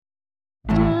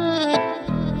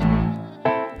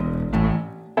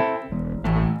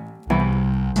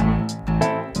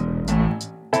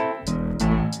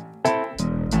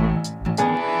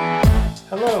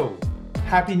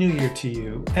Happy New Year to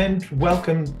you, and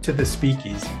welcome to the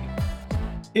Speakeasy.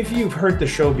 If you've heard the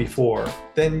show before,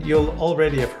 then you'll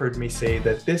already have heard me say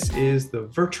that this is the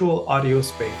virtual audio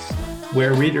space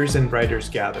where readers and writers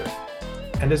gather.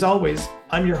 And as always,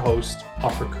 I'm your host,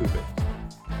 Ofer Kubin.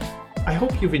 I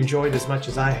hope you've enjoyed as much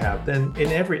as I have. Then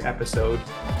in every episode,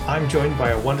 I'm joined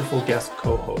by a wonderful guest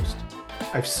co-host.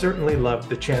 I've certainly loved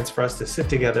the chance for us to sit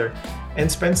together and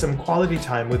spend some quality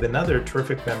time with another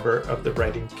terrific member of the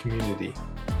writing community.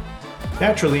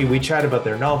 Naturally, we chat about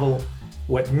their novel,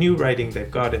 what new writing they've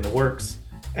got in the works,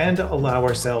 and allow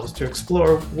ourselves to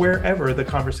explore wherever the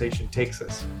conversation takes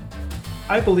us.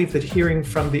 I believe that hearing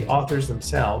from the authors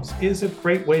themselves is a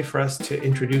great way for us to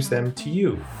introduce them to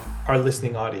you, our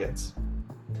listening audience.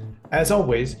 As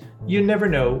always, you never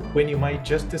know when you might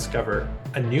just discover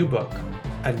a new book,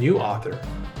 a new author,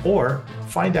 or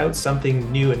find out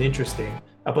something new and interesting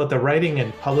about the writing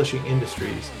and publishing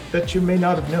industries that you may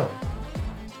not have known.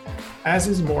 As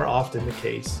is more often the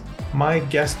case, my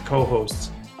guest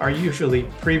co-hosts are usually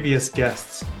previous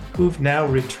guests who've now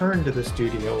returned to the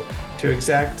studio to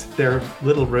exact their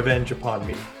little revenge upon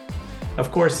me.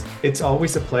 Of course, it's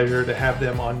always a pleasure to have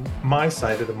them on my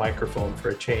side of the microphone for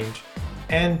a change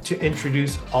and to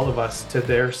introduce all of us to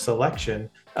their selection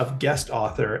of guest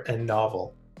author and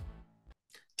novel.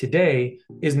 Today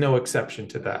is no exception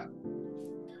to that.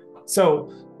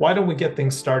 So why don't we get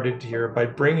things started here by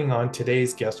bringing on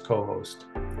today's guest co-host.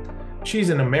 She's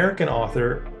an American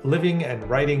author living and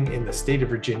writing in the state of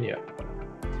Virginia.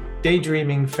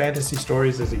 Daydreaming fantasy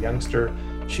stories as a youngster,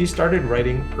 she started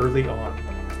writing early on,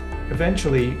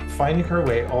 eventually finding her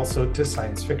way also to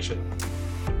science fiction.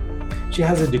 She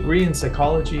has a degree in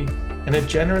psychology and a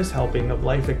generous helping of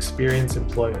life experience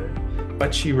employer,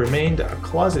 but she remained a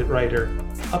closet writer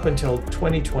up until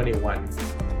 2021,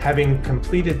 having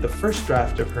completed the first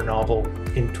draft of her novel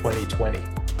in 2020.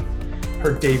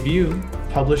 Her debut,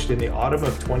 published in the autumn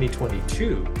of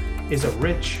 2022, is a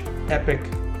rich, epic,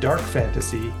 dark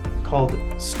fantasy called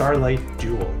Starlight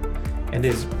Jewel, and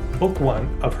is book one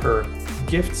of her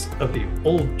Gifts of the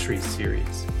Old Tree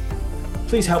series.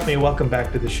 Please help me welcome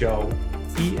back to the show,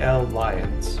 E.L.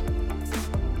 Lyons.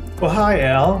 Well, hi,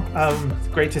 Elle.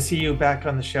 Great to see you back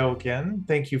on the show again.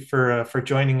 Thank you for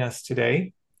joining us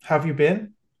today. How have you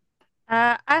been?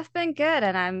 I've been good,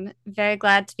 and I'm very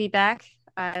glad to be back.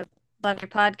 I love your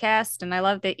podcast, and I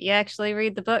love that you actually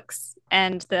read the books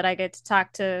and that I get to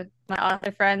talk to my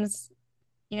author friends,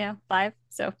 live.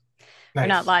 So, or not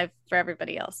Nice. live for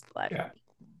everybody else, live. Yeah,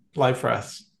 live for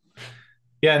us.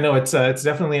 Yeah, no, it's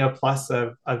definitely a plus.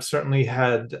 I've certainly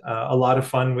had a lot of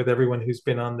fun with everyone who's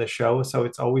been on the show. So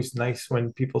it's always nice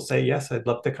when people say, yes, I'd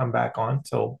love to come back on.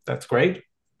 So that's great.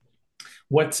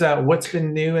 What's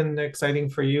been new and exciting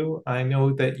for you? I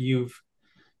know that you've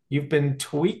been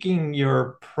tweaking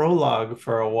your prologue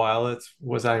for a while. It's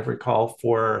was I recall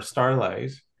for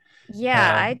Starlight.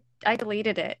 Yeah, Uh, I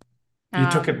deleted it. you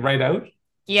took it Um, right out?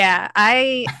 yeah,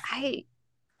 I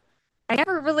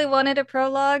never really wanted a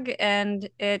prologue, and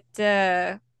it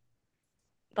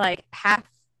like half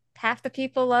the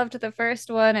people loved the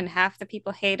first one and half the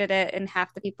people hated it and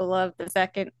half the people loved the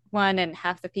second one and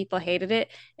half the people hated it,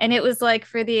 and it was like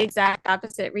for the exact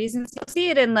opposite reasons. You'll see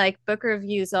it in like book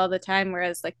reviews all the time,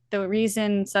 whereas like the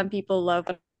reason some people love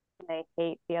it, they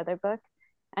hate the other book,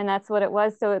 and that's what it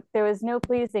was. So there was no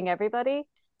pleasing everybody,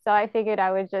 so I figured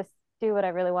I would just do what I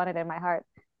really wanted in my heart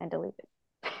and delete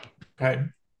it. Okay.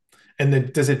 And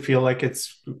then does it feel like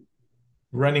it's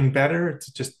running better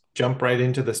to just jump right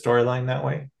into the storyline that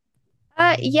way?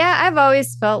 Yeah, I've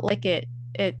always felt like it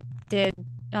did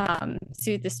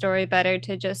suit the story better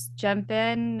to just jump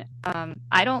in.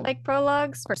 I don't like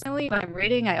prologues personally. When I'm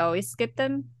reading, I always skip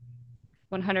them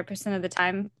 100% of the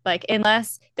time. Like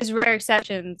unless there's rare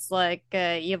exceptions, like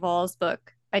Yuval's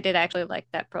book. I did actually like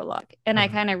that prologue, and I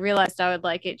Mhm. kind of realized I would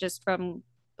like it just from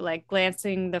like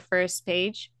glancing the first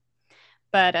page.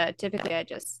 But typically, I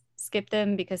just skip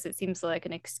them because it seems like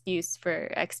an excuse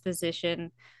for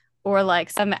exposition or like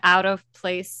some out of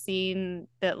place scene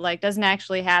that like doesn't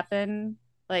actually happen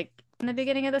like in the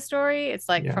beginning of the story. It's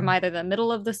like from Yeah, either the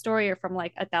middle of the story or from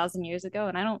like 1,000 years ago,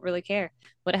 and I don't really care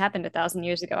what happened 1,000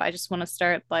 years ago. I just want to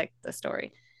start like the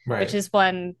story, which right. is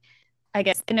when I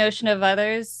guess The Notion of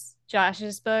Others,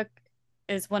 Josh's book,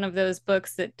 is one of those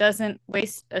books that doesn't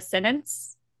waste a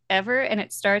sentence ever, and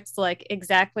it starts like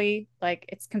exactly like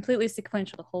it's completely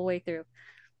sequential the whole way through.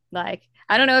 Like,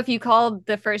 I don't know if you called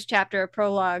the first chapter a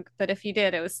prologue, but if you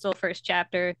did, it was still first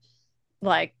chapter.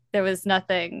 Like, there was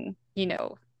nothing,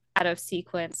 out of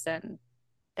sequence, and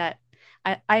that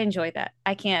I enjoy that.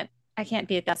 I can't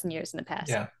be 1,000 years in the past.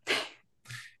 Yeah.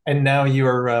 And now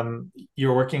you're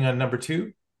working on number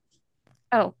two?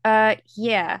 Oh,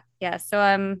 yeah, yeah. So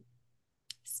I'm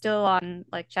still on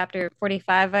like chapter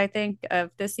 45, I think,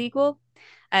 of the sequel.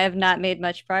 I have not made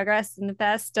much progress in the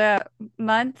past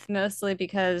month, mostly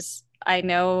because I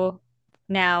know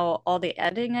now all the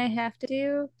editing I have to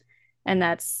do, and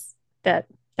that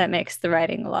that makes the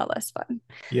writing a lot less fun.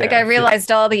 Like Yeah, I I feel.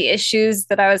 realized all the issues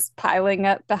that I was piling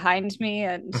up behind me,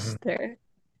 and Mhm. there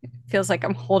feels like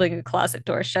I'm holding a closet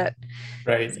door shut.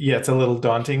 Right. Yeah, it's a little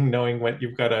daunting knowing what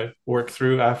you've got to work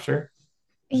through after.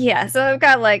 Yeah, so I've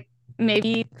got like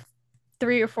maybe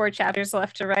 3 or 4 chapters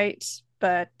left to write,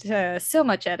 but so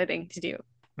much editing to do.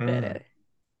 But Mm.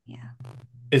 yeah.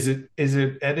 Is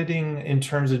it editing in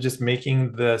terms of just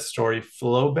making the story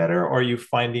flow better, or are you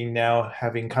finding now,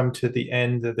 having come to the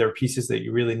end, that there are pieces that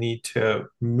you really need to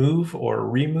move or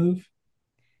remove?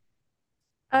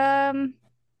 Um,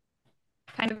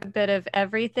 Kind of a bit of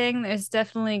everything. There's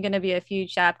definitely going to be a few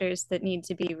chapters that need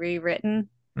to be rewritten,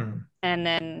 Mm. and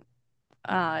then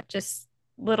just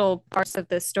little parts of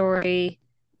the story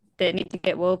that need to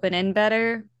get woven in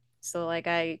better. So like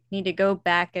I need to go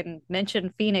back and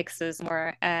mention phoenixes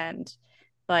more and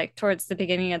like towards the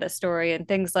beginning of the story and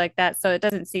things like that. So it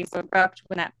doesn't seem so abrupt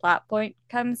when that plot point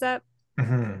comes up.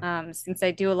 Hmm. Since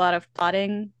I do a lot of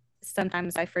plotting,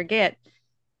 sometimes I forget,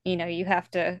 you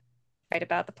have to write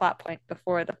about the plot point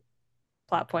before the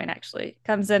plot point actually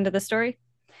comes into the story.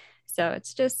 So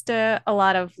it's just a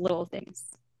lot of little things.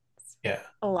 Yeah.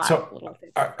 A lot of So little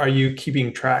things. are you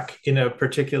keeping track in a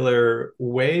particular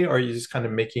way, or are you just kind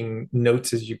of making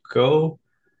notes as you go?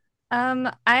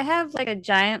 I have like a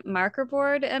giant marker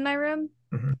board in my room,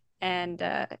 Mhm. and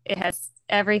it has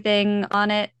everything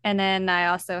on it. And then I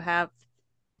also have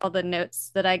all the notes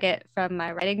that I get from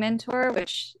my writing mentor,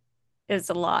 which is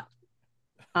a lot.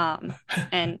 Um,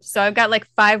 and so I've got like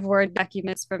 5 Word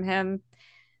documents from him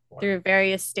Wow. through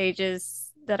various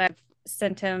stages that I've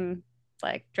sent him,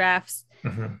 like drafts,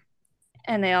 Mhm.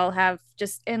 and they all have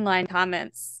just inline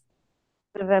comments,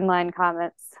 sort of inline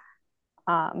comments,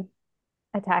 um,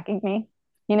 attacking me,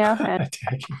 and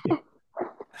Attacking you.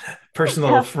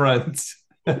 Personal yeah, affronts.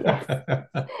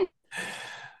 yes,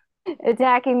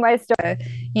 attacking my story,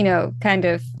 kind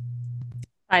of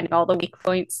finding all the weak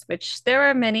points, which there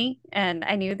are many, and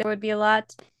I knew there would be a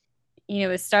lot.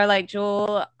 With Starlight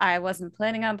Jewel, I wasn't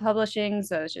planning on publishing,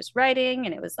 so I was just writing,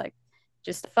 and it was like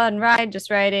just a fun ride, just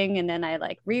writing. And then I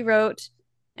like rewrote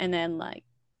and then like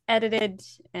edited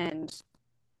and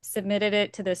submitted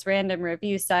it to this random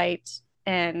review site.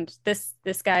 And this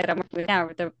guy that I'm working with now,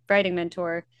 the writing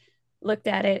mentor, looked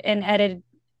at it and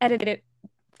edited it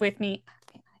with me.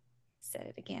 I said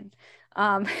it again.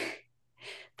 Um,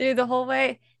 through the whole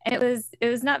way, and it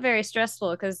was not very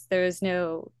stressful because there was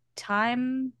no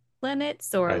time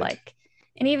limits or Right. like,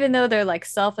 and even though they're like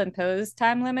self-imposed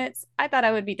time limits, I thought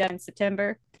I would be done in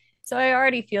September, so I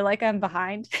already feel like I'm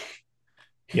behind.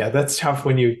 Yeah, that's tough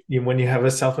when when you have a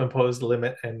self-imposed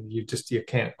limit and you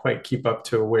can't quite keep up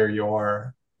to where you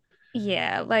are.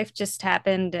 Yeah, life just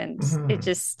happened and it Mhm.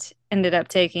 just ended up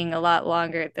taking a lot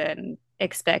longer than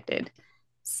expected.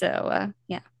 So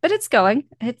yeah, but it's going.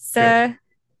 Good.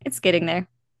 It's getting there.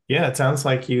 Yeah, it sounds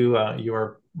like you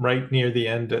are right near the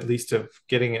end, at least, of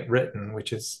getting it written,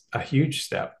 which is a huge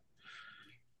step.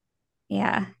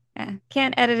 Yeah. Yeah.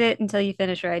 Can't edit it until you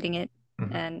finish writing it.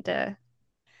 Mhm. And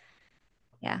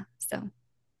yeah, so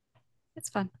it's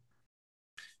fun.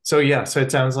 So yeah, so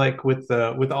it sounds like with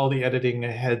all the editing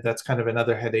ahead, that's kind of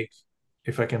another headache,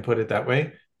 if I can put it that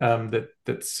way.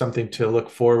 That's something to look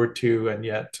forward to, and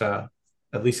yet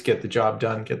at least get the job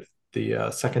done, get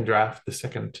the second draft,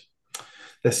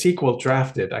 the sequel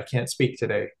drafted. I can't speak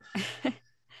today.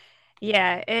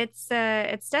 Yeah, it's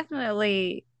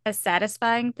definitely a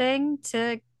satisfying thing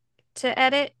to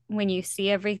edit when you see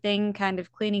everything kind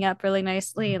of cleaning up really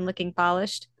nicely and looking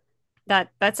polished.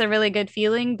 That's a really good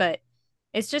feeling, but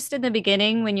it's just in the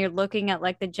beginning when you're looking at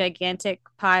like the gigantic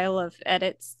pile of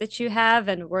edits that you have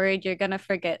and worried you're gonna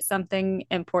forget something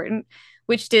important,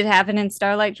 which did happen in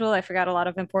Starlight Jewel. I forgot a lot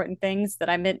of important things that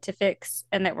I meant to fix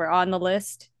and that were on the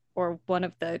list or one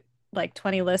of the like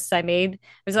 20 lists I made. I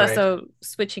was Right. also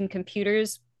switching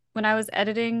computers when I was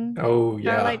editing Oh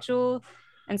Starlight yeah. Jewel.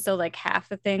 And so like half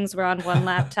the things were on one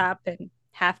laptop and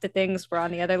half the things were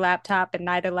on the other laptop and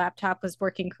neither laptop was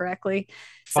working correctly.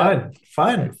 So Fun,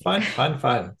 fun, yeah. fun, fun,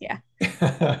 fun.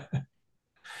 Yeah.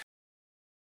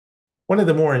 One of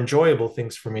the more enjoyable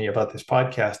things for me about this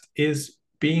podcast is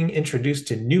being introduced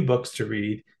to new books to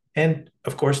read, and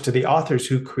of course, to the authors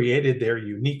who created their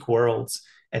unique worlds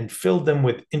and filled them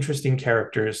with interesting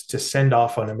characters to send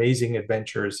off on amazing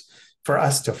adventures for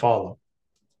us to follow.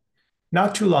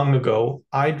 Not too long ago,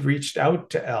 I'd reached out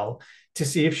to Elle to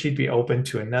see if she'd be open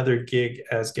to another gig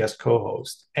as guest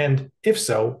co-host, and if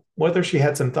so, whether she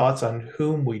had some thoughts on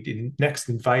whom we'd next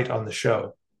invite on the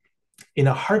show. In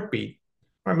a heartbeat,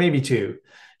 or maybe two,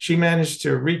 she managed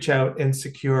to reach out and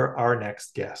secure our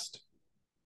next guest.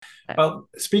 Well,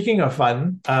 speaking of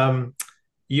fun,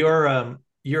 your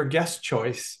guest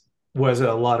choice was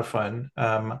a lot of fun.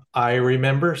 I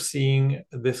remember seeing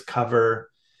this cover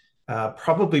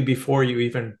probably before you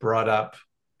even brought up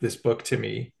this book to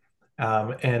me,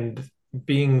 and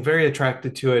being very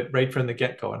attracted to it right from the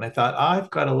get-go. And I thought, I've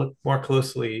got to look more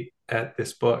closely at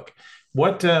this book.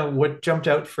 What jumped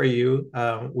out for you?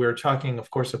 We're talking, of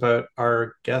course, about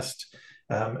our guest,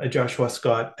 Joshua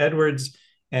Scott Edwards,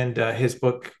 and his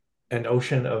book, An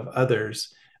Ocean of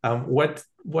Others. What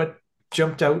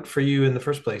jumped out for you in the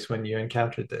first place when you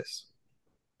encountered this?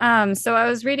 So I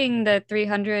was reading the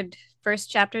 300 first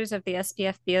chapters of the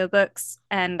SPF Bio books,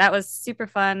 and that was super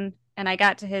fun. And I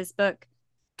got to his book.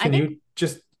 I Can think you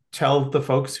just tell the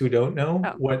folks who don't know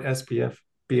oh, what SPF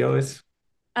BO is?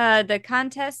 the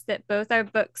contest that both our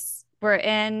books were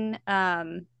in.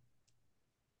 I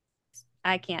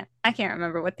can't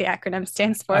remember what the acronym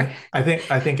stands for. I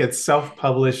think it's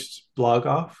self-published blog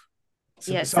off.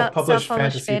 Yeah, Self-published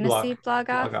self-published fantasy fantasy blog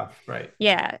blog off. off, right.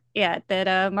 Yeah,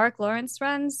 that Mark Lawrence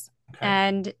runs. Okay.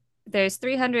 And there's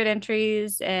 300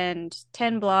 entries and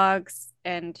 10 blogs,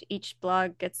 and each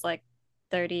blog gets like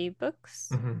 30 books.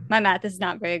 Mhm. My math is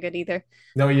not very good either.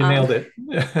 No, you Um, nailed it.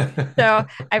 so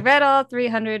I read all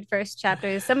 300 first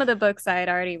chapters. Some of the books I had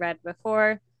already read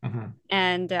before, Mhm.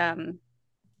 and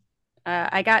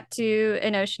I got to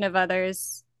An Ocean of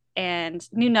Others and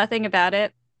knew nothing about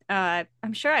it.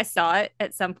 I'm sure I saw it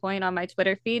at some point on my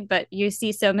Twitter feed, but you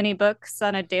see so many books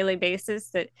on a daily basis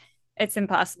that it's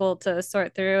impossible to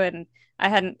sort through. And I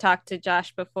hadn't talked to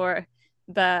Josh before,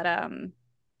 but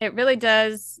it really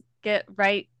does get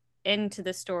right into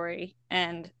the story.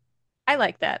 And I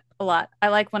like that a lot. I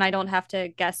like when I don't have to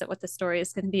guess at what the story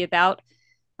is going to be about.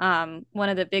 One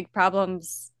of the big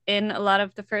problems in a lot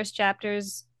of the first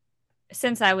chapters,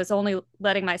 since I was only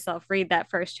letting myself read that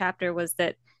first chapter, was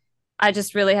that I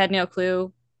just really had no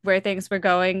clue where things were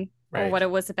going or Right. what it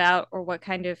was about or what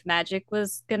kind of magic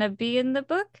was going to be in the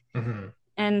book. Mhm.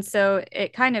 And so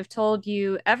it kind of told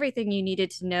you everything you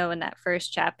needed to know in that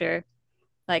first chapter.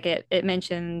 Like it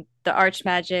mentioned the arch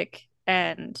magic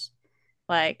and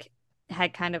like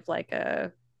had kind of like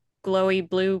a glowy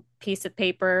blue piece of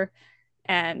paper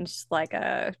and like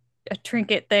a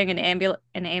trinket thing, an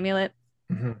amulet.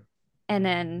 Mhm. And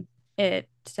then it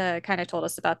kind of told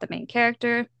us about the main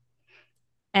character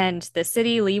and the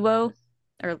city, Liwo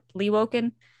or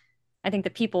Lewoken. I think the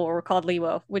people were called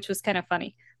Liwo, which was kind of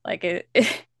funny. Like it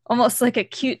almost like a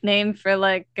cute name for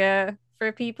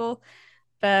for people.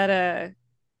 But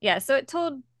yeah, so it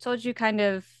told you kind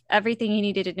of everything you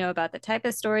needed to know about the type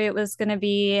of story it was going to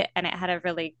be, and it had a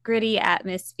really gritty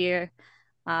atmosphere,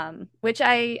 which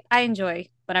I enjoy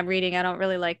when I'm reading. I don't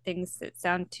really like things that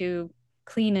sound too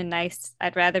clean and nice.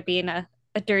 I'd rather be in a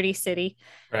dirty city.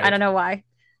 I don't Right. know why.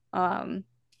 Um,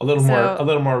 A so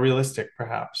little more realistic,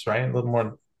 perhaps, right? A little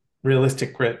more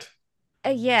realistic grit.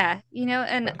 yeah,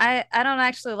 and I don't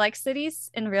actually like cities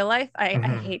in real life. I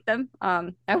Mhm. hate them.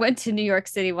 I went to New York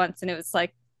City once, and it was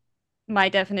like my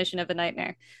definition of a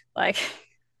nightmare. Like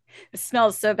it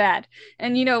smells so bad.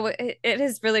 And it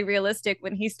is really realistic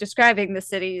when he's describing the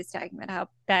city. He's talking about how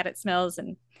bad it smells.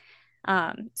 And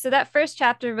so that first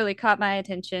chapter really caught my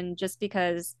attention just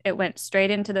because it went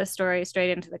straight into the story, straight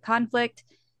into the conflict,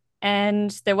 and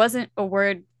there wasn't a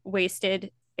word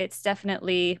wasted. It's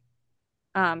definitely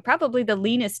probably the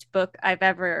leanest book I've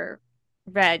ever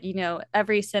read.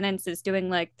 Every sentence is doing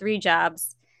like three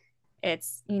jobs.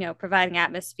 It's, providing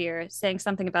atmosphere, saying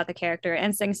something about the character,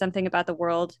 and saying something about the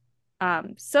world.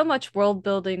 So much world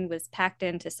building was packed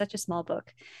into such a small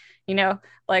book. You know,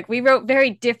 like we wrote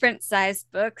very different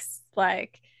sized books.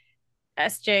 Like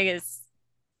SJ is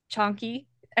chonky,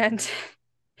 and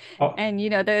Oh, and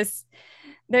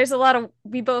there's a lot of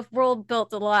we both world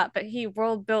built a lot, but he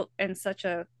world built in such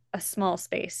a small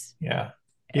space. yeah.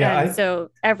 Yeah, And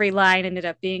so every line ended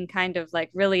up being kind of like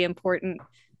really important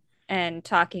and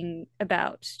talking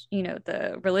about,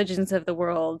 the religions of the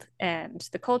world and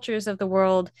the cultures of the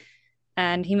world.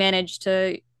 And he managed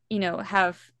to,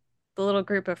 have the little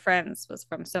group of friends was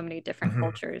from so many different mhm.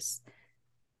 cultures.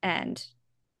 And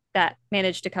that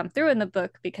managed to come through in the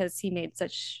book because he made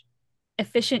such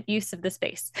efficient use of the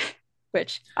space,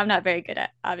 which I'm not very good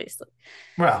at, obviously.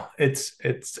 Well, it's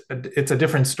a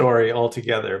different story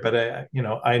altogether. But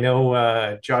I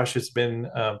know Josh has been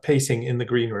pacing in the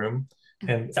green room,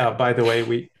 and Sorry. by the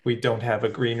way, we don't have a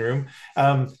green room.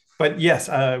 But yes,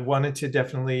 I wanted to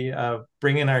definitely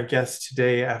bring in our guest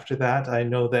today after that. I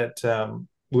know that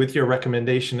with your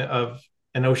recommendation of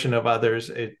An Ocean of Others,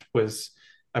 it was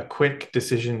a quick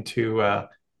decision to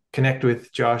connect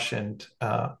with Josh and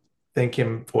thank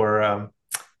him for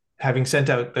having sent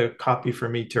out the copy for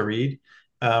me to read.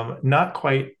 Not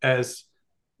quite as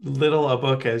little a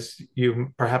book as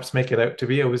you perhaps make it out to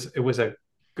be. It was a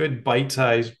good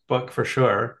bite-sized book for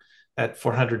sure at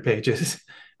 400 pages.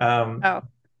 Um, Oh,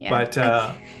 yeah.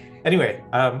 but anyway,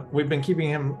 we've been keeping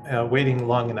him waiting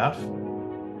long enough.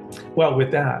 Well, with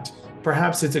that,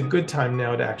 perhaps it's a good time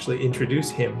now to actually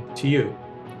introduce him to you.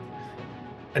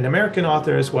 An American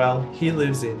author as well, he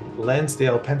lives in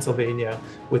Lansdale, Pennsylvania,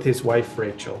 with his wife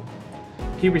Rachel.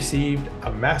 He received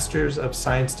a Master's of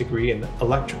Science degree in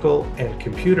Electrical and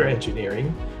Computer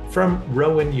Engineering from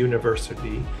Rowan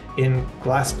University in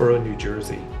Glassboro, New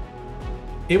Jersey.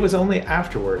 It was only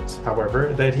afterwards,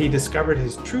 however, that he discovered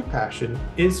his true passion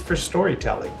is for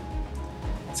storytelling.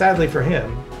 Sadly for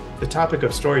him, the topic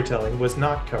of storytelling was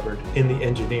not covered in the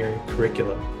engineering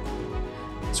curriculum.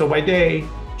 So by day,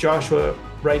 Joshua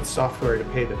writes software to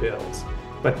pay the bills,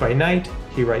 but by night,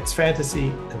 he writes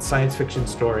fantasy and science fiction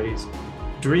stories,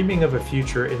 dreaming of a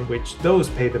future in which those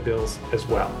pay the bills as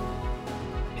well.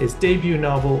 His debut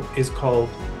novel is called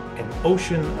An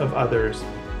Ocean of Others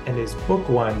and is book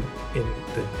one in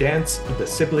the Dance of the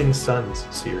Sibling Sons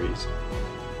series.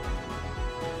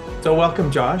 So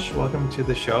welcome, Josh. Welcome to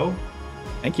the show.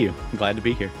 Thank you. I'm glad to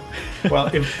be here. Well,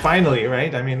 finally,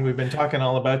 right? I mean, we've been talking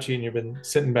all about you and you've been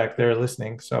sitting back there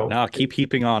listening. So No, keep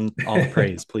heaping on all the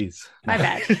praise, please. My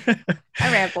bad.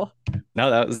 I ramble. No,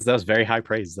 that was very high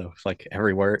praise though. Like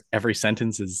every word, every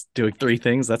sentence is doing three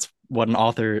things. That's what an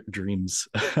author dreams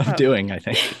of doing, I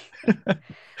think.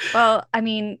 Well, I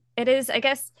mean, it is, I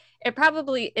guess it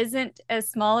probably isn't as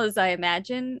small as I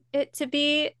imagine it to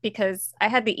be because I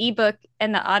had the ebook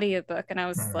and the audiobook and I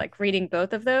was like reading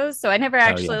both of those. So I never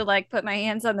actually like put my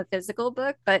hands on the physical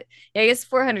book, but yeah, I guess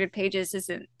 400 pages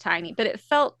isn't tiny, but it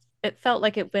felt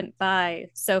like it went by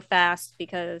so fast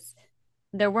because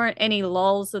there weren't any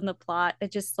lulls in the plot.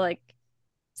 It just like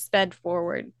sped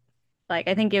forward. Like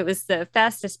I think it was the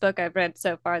fastest book I've read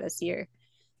so far this year.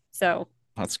 So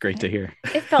that's great to hear.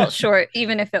 It felt short,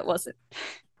 even if it wasn't.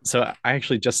 So I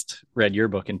actually just read your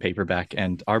book in paperback,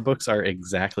 and our books are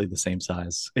exactly the same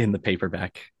size in the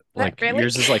paperback. Like really?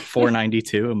 Yours is like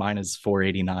 492 and mine is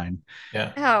 489.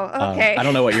 Yeah. Oh, okay. I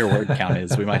don't know what your word count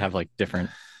is. We might have like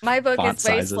different. My book is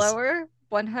way sizes. slower,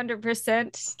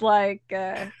 100%. Like,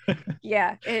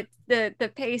 yeah,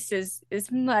 the pace is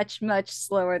much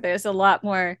slower. There's a lot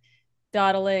more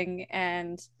dawdling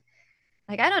and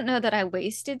like I don't know that I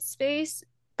wasted space,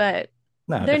 but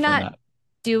No, they're definitely not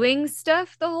doing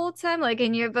stuff the whole time. Like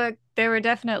in your book, they were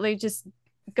definitely just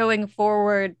going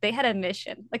forward. They had a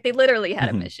mission. Like they literally had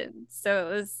a mission. So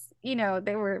it was,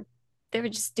 they were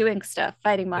just doing stuff,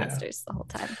 fighting monsters the whole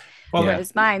time. Well,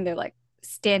 whereas mine, they're like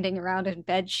standing around in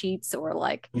bed sheets or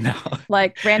like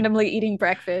randomly eating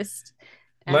breakfast.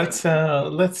 Let's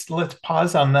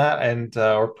pause on that and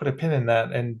or put a pin in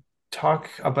that and talk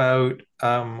about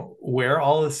where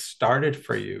all this started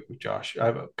for you, Josh.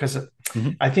 Because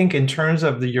I think in terms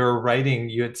of your writing,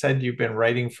 you had said you've been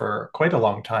writing for quite a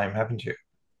long time, haven't you?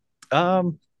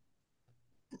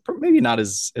 Maybe not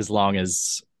as long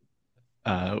as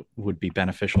would be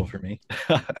beneficial for me.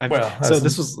 So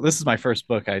this is my first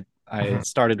book. I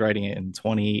started writing it in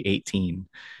 2018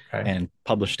 and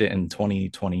published it in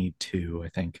 2022, I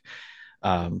think.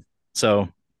 So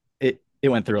it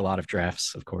went through a lot of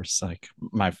drafts, of course. Like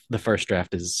the first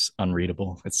draft is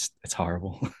unreadable. It's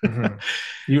horrible.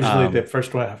 Usually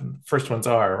the first ones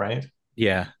are, right?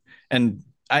 Yeah. And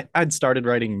I'd started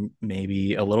writing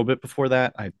maybe a little bit before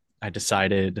that. I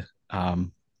decided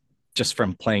just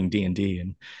from playing D&D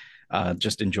and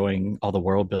just enjoying all the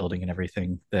world building and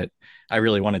everything that I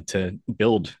really wanted to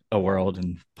build a world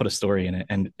and put a story in it.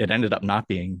 And it ended up not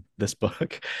being this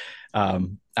book.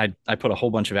 I put a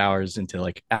whole bunch of hours into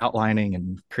like outlining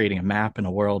and creating a map and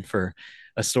a world for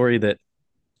a story that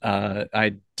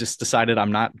I just decided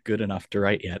I'm not good enough to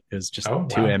write yet. It was just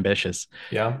too ambitious.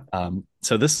 Yeah.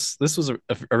 So this was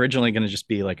originally going to just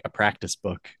be like a practice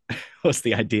book was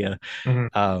the idea.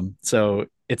 So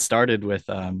it started with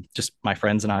just my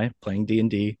friends and I playing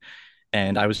D&D,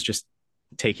 and I was just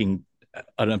taking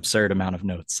an absurd amount of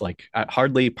notes, like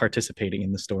hardly participating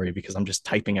in the story because I'm just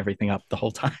typing everything up the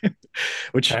whole time,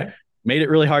 which made it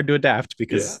really hard to adapt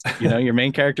because your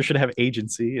main character should have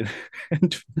agency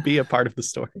and be a part of the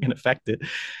story and affect it.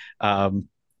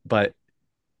 But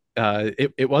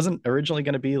it wasn't originally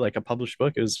going to be like a published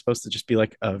book. It was supposed to just be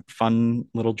like a fun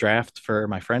little draft for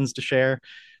my friends to share.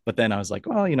 But then I was like,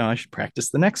 well, I should practice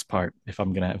the next part if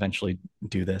I'm going to eventually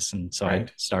do this. And so I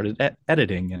Right. started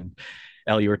editing. And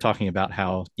Elle, you were talking about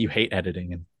how you hate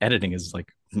editing, and editing is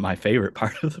like my favorite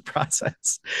part of the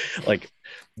process. Like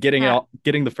Yeah.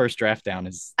 getting the first draft down I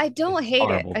is don't hate it.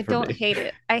 horrible I for don't me. hate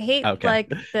it. I hate Okay. like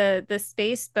the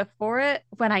space before it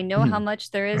when I know how Mhm.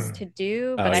 much there is Mm. to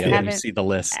do, Oh but I yeah, then you haven't see the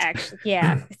list. actually.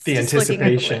 Yeah, it's The just looking at the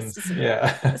anticipation. list is Yeah.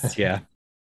 ridiculous. Yeah.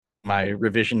 My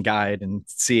revision guide and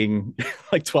seeing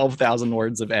like 12,000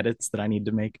 words of edits that I need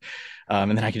to make.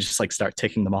 And then I can just like start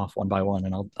ticking them off one by one.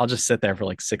 And I'll just sit there for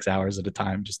like 6 hours at a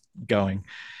time, just going,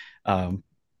 um,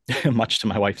 much to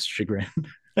my wife's chagrin.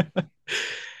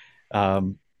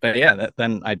 But yeah,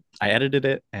 then I edited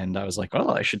it and I was like, well,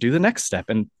 I should do the next step.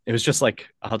 And it was just like,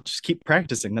 I'll just keep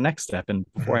practicing the next step. And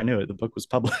before I Mhm. knew it, the book was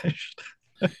published.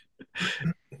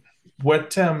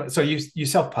 What so you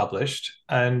self-published,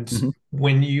 and Mhm.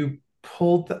 when you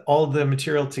pulled all the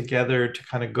material together to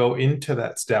kind of go into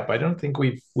that step, I don't think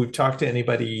we've talked to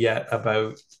anybody yet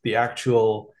about the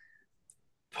actual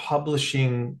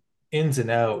publishing ins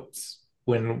and outs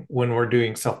when we're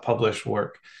doing self-published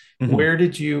work. Mhm. Where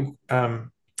did you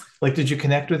like did you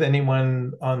connect with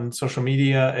anyone on social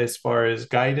media as far as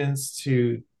guidance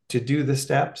to do the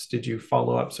steps? Did you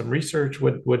follow up some research?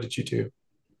 What did you do?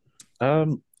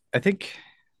 Um, I think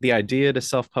the idea to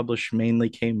self-publish mainly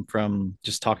came from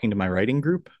just talking to my writing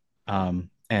group.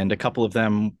 And a couple of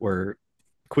them were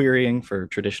querying for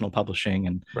traditional publishing,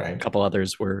 and a Right. couple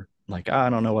others were like, I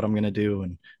don't know what I'm going to do.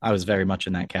 And I was very much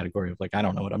in that category of like, I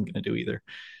don't know what I'm going to do either.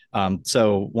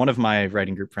 So one of my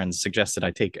writing group friends suggested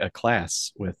I take a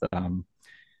class with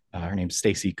her name's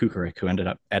Stacy Kukarik, who ended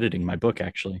up editing my book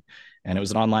actually. And it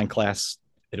was an online class.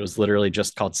 It was literally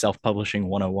just called Self-Publishing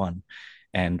 101.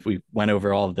 And we went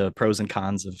over all the pros and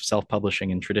cons of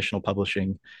self-publishing and traditional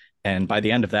publishing. And by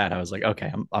the end of that, I was like,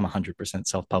 okay, I'm 100%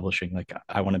 self-publishing. Like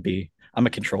I'm a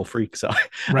control freak. So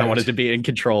I Right. wanted to be in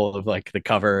control of like the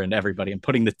cover and everybody and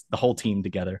putting the whole team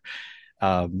together.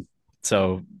 Um,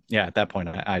 so yeah, at that point,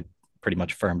 I pretty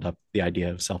much firmed up the idea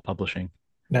of self-publishing.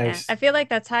 Yeah, I Nice. feel like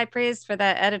that's high praise for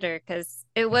that editor because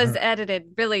it was Mhm. edited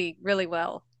really, really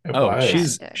well. It Oh,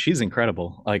 was. And she's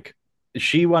incredible. Like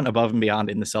she went above and beyond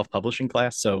in the self-publishing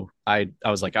class. So I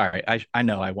was like, all right, I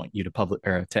know I want you to publish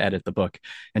or to edit the book.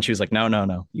 And she was like, no, no,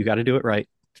 no, you got to do it right.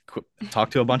 Talk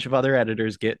to a bunch of other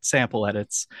editors, get sample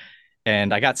edits.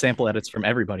 And I got sample edits from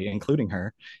everybody, including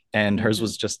her. And hers Mhm.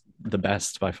 was just the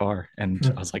best by far. And I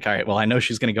Mhm. was like, all right, well, I know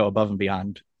she's going to go above and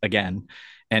beyond again.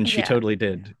 And she Yeah, totally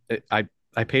did.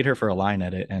 I paid her for a line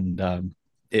edit, and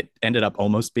it ended up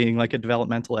almost being like a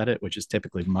developmental edit, which is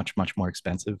typically much, much more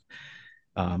expensive.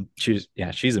 She's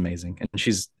amazing, and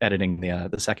she's editing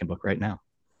the second book right now.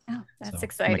 oh, that's So I'm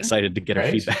exciting. excited to get her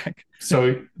Right. feedback.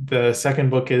 So the second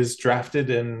book is drafted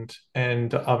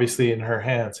and obviously in her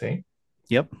hands, eh?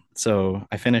 Yep. So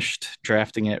I finished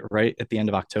drafting it right at the end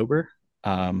of October,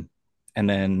 um, and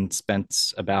then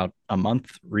spent about a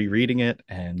month rereading it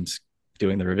and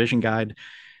doing the revision guide.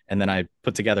 And then I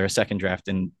put together a second draft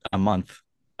in a month,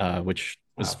 which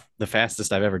was Wow. the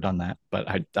fastest I've ever done that. But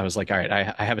I was like, all right,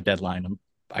 I have a deadline.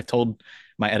 I told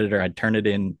my editor I'd turn it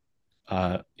in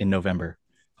November.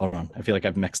 Hold on, I feel like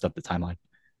I've mixed up the timeline.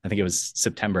 I think it was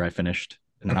September I finished,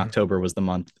 and then Mhm. October was the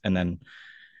month, and then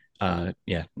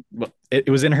yeah, well, it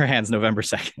was in her hands November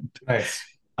 2nd. Nice.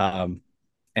 Um,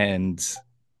 and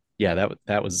yeah,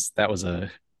 that was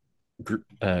a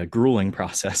grueling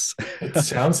process. It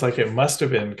sounds like it must have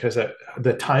been because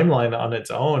the timeline on its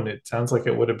own, it sounds like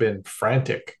it would have been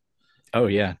frantic. Oh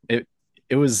yeah, it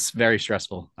was very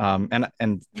stressful.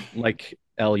 And like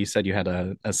Elle, you said you had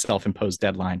a self-imposed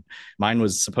deadline. I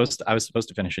was supposed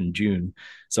to finish in June.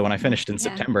 So when I finished in Yeah.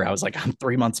 September, I was like, I'm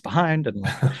 3 months behind, and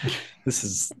like this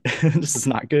is this is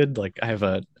not good. Like I have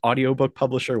a audiobook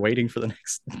publisher waiting for the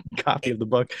next copy of the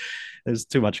book. There's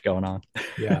too much going on.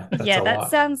 Yeah, that's Yeah, a that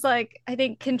lot. sounds like I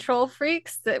think control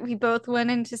freaks that we both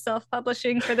went into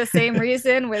self-publishing for the same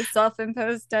reason with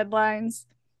self-imposed deadlines.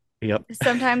 Yep.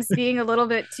 Sometimes being a little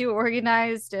bit too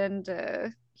organized and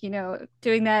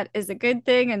doing that is a good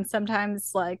thing, and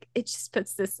sometimes like it just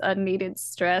puts this unneeded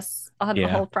stress on the Yeah.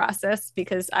 whole process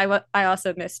because I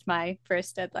also missed my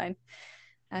first deadline.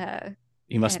 Uh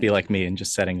You must be and like me and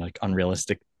just setting like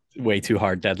unrealistic, way too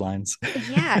hard deadlines.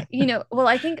 yeah, well,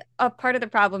 I think a part of the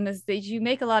problem is that you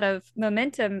make a lot of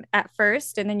momentum at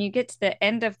first, and then you get to the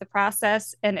end of the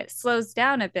process and it slows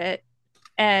down a bit,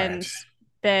 Right. and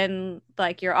then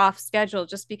like you're off schedule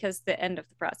just because the end of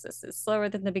the process is slower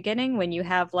than the beginning when you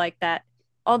have like that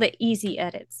all the easy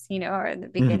edits, are in the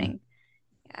Mhm. beginning.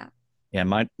 Yeah. Yeah,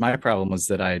 my problem was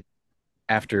that I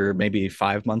after maybe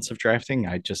 5 months of drafting,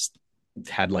 I just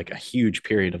had like a huge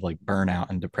period of like burnout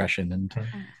and depression. And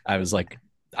Mhm. I was like,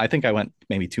 I think I went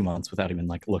maybe 2 months without even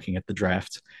like looking at the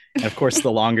draft. And of course,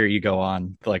 the longer you go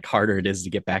on, the like harder it is to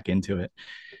get back into it.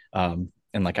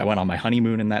 And like I went on my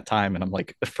honeymoon in that time, and I'm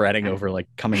like fretting over like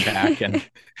coming back and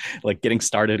like getting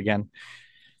started again.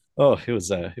 Oh, it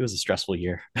was a stressful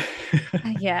year.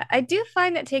 Yeah, I do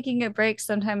find that taking a break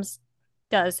sometimes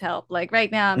does help. Like right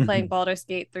now, I'm playing Mhm. Baldur's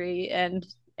Gate 3, and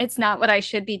it's not what I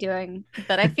should be doing.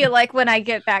 But I feel like when I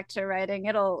get back to writing,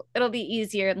 it'll be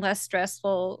easier and less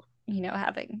stressful,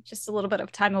 having just a little bit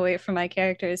of time away from my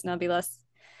characters, and I'll be less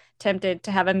tempted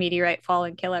to have a meteorite fall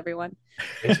and kill everyone.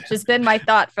 Right. Which has been my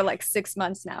thought for like 6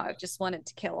 months now. I've just wanted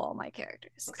to kill all my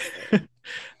characters.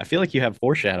 I feel like you have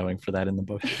foreshadowing for that in the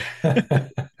book.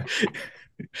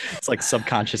 It's like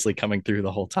subconsciously coming through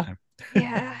the whole time.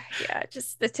 Yeah, yeah,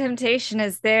 just the temptation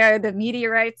is there, the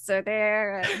meteorites are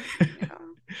there, and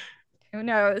who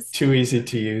knows? Too easy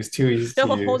to use, too easy to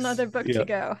Still a whole use. nother book to Yeah.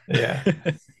 go. Yeah.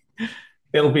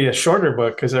 It'll be a shorter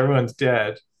book because everyone's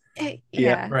dead. Yeah.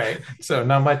 Yeah. Right. So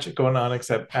not much going on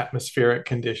except atmospheric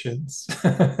conditions.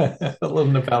 A little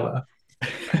novella.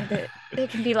 They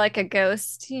can be like a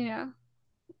ghost.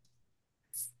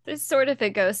 There's sort of a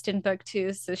ghost in book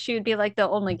 2, so she would be like the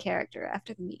only character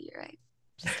after the meteorite.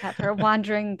 Just have her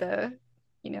wandering the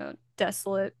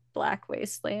desolate black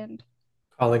wasteland.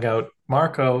 Calling out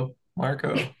Marco,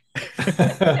 Marco.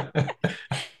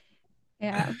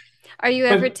 Yeah. Are you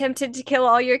ever tempted to kill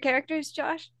all your characters,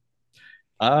 Josh?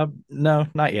 No,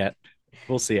 not yet.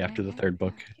 We'll see Yeah, after the yeah, third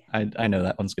book. yeah. I know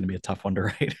that one's going to be a tough one to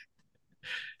write.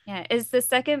 Yeah. Is the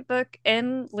second book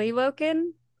in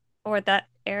Lewoken or that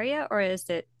area, or is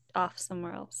it off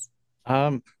somewhere else?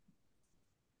 Um,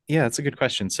 yeah, that's a good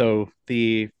question. So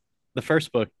the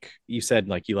first book, you said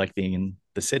like you like being in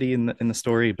the city in the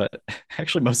story, but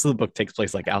actually most of the book takes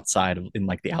place like outside of in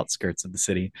like the outskirts of the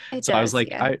city. It So I was does, like,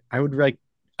 yeah. I would like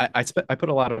I put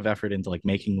a lot of effort into like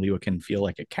making Leokin feel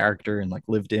like a character and like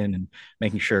lived in, and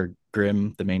making sure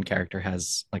Grim, the main character,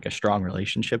 has like a strong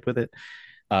relationship with it.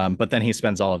 But then he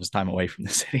spends all of his time away from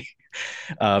the city.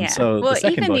 Yeah. So the Well,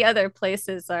 second even book, the other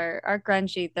places are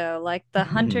grungy though. Like the mhm,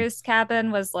 hunter's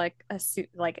cabin was like a suit,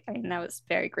 like I mean that was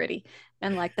very gritty.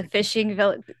 And like the fishing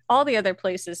village, all the other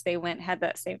places they went had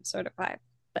that same sort of vibe.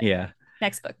 But yeah,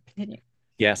 next book, continue.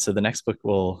 yeah. So the next book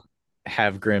will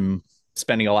have Grim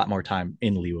spending a lot more time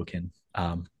in Leokin.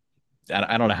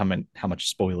 I don't know how much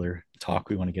spoiler talk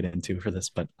we want to get into for this,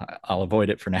 but I'll avoid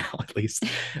it for now at least.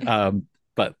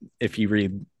 But if you've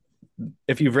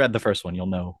read the first one, you'll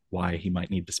know why he might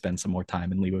need to spend some more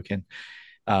time in Leokin.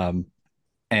 Um,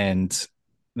 and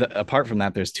apart from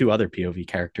that, there's two other POV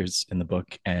characters in the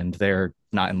book, and they're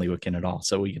not in Leokin at all.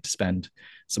 So we get to spend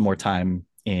some more time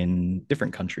in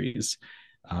different countries.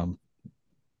 Um,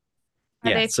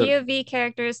 Are yeah, they so POV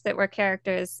characters that were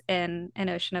characters in An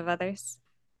Ocean of Others?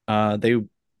 they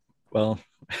well,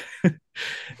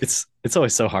 it's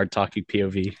always so hard talking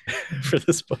POV for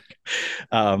this book,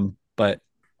 but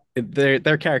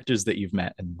they're characters that you've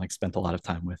met and like spent a lot of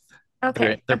time with.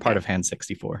 Okay, They're part okay. of Hand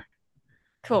 64.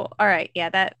 Cool. All right. Yeah,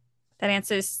 that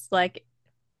answers like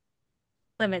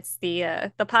limits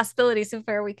the possibilities of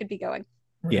where we could be going.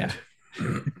 Yeah.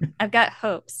 I've got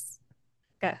hopes.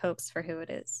 Got hopes for who it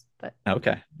is, but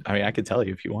Okay. I mean, I could tell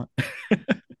you if you want.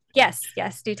 yes,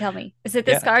 do tell me. Is it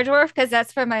the Yeah. Scar Dwarf? Because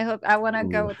that's for my hope. I want to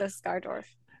go Ooh. with the Scar Dwarf.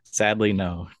 Sadly,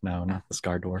 no, not the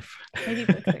Scar Dwarf. Maybe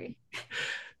book 3.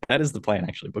 That is the plan,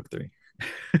 actually. Book 3.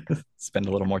 Spend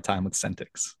a little more time with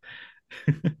Centix.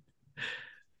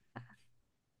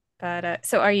 But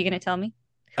so are you going to tell me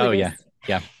who Oh it is?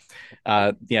 yeah,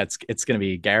 yeah, yeah. It's gonna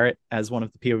be Garrett as one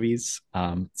of the POVs.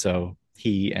 So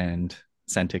he and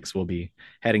Centix will be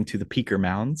heading to the Peaker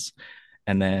Mounds,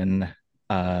 and then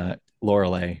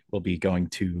Lorelei will be going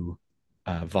to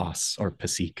Voss or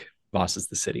Pasik. Voss is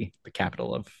the city, the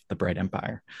capital of the Bright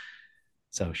Empire.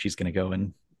 So she's gonna go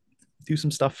and do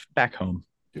some stuff back home.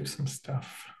 Do some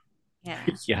stuff. Yeah.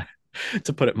 Yeah,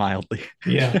 to put it mildly.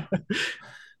 Yeah.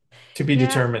 To be Yeah.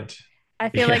 determined. I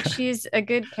feel like Yeah. she's a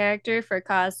good character for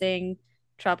causing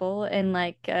trouble in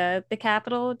like the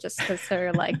capital, just because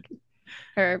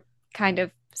her kind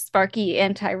of sparky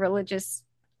anti-religious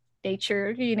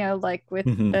nature, like with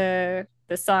Mhm.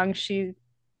 the song she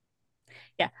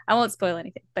yeah, I won't spoil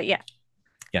anything, but yeah, I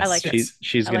Yes, like it.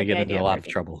 she's I gonna like the get into idea a of lot her of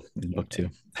being trouble in book 2.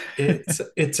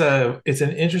 It's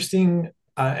an interesting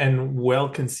and well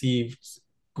conceived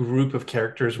group of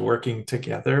characters working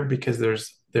together because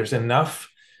there's enough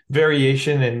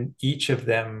variation in each of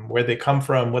them, where they come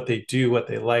from, what they do, what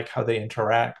they like, how they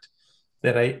interact,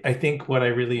 that I think what I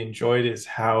really enjoyed is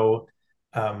how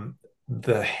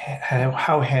the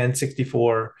how Hand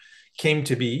 64 came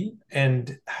to be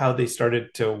and how they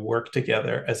started to work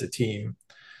together as a team.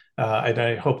 And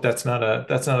I hope that's not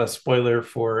a spoiler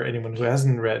for anyone who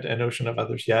hasn't read An Ocean of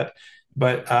Others yet.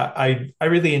 But I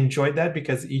really enjoyed that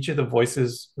because each of the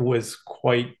voices was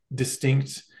quite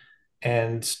distinct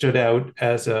and stood out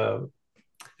as a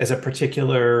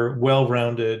particular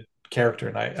well-rounded character,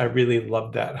 and I really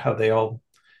loved that, how they all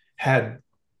had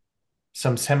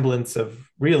some semblance of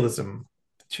realism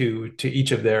to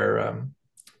each of their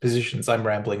positions. I'm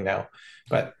rambling now,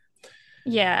 but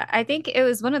Yeah, I think it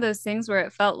was one of those things where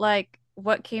it felt like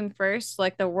what came first,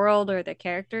 like the world or the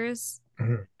characters.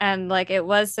 mhm, And like it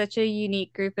was such a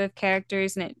unique group of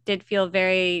characters and it did feel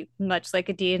very much like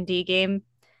a D&D game.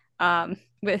 Um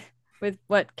with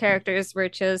what characters were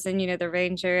chosen, the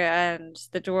ranger and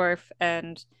the dwarf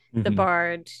and the Mhm.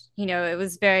 bard. It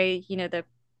was very,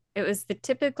 it was the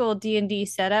typical D&D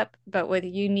setup, but with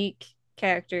unique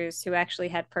characters who actually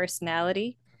had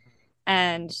personality.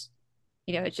 And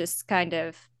it just kind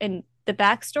of, and the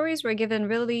backstories were given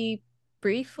really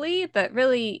briefly, but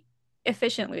really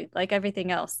efficiently, like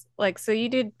everything else. Like, so you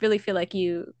did really feel like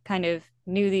you kind of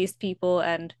knew these people,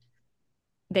 and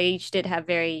they each did have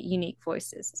very unique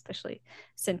voices, especially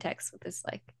Syntax with his,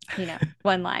 like,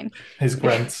 one line. his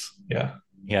grunts, yeah.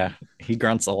 Yeah, he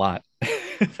grunts a lot.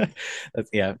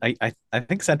 Yeah, I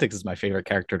think Centix is my favorite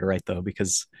character to write though,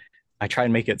 because I try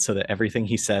and make it so that everything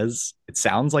he says, it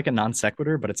sounds like a non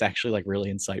sequitur, but it's actually like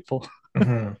really insightful.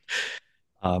 Mhm.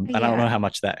 And I don't know Yeah, how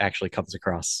much that actually comes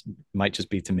across. It might just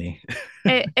be to me.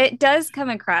 it does come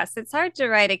across. It's hard to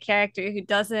write a character who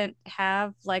doesn't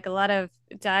have like a lot of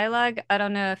dialogue. I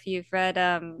don't know if you've read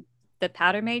the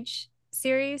Powder Mage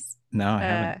series. No, I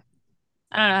haven't. Uh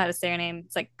I don't know how to say her name.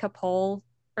 It's like Capole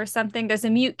or something. There's a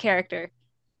mute character,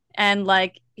 and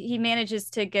like he manages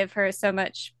to give her so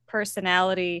much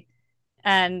personality.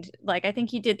 And like I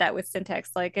think he did that with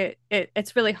Syntax. Like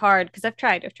it's really hard because I've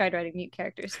tried writing mute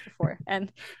characters before,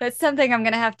 and that's something I'm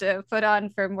gonna have to put on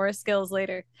for more skills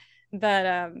later.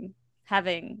 But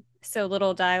having so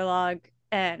little dialogue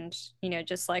and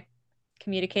just like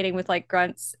communicating with like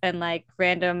grunts and like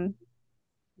random,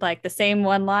 like the same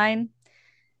one line.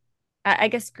 I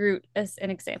guess Groot is an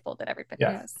example that everybody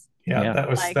Yeah, knows. yeah, Yeah. that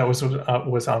Like, was what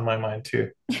was on my mind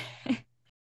too.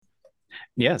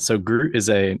 Yeah. So Groot is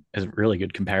a really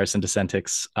good comparison to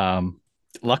Centix.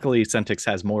 Luckily, Centix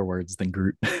has more words than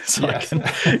Groot, so I Yes. can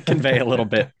convey a little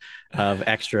bit of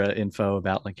extra info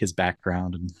about like his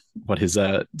background and what his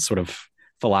sort of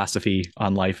philosophy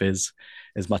on life is,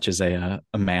 as much as a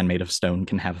man made of stone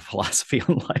can have a philosophy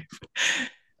on life.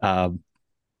 Um,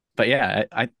 but yeah,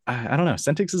 I don't know.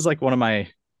 Centix is like one of my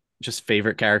just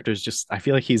favorite characters. Just I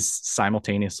feel like he's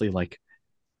simultaneously like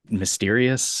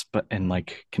mysterious but and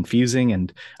like confusing,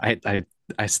 and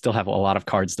I still have a lot of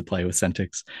cards to play with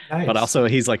Centix, but Nice. also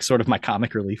he's like sort of my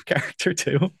comic relief character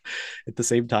too at the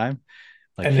same time.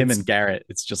 Like And him it's and Garrett,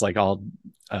 it's just all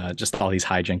these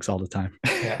hijinks all the time.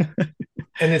 yeah.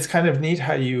 And it's kind of neat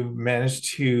how you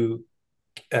manage to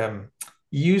um,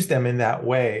 use them in that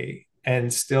way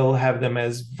and still have them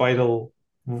as vital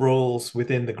roles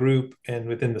within the group and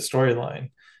within the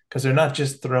storyline, because they're not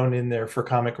just thrown in there for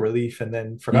comic relief and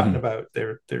then forgotten Mhm. about.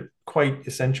 They're quite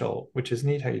essential, which is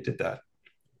neat how you did that.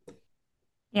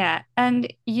 yeah,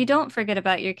 and you don't forget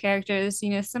about your characters.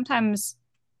 Sometimes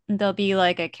there'll be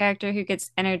like a character who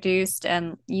gets introduced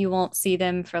and you won't see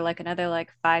them for like another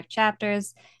like 5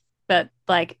 chapters. But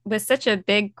like with such a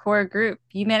big core group,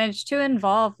 you manage to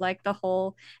involve like the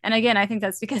whole, and again, I think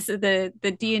that's because of the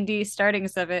D&D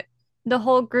startings of it. The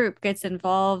whole group gets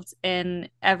involved in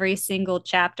every single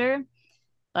chapter.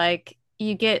 Like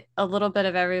you get a little bit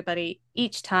of everybody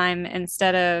each time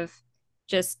instead of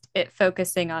just it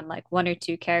focusing on like one or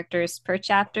two characters per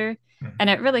chapter. Mhm. And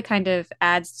it really kind of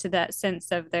adds to that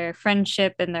sense of their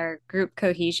friendship and their group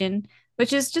cohesion,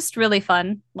 which is just really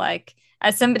fun. Like,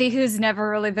 as somebody who's never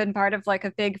really been part of like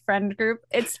a big friend group,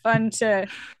 it's fun to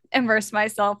immerse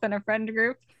myself in a friend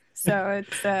group. So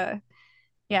it's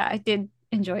yeah, I did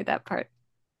enjoy that part.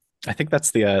 I think that's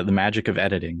the magic of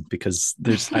editing, because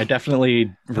I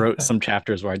definitely wrote some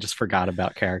chapters where I just forgot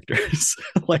about characters.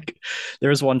 Like there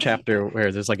was one chapter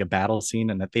where there's like a battle scene,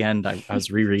 and at the end I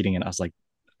was rereading it and I was like,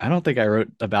 I don't think I wrote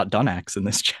about Dunax in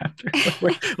this chapter.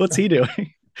 Like, what's he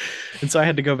doing? And so I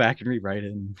had to go back and rewrite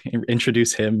it and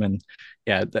introduce him. And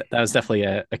yeah, that was Yeah. definitely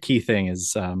a key thing,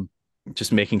 is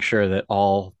just making sure that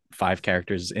all 5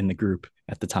 characters in the group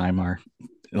at the time are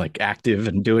like active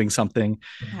and doing something.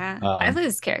 Yeah. I Um,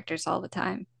 lose characters all the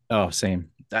time. Oh, same.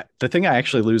 The thing I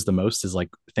actually lose the most is like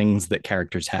things that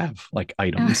characters have, like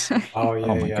items. Oh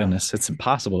Oh yeah, my yeah. goodness, it's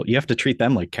impossible. You have to treat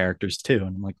them like characters too.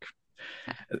 And I'm like,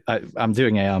 I'm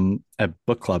doing a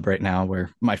book club right now where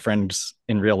my friends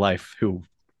in real life who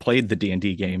played the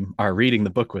D&D game are reading the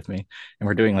book with me, and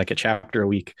we're doing like a chapter a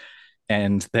week.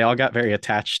 And they all got very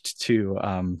attached to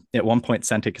at one point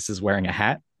Centicus is wearing a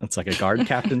hat. It's like a guard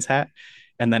captain's hat.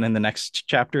 And then in the next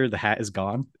chapter, the hat is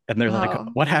gone. And they're like, Oh.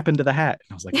 what happened to the hat?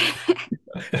 And I was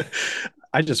like,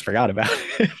 I just forgot about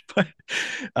it. But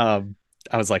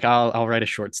I was like, I'll write a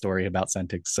short story about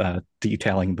Centix,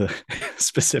 detailing the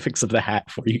specifics of the hat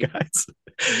for you guys.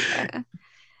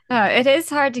 Yeah. It is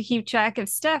hard to keep track of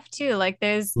stuff too. Like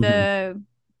there's the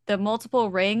multiple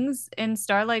rings in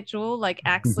Starlight Jewel. Like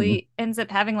Axley ends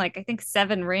up having like I think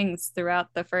 7 rings throughout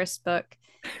the first book.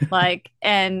 Like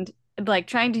and like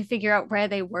trying to figure out where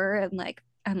they were, and like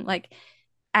I'm like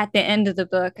at the end of the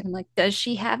book and I'm like, does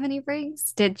she have any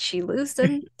rings? Did she lose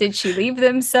them? Did she leave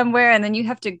them somewhere? And then you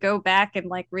have to go back and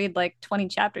like read like 20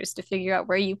 chapters to figure out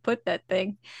where you put that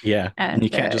thing. Yeah. And you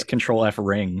can't just control F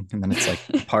ring and then it's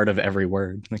like part of every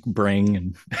word, like bring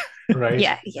and right.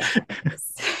 Yeah.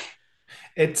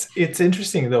 It's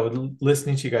interesting though,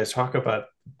 listening to you guys talk about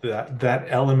that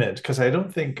element, because I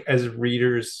don't think as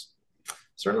readers,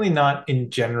 certainly not in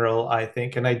general, I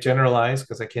think, and I generalize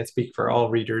because I can't speak for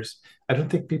all readers, I don't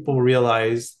think people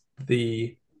realize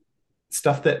the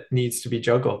stuff that needs to be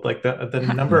juggled, like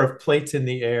the number of plates in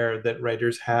the air that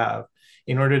writers have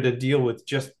in order to deal with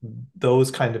just those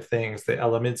kind of things, the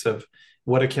elements of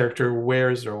what a character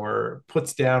wears or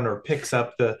puts down or picks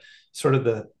up, the sort of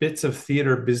the bits of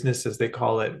theater business, as they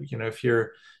call it. You know, if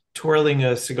you're twirling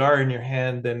a cigar in your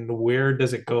hand, then where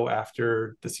does it go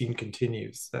after the scene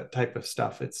continues? That type of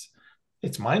stuff.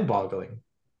 It's mind-boggling.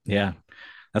 Yeah.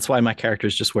 That's why my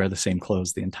characters just wear the same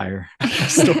clothes the entire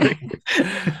story.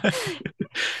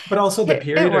 But also the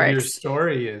period of your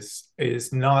story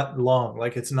is not long.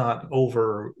 Like it's not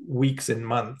over weeks and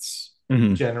months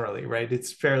generally, right?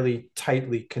 It's fairly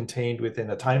tightly contained within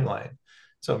a timeline.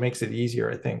 So it makes it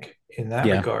easier, I think, in that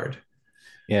regard.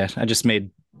 Yeah, I just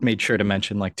made sure to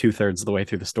mention like 2/3 of the way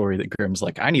through the story that Grimm's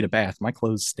like, I need a bath. My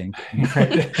clothes stink.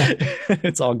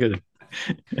 It's all good.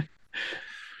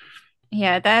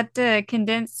 Yeah, that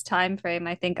condensed time frame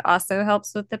I think also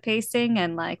helps with the pacing,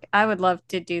 and like I would love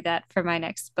to do that for my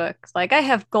next book. Like I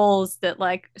have goals that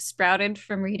like sprouted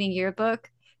from reading your book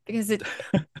because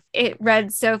it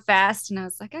read so fast, and I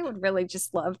was like I would really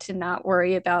just love to not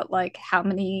worry about like how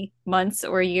many months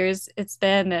or years it's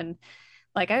been, and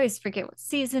like I always forget what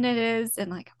season it is,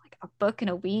 and like I'm like a book in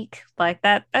a week, like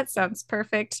that sounds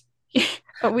perfect.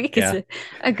 A week is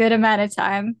a good amount of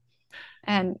time,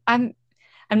 and I'm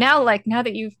now like now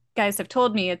that you guys have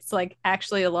told me it's like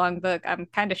actually a long book, I'm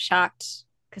kind of shocked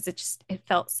because it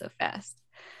felt so fast.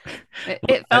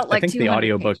 It felt like I think the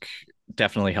audiobook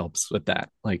definitely helps with that.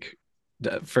 Like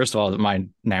first of all, my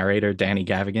narrator Danny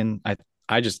Gavigan,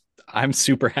 I'm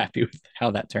super happy with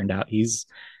how that turned out. He's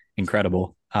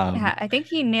incredible. Yeah, I think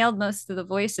he nailed most of the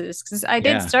voices because I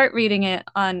did start reading it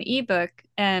on ebook,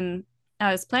 and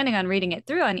I was planning on reading it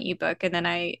through on ebook, and then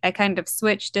I kind of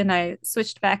switched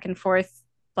back and forth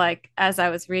like as I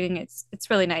was reading. It's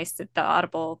really nice that the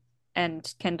Audible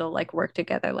and Kindle like work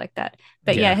together like that.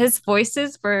 But yeah, his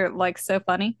voices were like so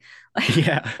funny.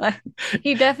 Like,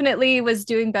 he definitely was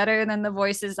doing better than the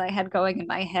voices I had going in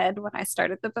my head when I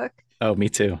started the book. Oh, me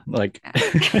too. Like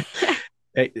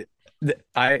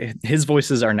his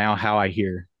voices are now how I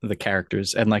hear the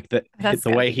characters, and like the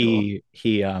way he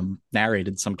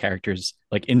narrated some characters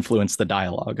like influenced the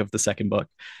dialogue of the second book.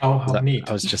 Oh, how neat.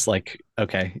 I was just like,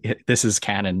 okay, this is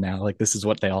canon now. Like this is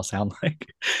what they all sound like.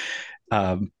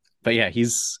 But yeah,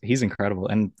 he's incredible.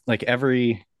 And like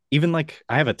even like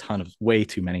I have a ton of way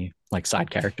too many like side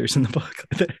characters in the book.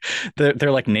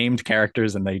 they're like named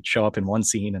characters and they show up in one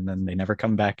scene and then they never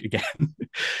come back again.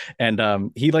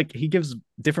 And he gives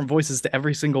different voices to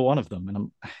every single one of them.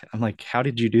 And I'm like, how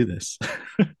did you do this?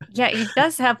 Yeah, he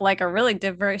does have like a really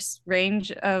diverse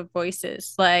range of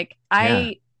voices. Like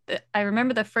I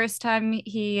remember the first time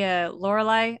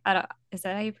Lorelai, is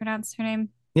that how you pronounce her name?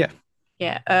 Yeah.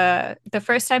 Yeah. The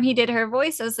first time he did her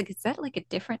voice, I was like, is that like a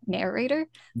different narrator?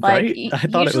 Like, right? I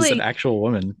thought it was an actual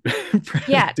woman.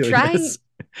 Yeah,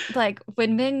 like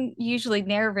when men usually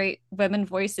narrate women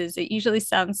voices, it usually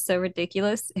sounds so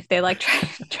ridiculous if they like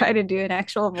try to do an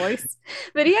actual voice.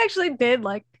 But he actually did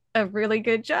like a really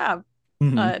good job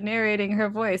narrating her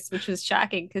voice, which was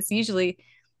shocking because usually,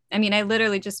 I mean, I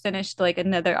literally just finished like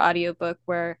another audiobook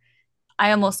where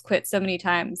I almost quit so many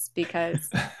times because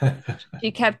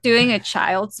she kept doing a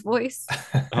child's voice.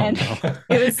 And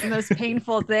it was the most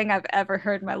painful thing I've ever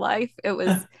heard in my life. It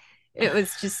was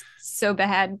just so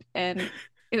bad, and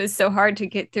it was so hard to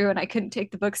get through, and I couldn't take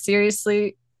the book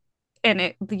seriously. and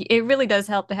it really does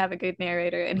help to have a good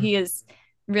narrator, and he is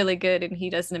really good, and he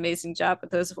does an amazing job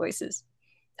with those voices.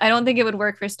 I don't think it would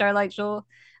work for Starlight Joel.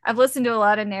 I've listened to a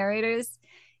lot of narrators,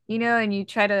 and you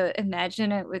try to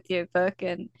imagine it with your book,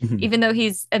 and Mhm. even though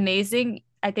he's amazing,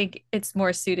 I think it's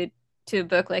more suited to a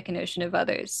book like An Ocean of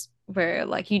Others, where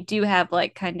like you do have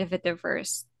like kind of a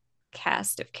diverse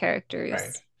cast of Right.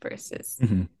 characters versus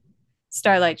Mhm.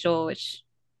 Starlight Joel, which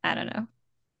I don't know.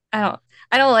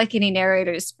 I don't like any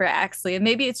narrators for Axley. And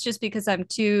maybe it's just because I'm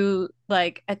too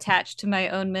like attached to my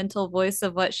own mental voice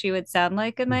of what she would sound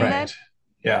like in my head. Right.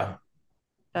 Yeah.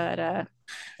 But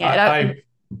yeah, I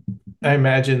I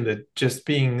imagine that just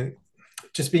being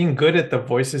good at the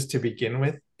voices to begin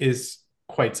with is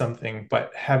quite something,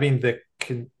 but having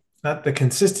not the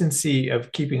consistency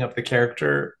of keeping up the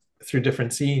character through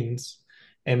different scenes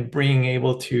and being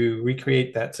able to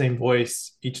recreate that same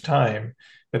voice each time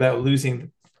without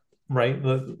losing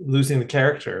the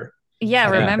character. yeah,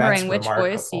 I think Yeah. that's remembering which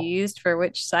voice you remarkable. used for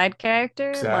which side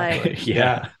character, like Exactly. Yeah.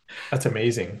 Yeah. That's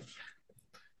amazing.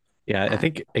 Yeah, I uh,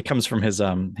 think it comes from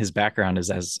his background as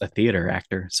a theater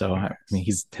actor. So I mean,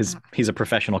 he's a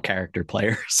professional character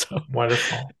player. So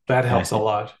Wonderful. That yeah, helps a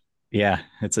lot. yeah,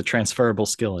 it's a transferable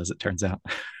skill as it turns out.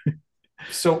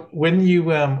 So when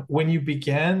you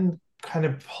began kind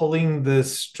of pulling the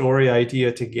story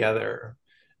idea together,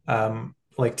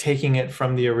 like taking it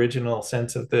from the original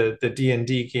sense of the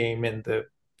D&D game and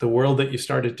the world that you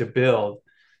started to build,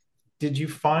 did you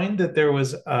find that there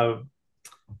was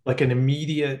like an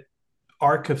immediate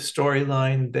arc of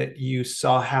storyline that you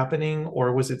saw happening,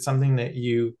 or was it something that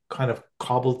you kind of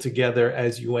cobbled together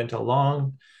as you went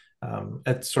along?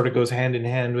 It sort of goes hand in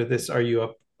hand with this. Are you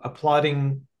a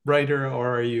plotting writer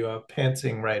or are you a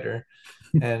pantsing writer?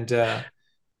 And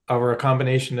or a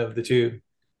combination of the two?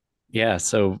 Yeah,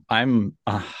 so I'm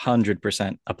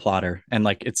 100% a plotter, and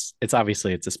like it's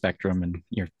obviously it's a spectrum, and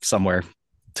you're somewhere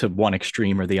to one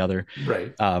extreme or the other,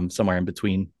 Right. somewhere in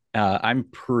between. I'm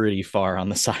pretty far on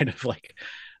the side of like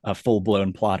a full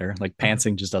blown plotter. Like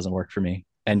pantsing just doesn't work for me.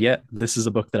 And yet this is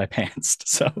a book that I pantsed.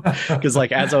 So because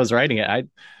like as I was writing it,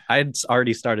 I'd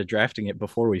already started drafting it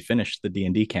before we finished the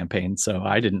D&D campaign, so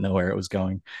I didn't know where it was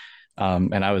going.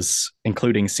 And I was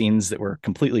including scenes that were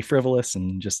completely frivolous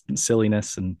and just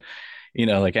silliness, and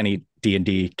like any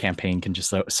D&D campaign can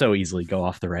just so easily go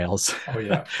off the rails. Oh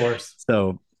yeah, of course.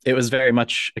 So it was very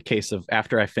much a case of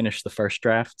after I finished the first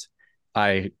draft,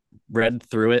 I read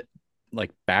through it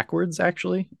like backwards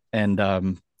actually, and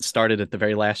started at the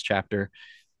very last chapter.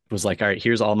 Was like, all right,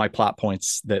 here's all my plot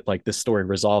points that like this story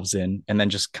resolves in, and then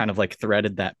just kind of like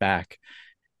threaded that back.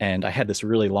 And I had this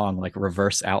really long like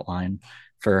reverse outline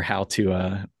for how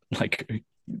to like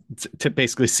to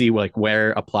basically see like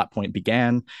where a plot point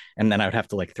began, and then I would have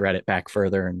to like thread it back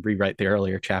further and rewrite the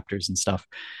earlier chapters and stuff.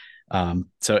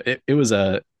 So it was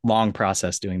a long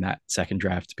process doing that second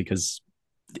draft because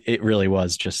it really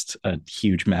was just a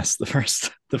huge mess the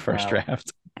first Wow.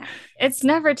 draft. it's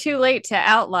never too late to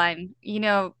outline,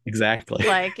 Exactly.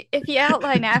 like if you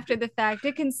outline after the fact,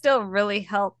 it can still really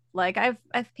help. Like I've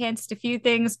pantsed a few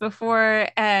things before,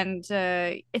 and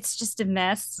it's just a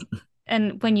mess.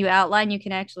 And when you outline, you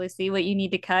can actually see what you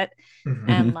need to cut, Mhm.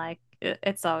 and Mhm. like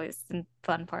it's always in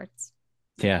fun parts.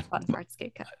 Yeah, Fun parts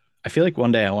get cut. I feel like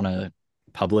one day I want to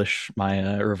publish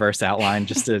my reverse outline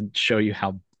just to show you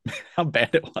how how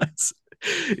bad it was.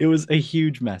 It was a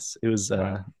huge mess. It was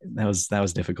Wow. that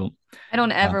was difficult. I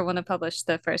don't Uh, ever want to publish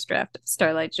the first draft of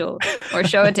Starlight Jewel or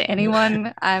show it to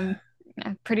anyone. I'm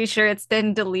pretty sure it's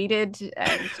been deleted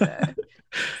and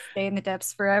stay in the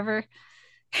depths forever.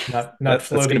 Not that's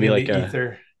gonna floating be in the like a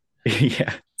ether.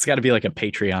 yeah, it's got to be like a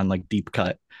Patreon like deep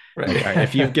cut. Like, all right,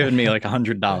 if you've given me like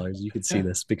 $100, you could see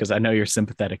this because I know you're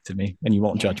sympathetic to me and you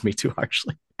won't Yeah, judge me too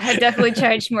harshly. I definitely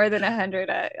charged more than 100.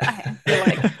 I feel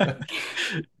like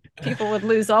people would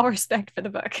lose all respect for the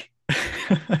book.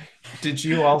 Did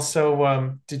you also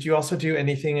do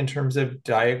anything in terms of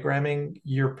diagramming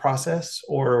your process,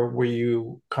 or were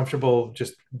you comfortable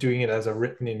just doing it as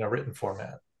in a written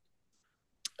format?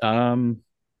 um,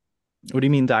 what do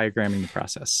you mean diagramming the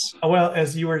process? Well,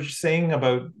 as you were saying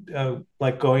about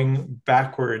like going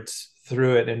backwards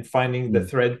through it and finding the Mm,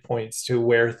 thread points to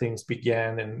where things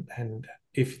began and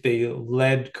if they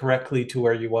led correctly to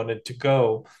where you wanted to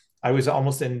go, I was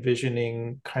almost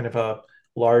envisioning kind of a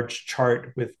large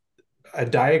chart with a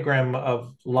diagram of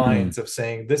mm, lines of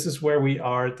saying this is where we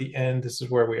are at the end, this is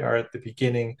where we are at the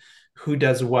beginning, who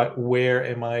does what, where,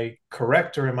 am I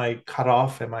correct or am I cut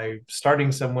off, am I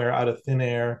starting somewhere out of thin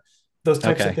air, those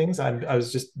types of okay. things. I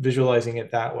was just visualizing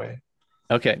it that way.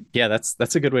 Okay, yeah,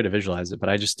 that's a good way to visualize it. But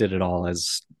I just did it all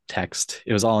as text.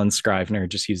 It was all in Scrivener,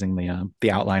 just using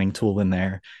the outlining tool in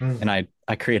there, and Mm.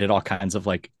 I created all kinds of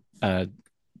like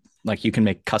you can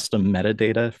make custom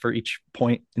metadata for each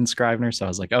point in Scrivener. So I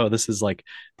was like, oh, this is like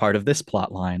part of this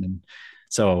plot line. And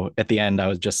so at the end, I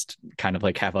was just kind of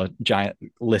like have a giant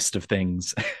list of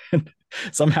things.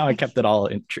 Somehow I kept it all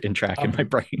in track in my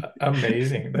brain.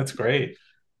 Amazing. That's great.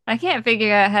 I can't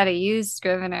figure out how to use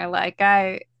Scrivener. Like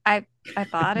I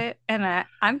bought it and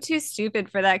I'm too stupid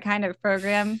for that kind of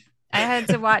program. I had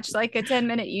to watch like a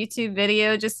 10-minute YouTube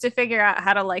video just to figure out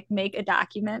how to like make a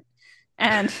document.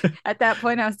 And at that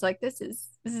point I was like, this is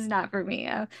not for me.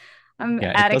 I'm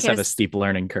Yeah, it does have a Atticus. steep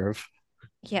learning curve.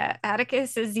 Yeah,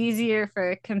 Atticus is easier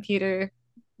for computer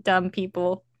dumb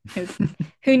people who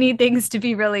who need things to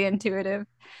be really intuitive.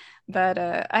 But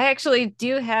I actually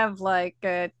do have like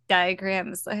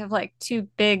diagrams. I have like two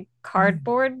big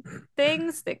cardboard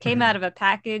things that came Mhm. out of a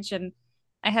package, and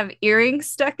I have earrings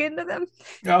stuck into them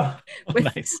Oh, Oh, with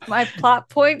nice. my plot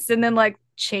points, and then like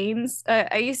chains.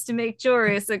 I used to make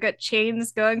jewelry, so I got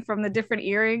chains going from the different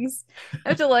earrings. I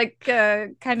have to like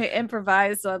kind of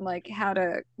improvise on like how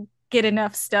to get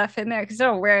enough stuff in there because I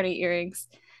don't wear any earrings,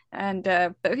 and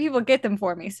but people get them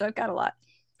for me, so I've got a lot.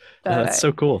 Oh, But that's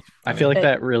so cool. I feel like it,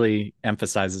 that really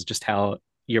emphasizes just how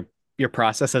your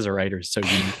process as a writer is so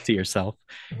unique to yourself.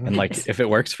 And mhm. like if it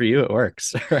works for you, it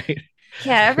works, right?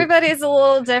 yeah, everybody's a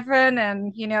little different,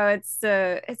 and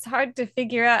it's hard to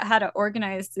figure out how to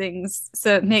organize things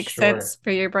so it makes Sure. sense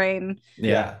for your brain.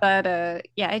 Yeah. Yeah. But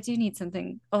yeah, I do need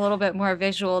something a little bit more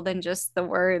visual than just the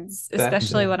words, That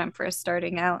especially when I'm first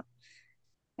starting out.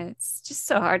 And it's just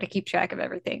so hard to keep track of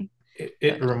everything.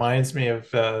 it But reminds me of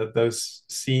those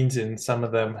scenes in some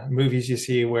of the movies you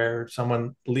see where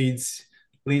someone leads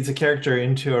a character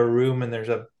into a room and there's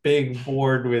a big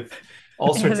board with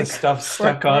all yeah, sorts the of stuff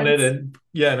cork stuck on it, boards. and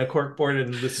yeah, and a cork board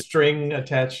and the string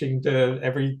attaching to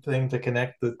everything to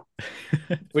connect the,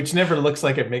 which never looks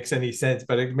like it makes any sense,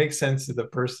 but it makes sense to the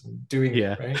person doing it,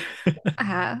 Yeah.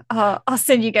 right? I'll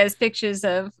send you guys pictures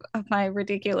of my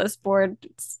ridiculous board.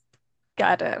 It's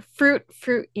got a fruit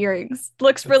earrings.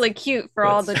 Looks That's really cute for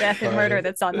all that's the death and murder funny.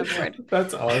 that's on the board.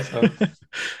 That's awesome.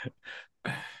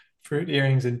 Fruit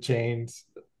earrings and chains.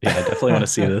 Yeah, I definitely want to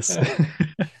see this.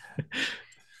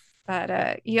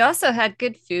 But you also had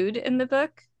good food in the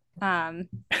book.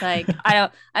 Like I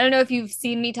don't know if you've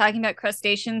seen me talking about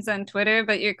crustaceans on Twitter,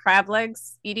 but your crab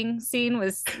legs eating scene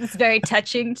was very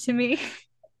touching to me.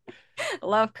 I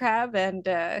love crab, and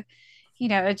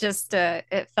it just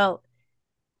it felt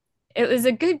it was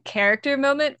a good character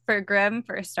moment for Grimm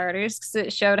for starters because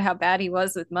it showed how bad he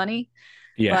was with money.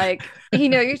 Yeah. Like,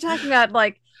 you're talking about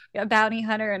like a bounty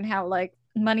hunter and how like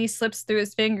money slips through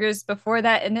his fingers before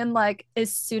that. And then like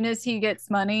as soon as he gets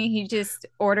money, he just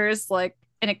orders like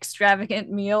an extravagant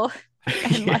meal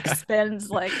and like Yeah. spends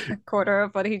like a quarter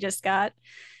of what he just got.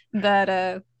 But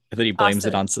And then he blames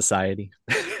it also on society.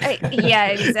 yeah,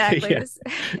 exactly.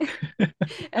 Yeah.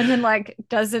 And then like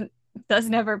doesn't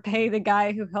ever pay the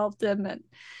guy who helped him, and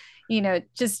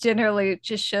just generally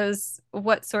just shows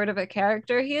what sort of a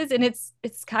character he is, and it's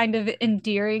kind of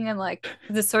endearing and like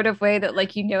the sort of way that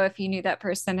like if you knew that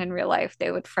person in real life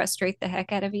they would frustrate the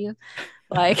heck out of you,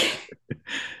 like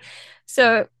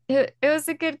so it was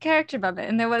a good character moment,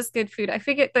 and there was good food. I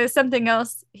figured there's something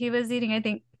else he was eating. I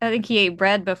think he ate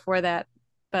bread before that,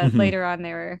 but Mhm. later on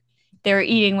they were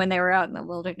eating when they were out in the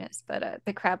wilderness. But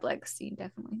the crab leg scene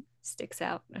definitely sticks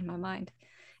out in my mind.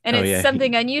 And Oh it's yeah.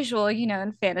 something unusual,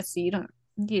 in fantasy. You don't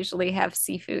usually have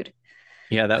seafood.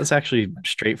 Yeah, that was actually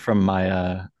straight from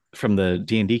my from the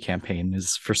D&D campaign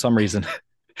is for some reason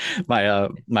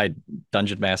my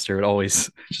dungeon master would always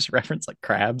just reference like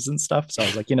crabs and stuff. So I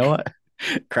was like, you know what?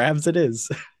 Crabs it is.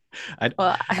 I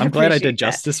Well, I I'm glad I did appreciate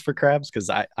that. justice for crabs because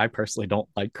I personally don't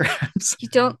like crabs. You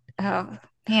don't, oh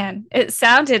man, it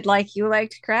sounded like you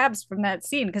liked crabs from that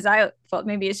scene because I thought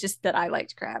maybe it's just that I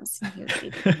liked crabs and he was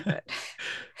eating them, but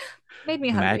made me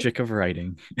hungry. Magic of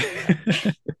writing. Yeah.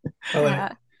 Well, and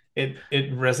Uh,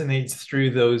 it resonates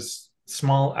through those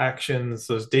small actions,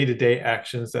 those day-to-day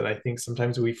actions that I think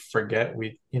sometimes we forget.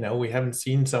 We haven't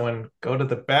seen someone go to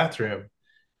the bathroom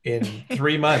in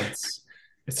 3 months.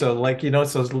 So like,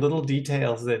 it's those little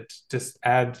details that just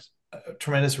add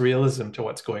tremendous realism to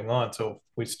what's going on. So if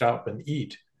we stop and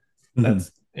eat, Mhm.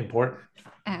 that's important.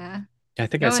 uh, I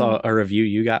think I saw going, a review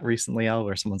you got recently, Al,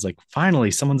 where someone's like,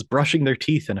 finally, someone's brushing their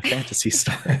teeth in a fantasy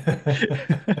story.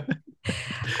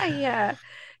 yeah,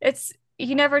 it's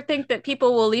you never think that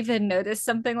people will even notice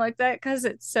something like that because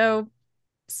it's so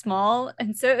small.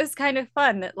 And so it was kind of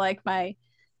fun that like my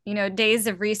days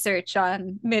of research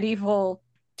on medieval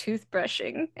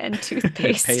toothbrushing and It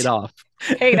toothpaste. paid off.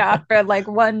 Paid off for like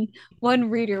one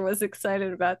reader was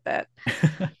excited about that.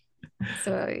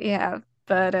 So yeah,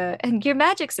 but and your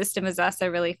magic system is also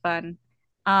really fun.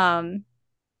 Um,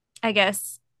 I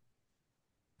guess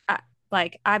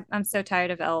I'm so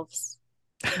tired of elves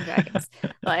and dragons.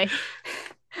 Like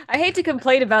I hate to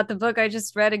complain about the book I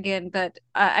just read again, but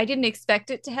I didn't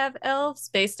expect it to have elves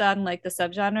based on like the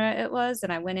subgenre it was,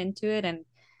 and I went into it and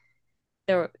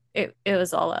it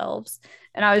was all elves,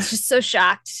 and I was just so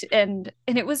shocked, and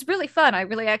it was really fun. I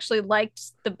really actually liked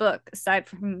the book aside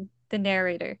from the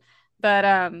narrator,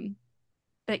 but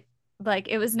but like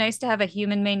it was nice to have a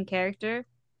human main character.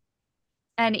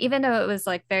 And even though it was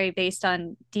like very based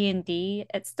on D&D,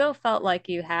 it still felt like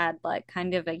you had like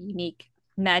kind of a unique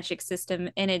magic system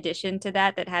in addition to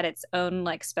that that had its own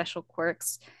like special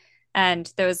quirks.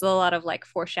 And there was a lot of like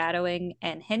foreshadowing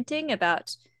and hinting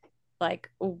about like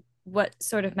what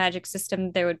sort of magic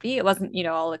system there would be. It wasn't,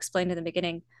 all explained in the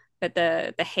beginning, but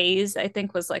the haze, I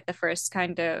think, was like the first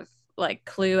kind of like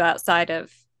clue outside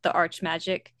of the arch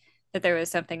magic that there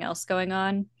was something else going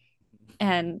on.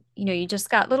 And you just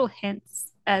got little hints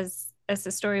as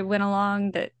the story went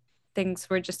along that things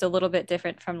were just a little bit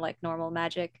different from like normal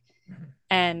magic,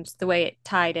 and the way it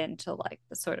tied into like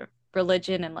the sort of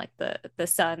religion and like the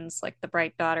sons, like the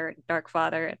bright daughter and dark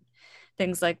father and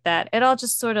things like that, it all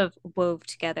just sort of wove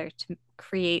together to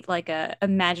create like a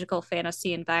magical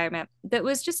fantasy environment that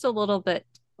was just a little bit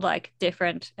like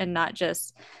different, and not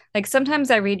just like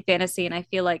sometimes I read fantasy and I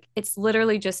feel like it's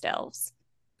literally just elves,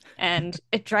 and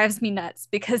it drives me nuts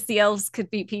because the elves could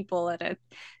be people, and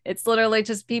it's literally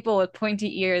just people with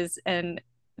pointy ears. And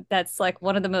that's like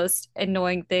one of the most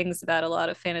annoying things about a lot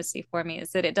of fantasy for me,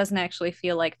 is that it doesn't actually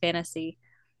feel like fantasy.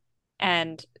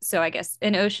 And so I guess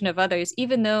in Ocean of Others,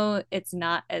 even though it's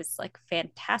not as like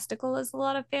fantastical as a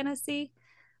lot of fantasy,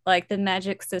 like the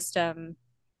magic system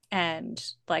and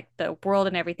like the world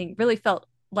and everything really felt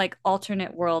like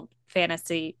alternate world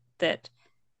fantasy that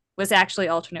was actually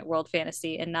alternate world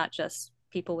fantasy and not just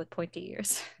people with pointy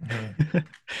ears.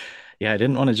 Yeah, I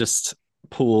didn't want to just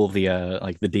pull the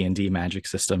like the D&D magic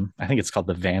system. I think it's called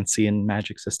the Vancian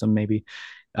magic system, maybe.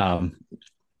 Um,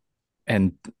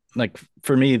 and like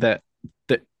for me, that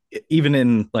even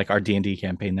in like our D&D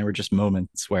campaign, there were just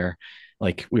moments where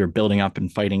like we were building up and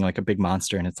fighting like a big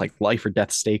monster, and it's like life or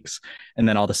death stakes, and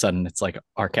then all of a sudden it's like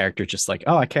our character just like,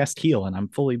 oh, I cast heal and I'm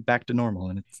fully back to normal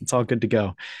and it's all good to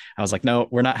go. I was like, no,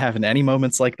 we're not having any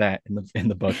moments like that in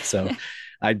the book. So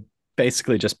I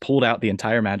basically just pulled out the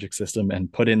entire magic system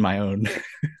and put in my own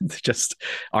just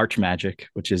arch magic,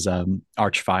 which is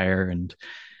arch fire, and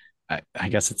I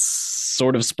guess it's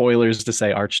sort of spoilers to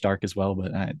say arch dark as well,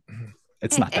 but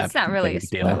it's not that it's not really a big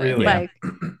deal. spoiler.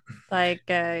 Really.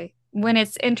 Yeah. When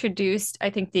it's introduced,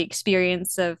 I think the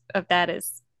experience of that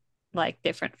is like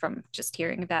different from just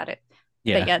hearing about it.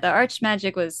 Yeah. But yeah, the arch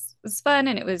magic was fun,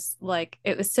 and it was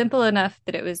simple enough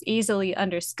that it was easily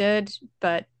understood,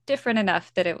 but different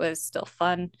enough that it was still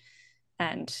fun,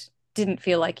 and didn't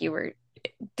feel like it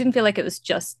was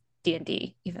just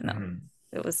D&D, even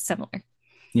though it was similar.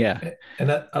 Yeah.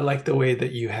 And I like the way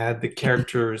that you had the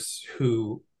characters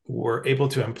who were able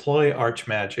to employ arch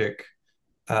magic,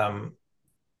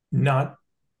 not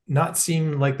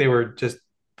seem like they were just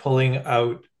pulling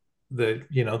out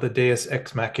the Deus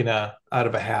ex machina out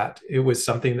of a hat. It was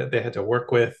something that they had to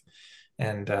work with,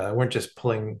 and weren't just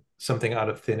pulling something out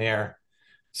of thin air.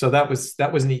 So that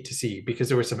was neat to see, because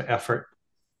there was some effort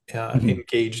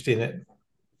engaged in it.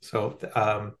 So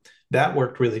that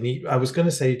worked really neat. I was going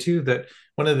to say too that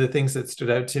one of the things that stood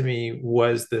out to me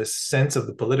was the sense of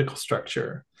the political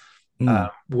structure,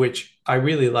 which I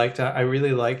really liked. I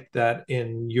really liked that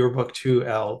in your book too,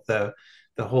 Elle, the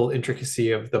whole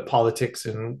intricacy of the politics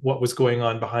and what was going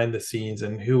on behind the scenes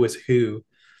and who was who.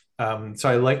 So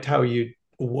I liked how you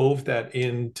wove that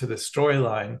into the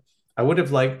storyline. I would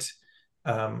have liked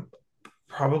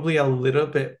probably a little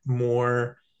bit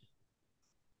more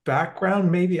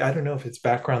background, maybe. I don't know if it's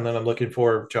background that I'm looking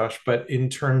for, Josh, but in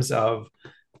terms of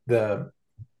the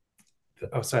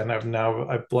sorry,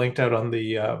 I've blanked out on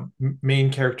the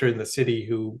main character in the city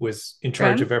who was in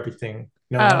charge of everything.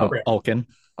 No, not Ulkin.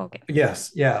 Okay.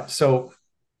 Yes, yeah. So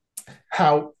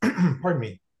how, pardon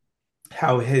me,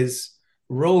 how his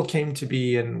role came to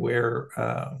be, and where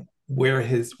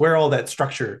all that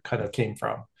structure kind of came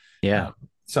from. Yeah.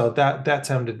 So that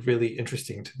sounded really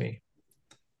interesting to me.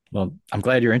 Well, I'm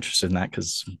glad you're interested in that,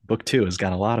 because book 2 has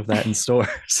got a lot of that in store.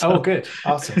 So. Oh, good.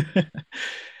 Awesome.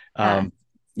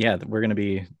 Yeah, we're going to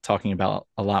be talking about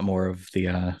a lot more of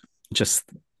the just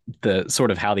the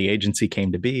sort of how the agency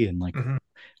came to be, and like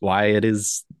why it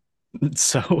is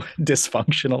so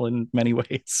dysfunctional in many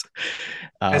ways.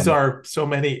 As are so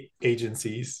many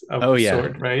agencies of Oh the yeah,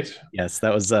 sort, right? yes,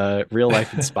 that was real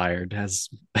life inspired. As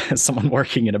someone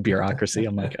working in a bureaucracy,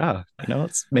 I'm like, oh,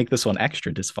 let's make this one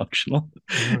extra dysfunctional.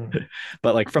 Mhm.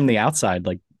 But like from the outside,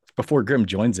 like before Grimm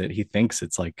joins it, he thinks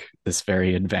it's like this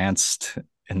very advanced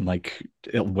and like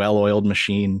well-oiled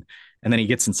machine, and then he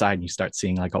gets inside and you start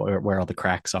seeing like where all the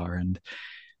cracks are. And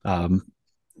um,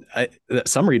 I,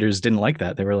 some readers didn't like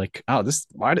that. They were like, "Oh,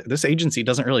 this agency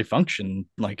doesn't really function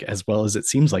like as well as it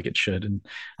seems like it should." And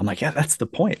I'm like, "Yeah, that's the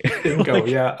point." Bingo, Like,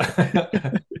 yeah.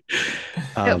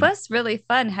 It um, was really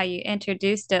fun how you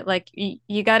introduced it. Like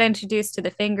you got introduced to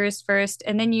the fingers first,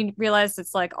 and then you realize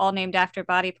it's like all named after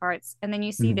body parts. And then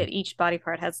you see mm, that each body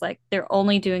part has like they're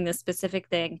only doing this specific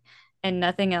thing and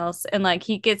nothing else. And like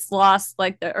he gets lost,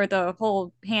 like the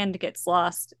whole hand gets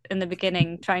lost in the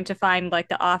beginning trying to find like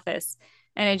the office.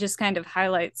 And it just kind of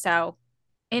highlights how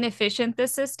inefficient the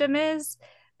system is,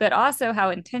 but also how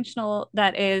intentional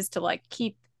that is to like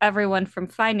keep everyone from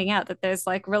finding out that there's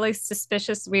like really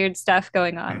suspicious weird stuff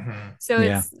going on. Mhm. So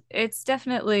yeah, it's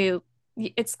definitely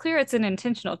it's clear it's an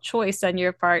intentional choice on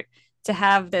your part to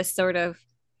have this sort of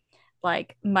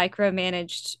like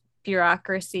micromanaged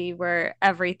bureaucracy where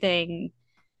everything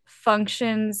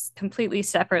functions completely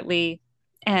separately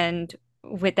and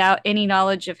without any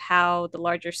knowledge of how the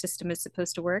larger system is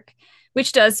supposed to work,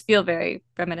 which does feel very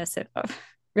reminiscent of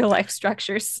real life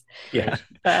structures. yeah. Right.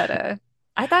 But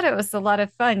I thought it was a lot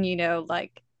of fun,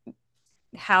 like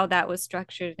how that was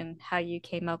structured and how you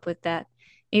came up with that.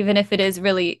 Even if it is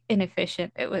really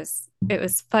inefficient, it was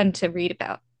fun to read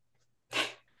about.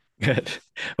 Good.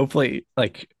 Hopefully,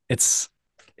 like it's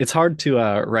hard to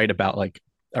write about like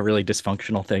a really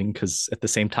dysfunctional thing because at the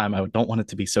same time, I don't want it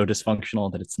to be so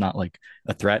dysfunctional that it's not like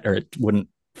a threat or it wouldn't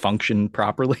function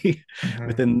properly Mhm.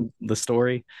 within the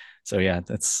story. So yeah,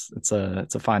 it's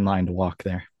a fine line to walk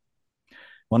there.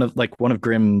 One of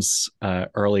Grimm's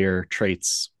earlier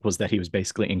traits was that he was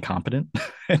basically incompetent,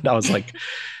 and I was like,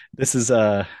 this is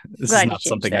Glad you not changed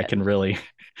something I that. can really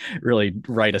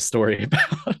write a story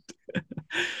about.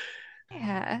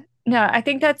 Yeah. No, I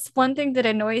think that's one thing that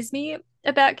annoys me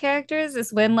about characters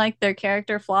is when like their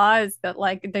character flaw is that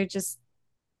like they're just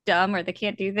dumb or they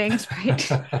can't do things right.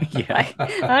 Yeah. Like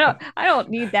I don't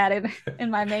need that in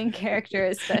my main character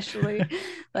especially.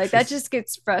 Like that just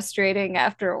gets frustrating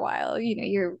after a while.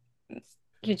 You're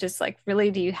just like,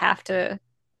 really, do you have to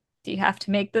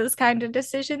make those kind of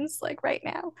decisions like right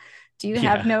now? Do you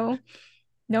have Yeah.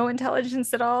 no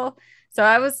intelligence at all? So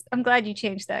I'm glad you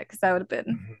changed that because that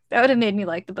would have made me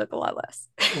like the book a lot less.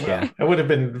 Yeah. Well, that would have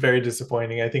been very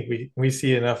disappointing. I think we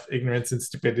see enough ignorance and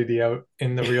stupidity out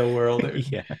in the real world.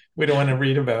 Yeah. We don't want to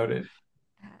read about it.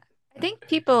 I think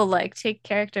people like take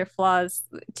character flaws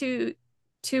too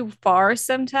far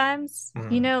sometimes.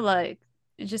 Mm. Like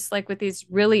just like with these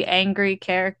really angry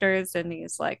characters and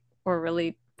these like or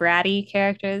really bratty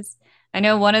characters. I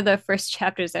know one of the first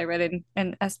chapters I read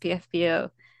in SPFBO,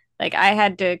 like I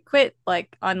had to quit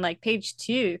like on like page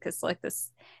 2 because like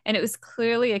this, and it was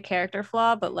clearly a character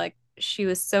flaw, but like she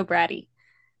was so bratty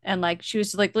and like she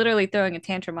was like literally throwing a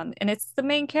tantrum and it's the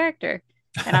main character.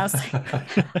 And I was like,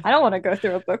 I don't want to go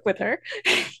through a book with her,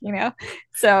 you know?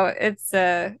 So it's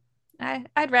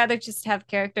I'd rather just have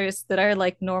characters that are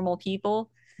like normal people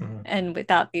Mm. and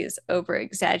without these over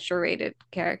exaggerated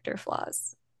character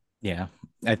flaws. Yeah.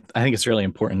 I think it's really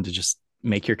important to just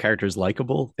make your characters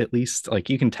likable, at least. Like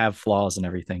you can have flaws and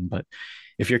everything, but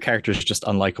if your character is just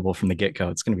unlikable from the get-go,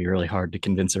 it's going to be really hard to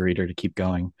convince a reader to keep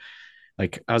going.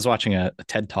 Like I was watching a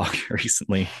TED talk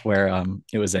recently where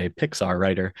it was a Pixar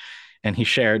writer and he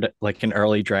shared like an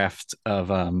early draft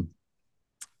of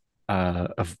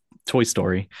Toy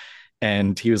Story,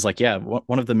 and he was like, "Yeah,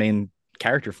 one of the main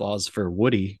character flaws for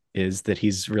Woody is that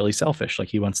he's really selfish. Like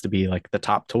he wants to be like the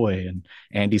top toy and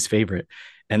Andy's favorite."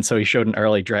 And so he showed an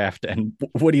early draft, and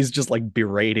Woody's just like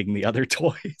berating the other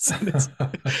toys. And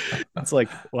it's like,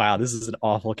 wow, this is an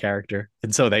awful character.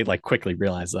 And so they like quickly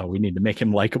realized, oh, we need to make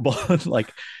him likable and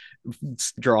like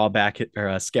draw back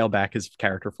or scale back his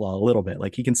character flaw a little bit.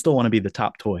 Like he can still want to be the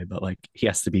top toy, but like he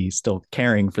has to be still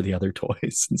caring for the other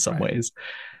toys in some Right. ways.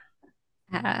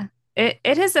 It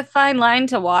is a fine line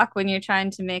to walk when you're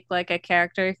trying to make like a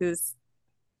character who's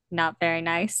not very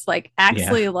nice. Like Yeah.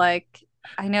 actually like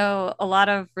I know a lot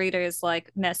of readers like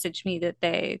message me that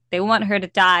they want her to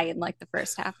die in like the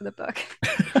first half of the book.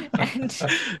 and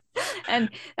and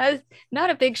that's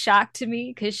not a big shock to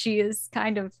me because she is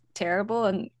kind of terrible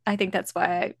and I think that's why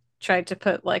I tried to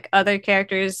put like other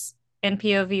characters in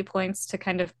POV points to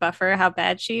kind of buffer how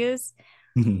bad she is.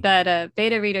 Mhm. But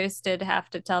beta readers did have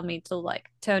to tell me to like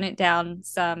tone it down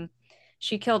some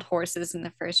she killed horses in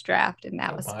the first draft, and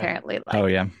that Oh was my. apparently Oh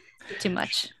like yeah. too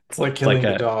much. It's like It's like killing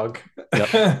the a dog. Yep.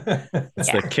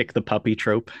 It's the Yeah. kick the puppy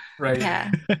trope. Right.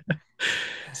 Yeah.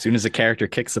 As soon as a character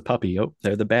kicks the puppy, oh,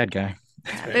 they're the bad guy.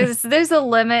 Yeah, Right. there's a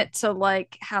limit to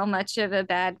like how much of a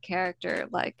bad character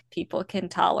like people can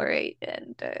tolerate,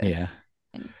 Yeah.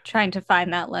 and trying to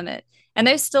find that limit. And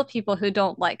there's still people who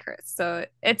don't like her. So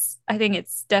I think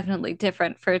it's definitely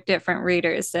different for different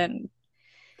readers. And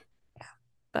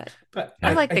but But I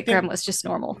Yeah. like I that Grimm think was just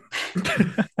normal.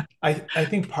 I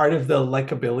think part of the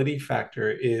likability factor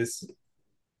is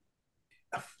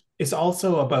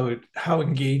also about how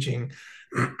engaging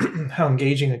how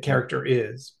engaging a character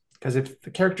is. Because if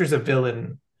the character's a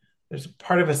villain, there's a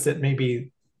part of us that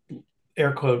maybe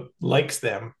air quote likes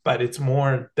them, but it's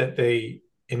more that they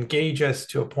engage us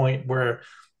to a point where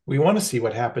we want to see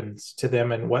what happens to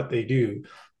them and what they do.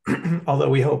 Although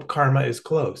we hope karma is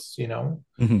close, you know.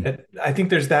 Mhm. I think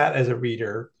there's that as a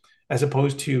reader, as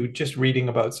opposed to just reading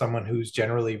about someone who's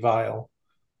generally vile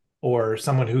or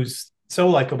someone who's so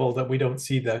likable that we don't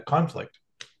see the conflict.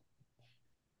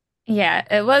 Yeah,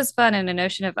 it was fun in A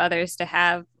Notion of Others to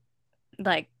have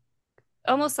like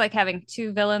almost like having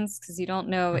two villains because you don't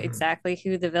know Mhm. exactly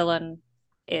who the villain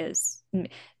is.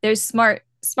 There's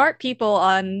smart people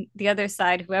on the other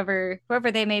side, whoever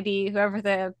they may be, whoever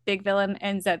the big villain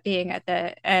ends up being at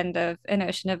the end of An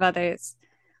Ocean of Others.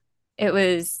 It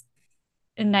was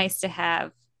nice to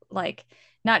have like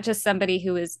not just somebody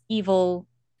who is evil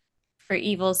for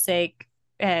evil's sake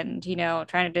and trying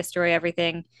to destroy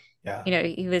everything. Yeah.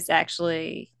 He was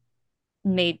actually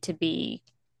made to be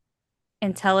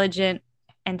intelligent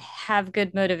and have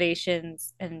good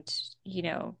motivations, and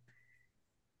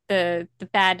the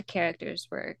bad characters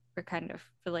were kind of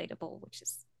relatable, which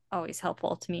is always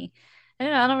helpful to me. I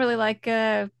don't know, I don't really like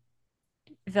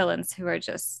villains who are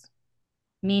just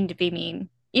mean to be mean,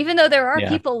 even though there are Yeah.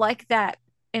 people like that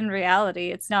in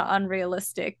reality. It's not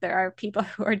unrealistic. There are people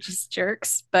who are just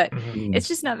jerks, but Mhm. Mm. it's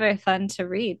just not very fun to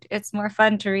read. It's more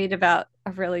fun to read about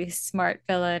a really smart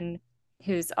villain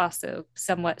who's also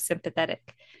somewhat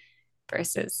sympathetic,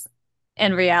 versus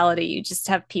in reality you just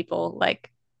have people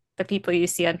like the people you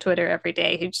see on Twitter every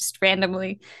day who just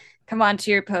randomly come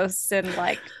onto your posts and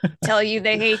like tell you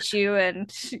they hate you,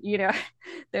 and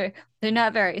they're they're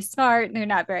not very smart and they're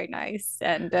not very nice,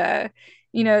 and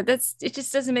that's it.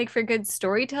 Just doesn't make for good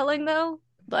storytelling though.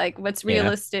 Like what's Yeah.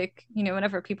 realistic,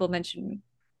 whenever people mention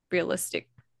realistic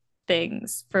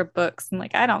things for books, I'm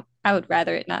like, I would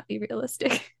rather it not be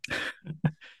realistic.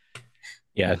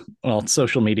 Yeah. Well,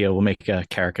 social media will make a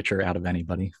caricature out of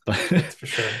anybody. But That's for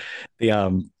sure.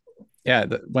 the yeah,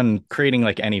 when creating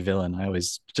like any villain, I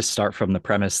always just start from the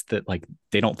premise that like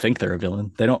they don't think they're a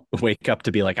villain. They don't wake up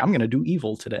to be like, I'm gonna do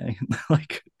evil today.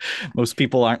 Like most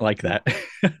people aren't like that.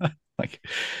 Like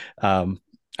um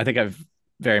I think I've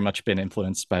very much been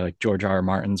influenced by like George R. R.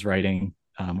 Martin's writing,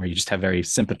 where you just have very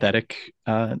sympathetic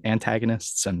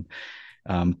antagonists. And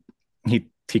um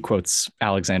he quotes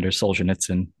Alexander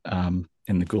Solzhenitsyn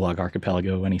in the Gulag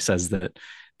Archipelago when he says that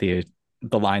the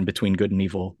the line between good and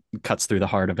evil cuts through the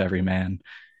heart of every man.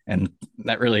 And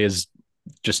that really is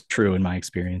just true in my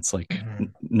experience. Like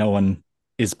Mhm. no one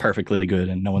is perfectly good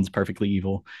and no one's perfectly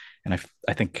evil. And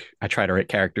I think I try to write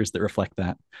characters that reflect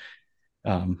that.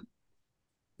 Um,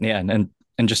 yeah. And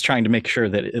just trying to make sure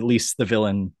that at least the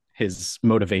villain, his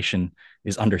motivation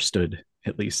is understood,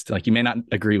 at least. Like you may not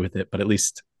agree with it, but at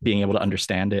least being able to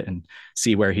understand it and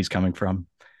see where he's coming from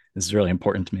is really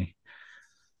important to me.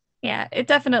 Yeah, it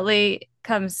definitely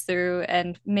comes through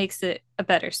and makes it a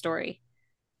better story.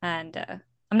 And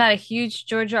I'm not a huge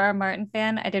George R. R. Martin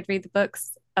fan. I did read the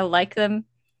books. I like them,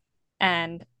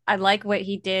 and I like what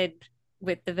he did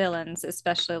with the villains,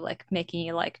 especially like making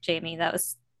you like Jamie. That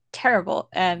was terrible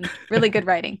and really good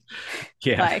writing.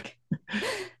 Yeah. Like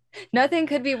nothing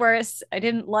could be worse. I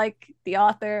didn't like the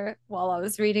author while I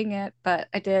was reading it, but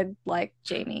I did like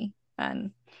Jamie,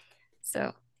 and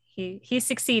so he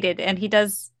succeeded, and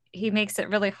he makes it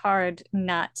really hard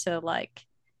not to like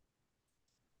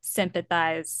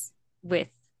sympathize with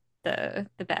the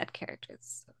bad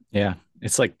characters. Yeah.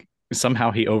 It's like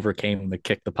somehow he overcame the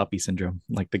kick the puppy syndrome.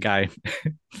 Like the guy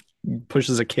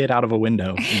pushes a kid out of a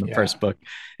window in the Yeah. first book.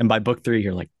 And by book 3,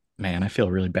 you're like, man, I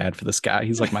feel really bad for this guy.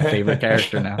 He's like my favorite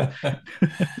character now.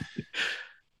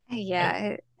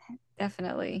 Yeah,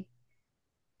 definitely.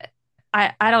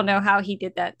 I don't know how he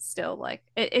did that still. Like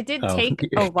it did Oh, take a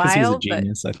because he's a while, but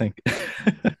genius, I think.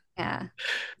 yeah.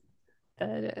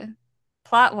 But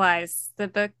plot wise, the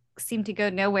book seemed to go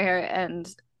nowhere,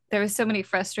 and there were so many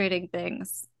frustrating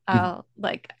things.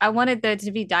 Like I wanted there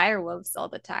to be dire wolves all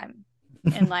the time,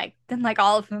 and like then like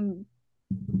all of them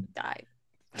died.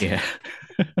 Yeah.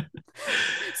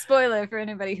 Spoiler for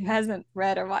anybody who hasn't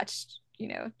read or watched,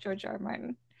 George R. R.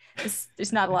 Martin.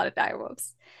 There's not a lot of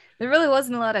direwolves. There really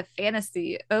wasn't a lot of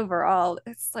fantasy overall.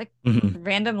 It's like Mhm.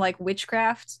 random like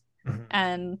witchcraft Mhm.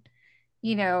 and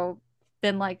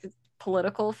then like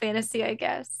political fantasy, I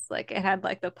guess. Like it had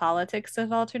like the politics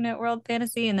of alternate world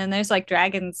fantasy, and then there's like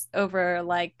dragons over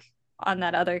like on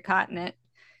that other continent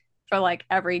for like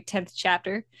every 10th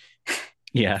chapter.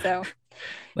 Yeah. So it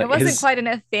Like wasn't his quite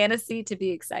enough fantasy to be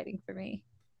exciting for me.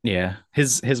 yeah,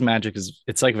 his magic is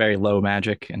it's like very low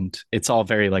magic and it's all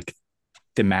very like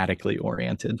thematically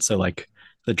oriented. So like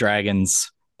the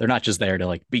dragons, they're not just there to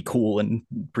like be cool and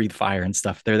breathe fire and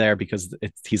stuff. They're there because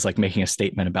he's like making a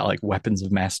statement about like weapons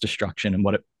of mass destruction and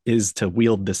what it is to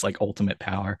wield this like ultimate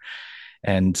power.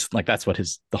 And like that's what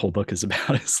the whole book is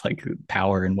about is like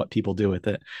power and what people do with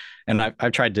it. And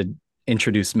I've tried to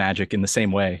introduce magic in the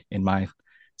same way in my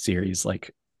series.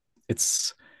 Like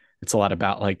it's it's a lot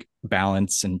about like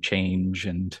balance and change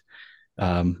and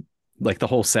um like the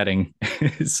whole setting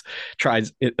is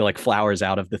tries it like flowers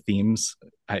out of the themes.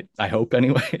 I hope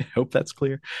anyway. I hope that's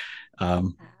clear.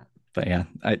 um but yeah,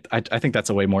 I think that's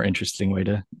a way more interesting way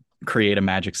to create a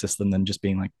magic system than just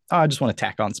being like, oh, I just want to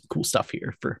tack on some cool stuff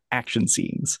here for action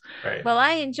scenes. Right. Well,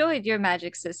 I enjoyed your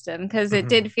magic system because it Mhm.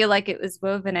 did feel like it was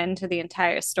woven into the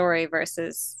entire story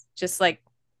versus just like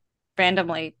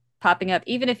randomly popping up.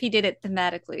 Even if you did it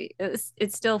thematically,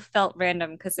 it still felt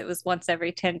random because it was once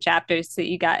every 10 chapters that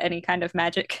you got any kind of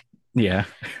magic. Yeah.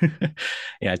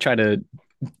 Yeah, I try to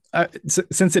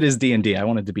since it is D&D, I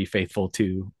wanted to be faithful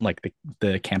to like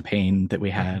the campaign that we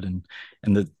had and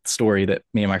the story that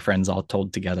me and my friends all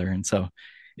told together. And so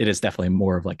it is definitely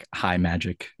more of like high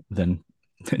magic than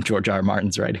George R. R.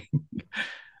 Martin's writing.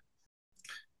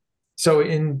 So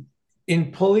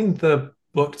in pulling the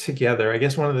book together, I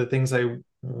guess one of the things I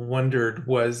wondered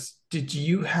was, did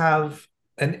you have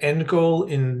an end goal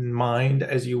in mind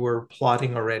as you were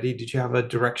plotting already? Did you have a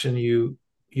direction you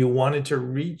wanted to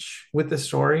reach with the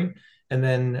story? And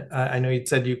then I know you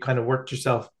said you kind of worked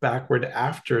yourself backward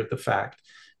after the fact,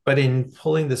 but in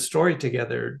pulling the story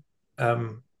together,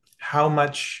 um, how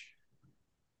much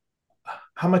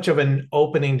how much of an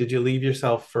opening did you leave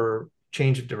yourself for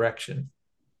change of direction,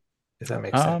 if that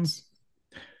makes Um, sense?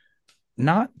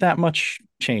 Not that much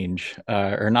change,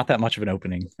 or not that much of an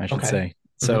opening, I should Okay. say.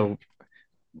 Mhm. So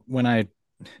when I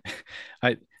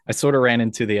I sort of ran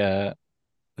into the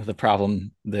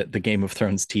problem that the Game of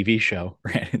Thrones TV show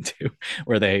ran into,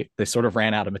 where they sort of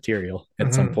ran out of material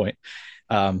at some Mhm. point.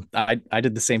 I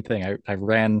did the same thing.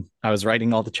 I was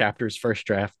writing all the chapters first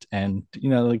draft, and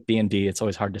like D&D, it's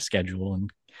always hard to schedule and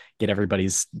get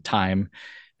everybody's time.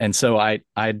 And so I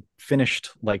finished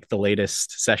like the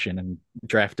latest session and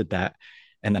drafted that,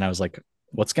 and then I was like,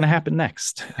 what's going to happen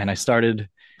next? And I started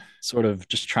sort of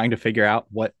just trying to figure out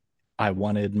what I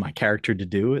wanted my character to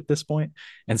do at this point.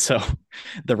 And so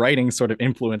the writing sort of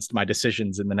influenced my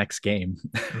decisions in the next game.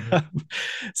 Mhm.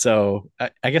 So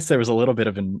I guess there was a little bit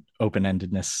of an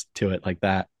open-endedness to it like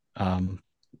that.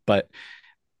 But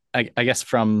I guess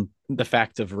from the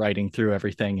fact of writing through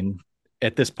everything, and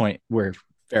at this point, we're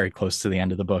very close to the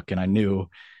end of the book, and I knew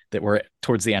that we're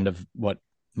towards the end of what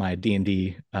my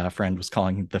D&D friend was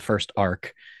calling the first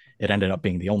arc. It ended up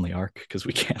being the only arc because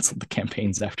we canceled the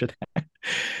campaigns after that.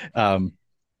 um,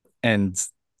 and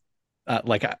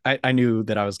like I knew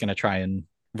that I was going to try and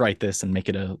write this and make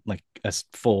it a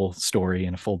full story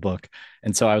and a full book.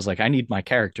 And so I was like, I need my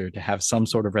character to have some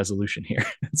sort of resolution here.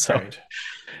 So Right.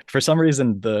 for some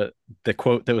reason, the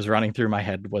quote that was running through my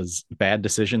head was bad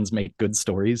decisions make good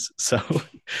stories. So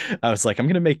I was like, I'm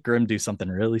going to make Grim do something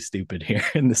really stupid here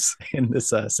in this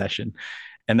session.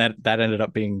 And that ended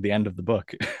up being the end of the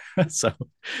book. So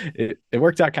it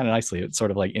worked out kind of nicely. It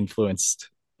sort of like influenced,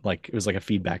 like it was like a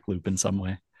feedback loop in some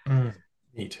way. Mm.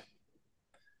 Neat.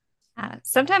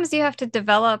 Sometimes you have to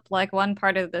develop like one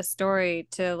part of the story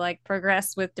to like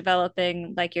progress with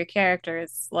developing like your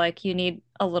characters. Like you need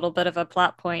a little bit of a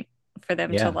plot point for them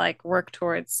to Yeah. like work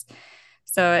towards.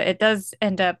 So it does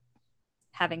end up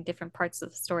having different parts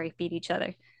of the story feed each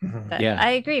other. Mhm. But Yeah.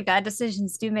 I agree, bad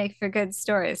decisions do make for good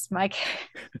stories. My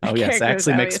Oh yes, character was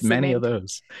Axley makes obviously many of named.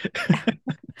 those.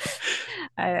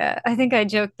 I think I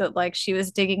joked that like she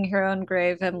was digging her own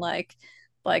grave and like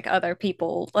other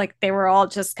people like they were all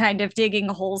just kind of digging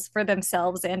holes for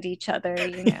themselves and each other,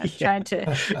 Yeah. trying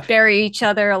to bury each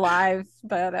other alive.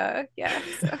 But yeah,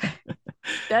 so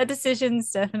bad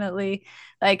decisions definitely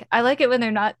like I like it when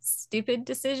they're not stupid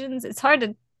decisions. It's hard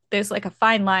to there's like a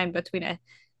fine line between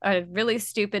a really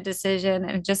stupid decision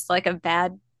and just like a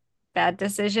bad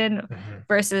decision Mhm.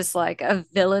 versus like a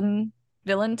villain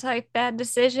type bad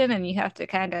decision, and you have to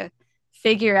kind of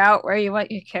figure out where you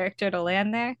want your character to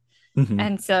land there. Mhm.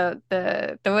 And so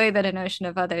the way that A Notion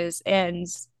of Others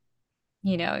ends,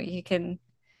 you can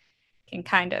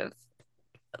kind of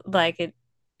like it,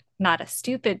 not a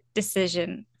stupid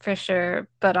decision for sure,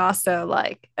 but also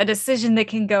like a decision that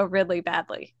can go really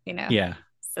badly. Yeah.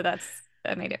 So that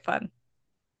made it fun.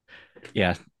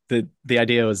 Yeah. The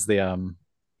idea was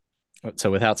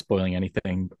so without spoiling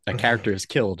anything, a character is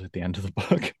killed at the end of the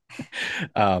book.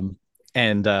 um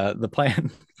and the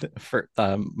plan for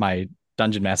my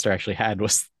dungeon master actually had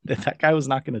was that guy was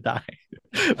not going to die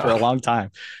for a long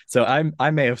time. So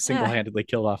I may have single-handedly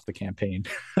killed off the campaign.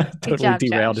 Good Totally job,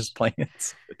 derailed his Josh.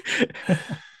 plans.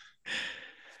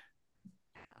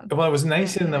 Well, it was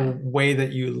nice But in the yeah. way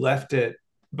that you left it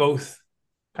both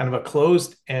kind of a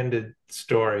closed-ended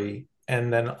story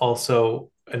and then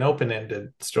also an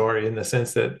open-ended story in the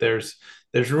sense that there's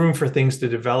room for things to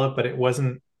develop, but it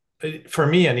wasn't, for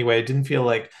me anyway, it didn't feel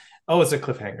like, oh, it's a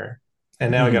cliffhanger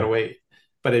and now I gotta Mhm. wait.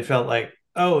 But it felt like,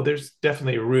 oh, there's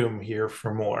definitely room here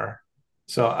for more.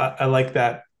 So I like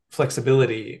that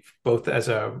flexibility both as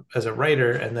a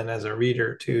writer and then as a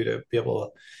reader too, to be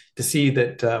able to see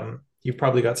that you've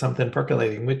probably got something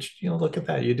percolating, which, look at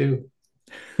that, you do.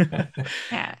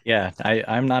 Yeah. Yeah,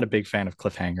 I'm not a big fan of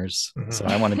cliffhangers, so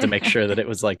I Mhm. wanted to make sure that it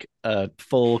was like a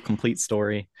full, complete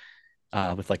story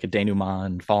with like a denouement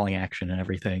and falling action and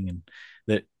everything, and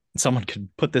that someone could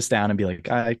put this down and be like,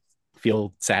 I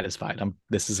feel satisfied.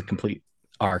 This is a complete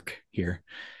arc here.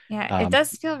 Yeah, it Um,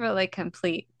 does feel really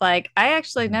complete. Like I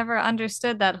actually mhm. never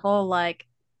understood that whole like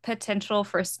potential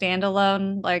for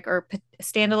standalone, like or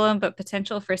standalone but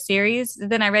potential for series.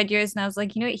 Then I read yours and I was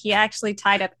like, he actually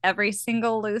tied up every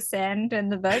single loose end in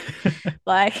the book.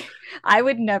 Like I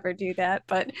would never do that,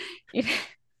 but you know,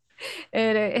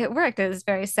 it worked. It was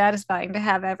very satisfying to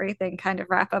have everything kind of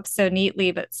wrap up so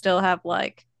neatly, but still have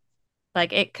like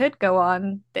it could go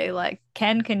on. They like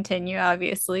can continue,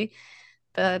 obviously,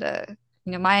 but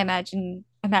my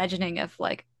imagining of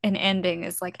like an ending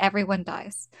is like everyone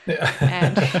dies,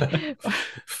 and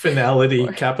Finality,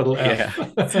 or capital Yeah.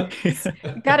 F. it's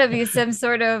gotta be some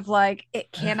sort of like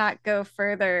it cannot go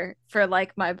further for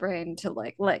like my brain to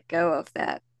like let go of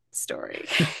that story.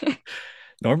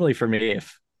 Normally for me,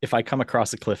 if I come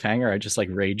across a cliffhanger, I just like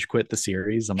rage quit the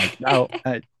series. I'm like, no,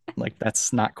 like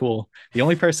that's not cool. The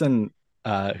only person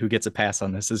who gets a pass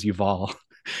on this is Yuval,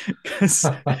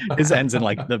 because his ends in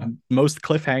like the most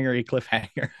cliffhangery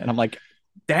cliffhanger, and I'm like,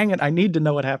 dang it, I need to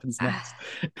know what happens next.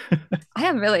 I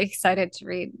am really excited to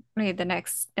read the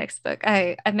next book.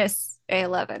 I miss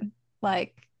A11.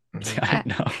 Like I I,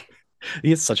 know he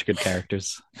has such good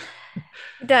characters.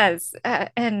 it does.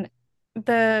 And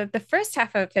the first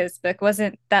half of his book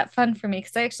wasn't that fun for me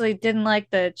because I actually didn't like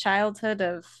the childhood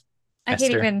of I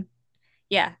can't Esther. even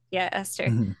yeah, Esther.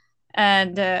 Mhm.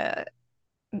 And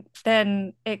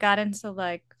then it got into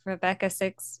like Rebecca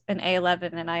 6 and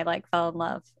A11 and I like fell in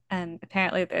love. And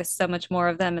apparently there's so much more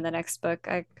of them in the next book.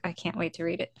 I can't wait to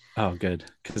read Oh, good,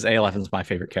 because A11 is my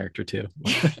favorite character too.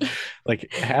 it.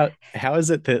 Like how is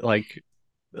it that like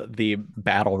the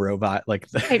battle robot, like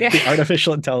I know. the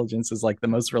artificial intelligence is like the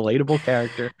most relatable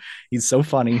character. He's so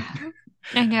funny.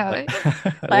 I Like know.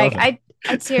 I love Like him.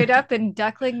 I teared up in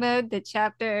Duckling Mode, the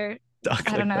chapter.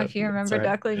 I don't Duckling know mode. if you That's remember right.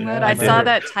 Duckling Mode. Yeah, I I I saw do.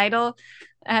 remember. that title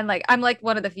and like I'm like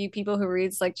one of the few people who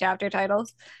reads like chapter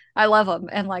titles. I love them.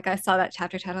 And like I saw that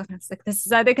chapter title and I was like, this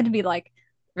is either going to be like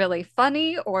really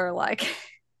funny or like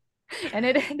and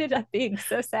it ended up being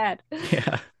so sad.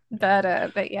 Yeah.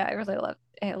 But yeah, I really love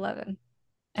A11.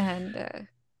 And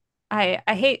I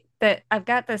hate that I've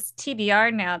got this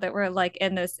TBR now that we're like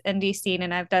in this indie scene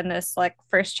and I've done this like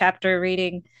first chapter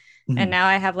reading and Mhm. now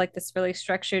I have like this really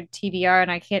structured TBR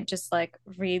and I can't just like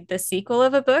read the sequel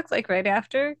of a book like right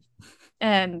after.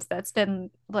 And that's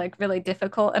been like really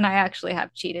difficult. And I actually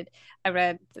have cheated. I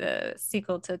read the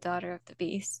sequel to Daughter of the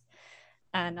Beast.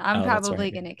 And I'm Oh, that's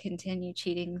probably right. going to continue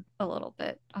cheating a little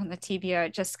bit on the TBR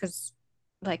just because,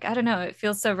 like, I don't know, it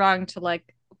feels so wrong to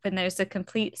like when there's a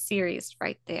complete series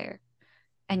right there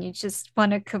and you just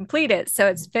want to complete it so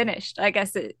it's finished. I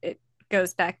guess it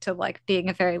goes back to like being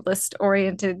a very list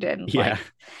oriented and Yeah.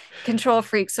 like control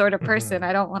freak sort of person. Mhm.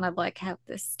 I don't want to like have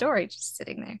this story just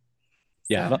sitting there.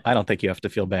 Yeah, So I don't think you have to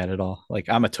feel bad at all. Like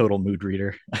I'm a total mood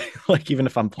reader. Like even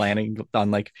if I'm planning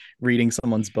on like reading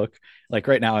someone's book, like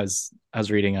right now I was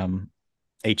reading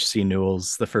H.C.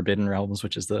 Newell's The Forbidden Realms,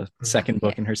 which is the Mhm. second yeah,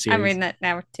 book in her I'm series. reading that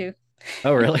now too.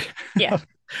 Oh, really? Yeah.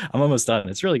 I'm almost done.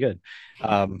 It's really good.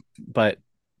 But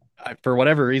for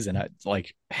whatever reason,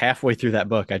 like halfway through that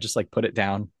book, I just like put it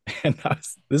down, and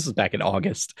this was back in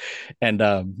August, and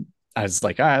I was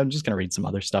like, I'm just gonna read some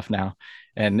other stuff now,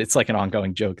 And it's like an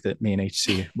ongoing joke that me and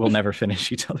HC will never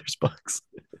finish each other's books.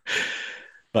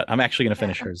 But I'm actually going to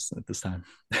finish hers at this time.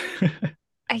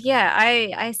 Yeah,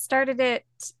 I started it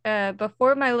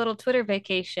before my little Twitter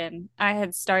vacation. I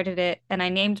had started it and I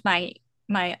named my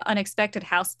unexpected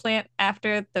houseplant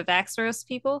after the Vaxxros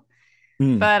people.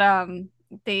 Mm. But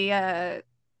the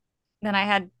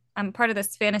then I'm part of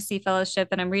this fantasy fellowship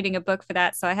and I'm reading a book for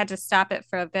that, so I had to stop it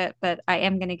for a bit, but I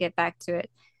am going to get back to it.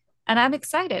 And I'm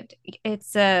excited.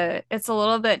 It's a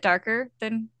little bit darker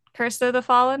than Curse of the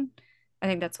Fallen. I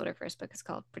think that's what her first book is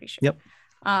called, pretty sure. Yep.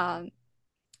 Um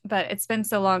but it's been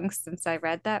so long since I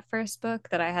read that first book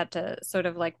that I had to sort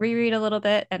of like reread a little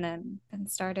bit and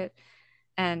start it.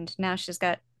 And now she's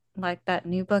got like that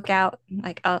new book out.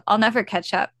 Like I'll never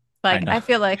catch up. Like I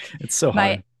feel like it's so my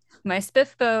hard. my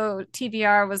Spiffbo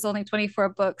TBR was only 24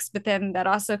 books, but then that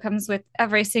also comes with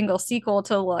every single sequel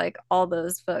to like all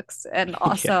those books. And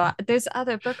also there's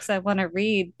other books I want to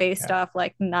read based off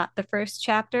like not the first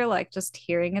chapter, like just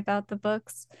hearing about the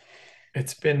books.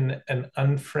 It's been an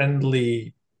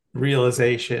unfriendly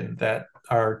realization that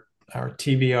our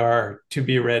TBR to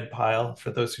be read pile,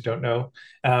 for those who don't know,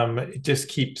 it just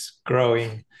keeps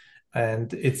growing,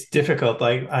 and it's difficult.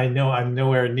 Like I know I'm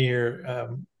nowhere near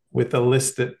with the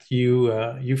list that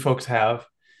you folks have,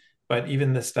 but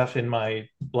even the stuff in my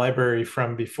library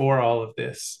from before all of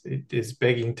this, it is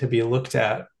begging to be looked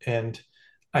at, and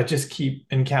I just keep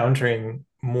encountering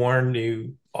more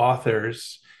new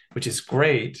authors, which is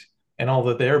great, and all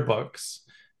of their books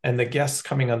and the guests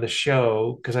coming on the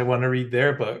show because I want to read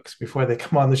their books before they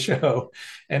come on the show.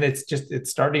 And it's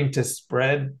starting to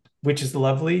spread, which is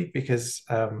lovely because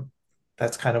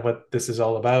that's kind of what this is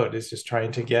all about, is just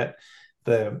trying to get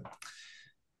the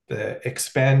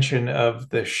expansion of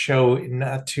the show,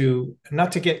 not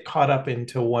to get caught up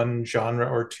into one genre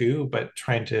or two, but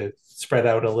trying to spread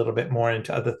out a little bit more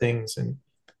into other things. And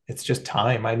it's just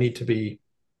time. I need to be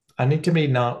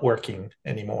not working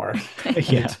anymore.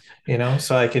 Yeah. And,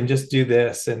 so I can just do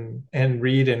this and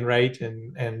read and write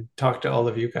and talk to all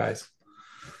of you guys.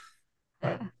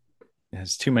 But,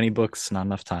 there's too many books, not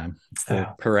enough time. It's the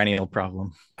perennial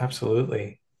problem.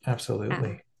 Absolutely.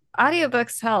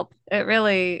 Audiobooks help. It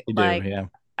really yeah.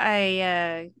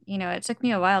 It took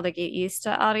me a while to get used to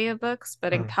audiobooks,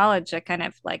 but in college I kind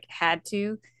of like had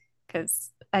to,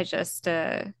 because I just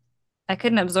I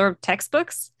couldn't absorb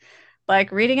textbooks.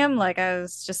 Like reading them, like I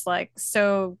was just like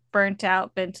so burnt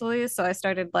out mentally. So I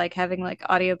started like having like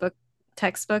audiobook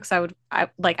textbooks. I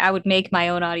would make my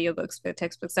own audiobooks for the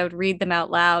textbooks. I would read them out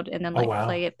loud and then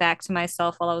play it back to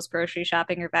myself while I was grocery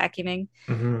shopping or vacuuming.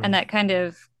 Mm-hmm. And that kind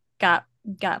of got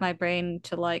my brain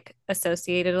to like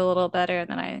associate it a little better. And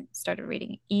then I started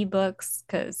reading ebooks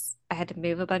because I had to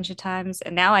move a bunch of times.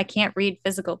 And now I can't read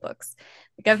physical books.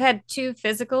 Like I've had 2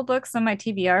 physical books on my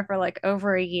TBR for like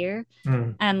over a year.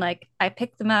 And like I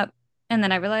picked them up and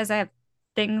then I realized I have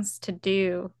things to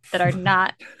do that are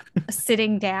not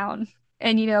sitting down.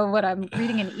 And when I'm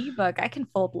reading an ebook, I can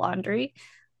fold laundry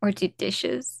or do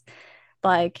dishes,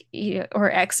 like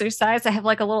or exercise. I have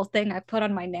like a little thing I put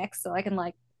on my neck so I can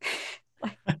like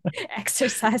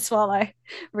exercise while I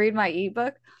read my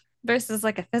ebook, versus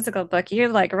like a physical book. You're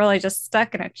like really just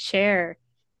stuck in a chair,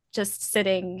 just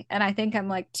sitting. And I think I'm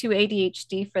like too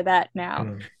ADHD for that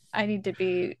now. I need to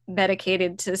be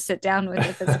medicated to sit down with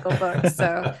a physical book.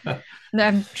 So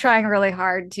I'm trying really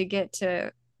hard to get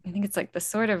to, I think it's like The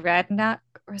Sword of Ragnarok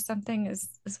or something is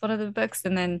one of the books.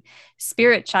 And then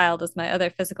Spirit Child is my other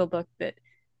physical book that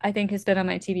I think has been on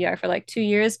my TBR for like 2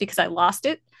 years because I lost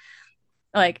it.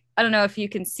 Like, I don't know if you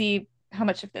can see how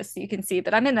much of this you can see,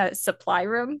 but I'm in a supply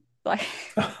room. Like,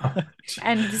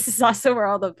 and this is also where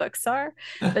all the books are,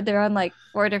 but they're on like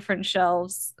 4 different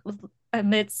shelves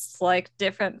amidst like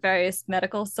different various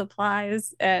medical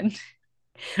supplies. And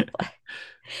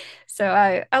so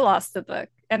I lost the book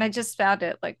and I just found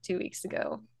it like 2 weeks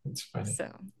ago. That's funny.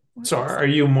 So are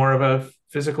you more of a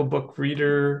physical book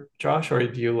reader, Josh, or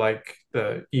do you like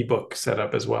the ebook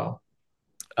setup as well?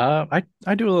 I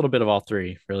do a little bit of all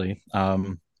three, really.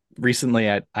 Recently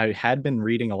I had been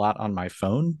reading a lot on my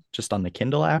phone, just on the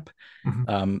Kindle app.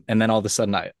 And then all of a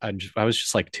sudden I was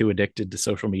just like too addicted to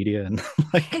social media, and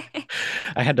like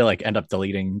I had to like end up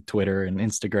deleting Twitter and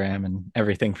Instagram and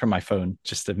everything from my phone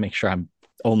just to make sure I'm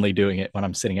only doing it when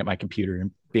I'm sitting at my computer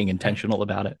and being intentional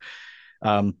about it.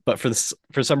 But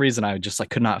for some reason I just like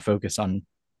could not focus on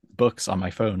books on my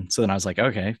phone. So then I was like,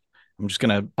 okay, I'm just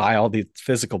gonna buy all these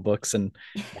physical books, and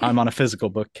I'm on a physical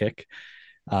book kick.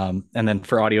 And then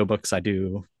for audiobooks, I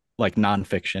do like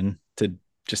nonfiction to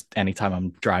just anytime I'm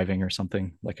driving or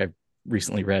something. Like I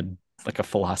recently read like a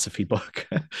philosophy book.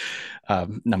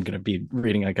 And I'm going to be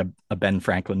reading like a Ben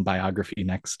Franklin biography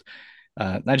next.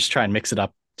 I just try and mix it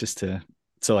up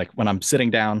so like when I'm sitting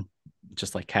down,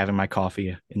 just like having my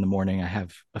coffee in the morning, I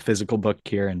have a physical book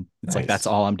here and it's like, that's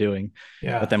Nice. all I'm doing.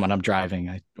 Yeah. But then when I'm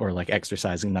driving or like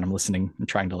exercising, then I'm listening and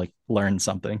trying to like learn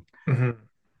something. Hmm.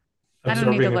 I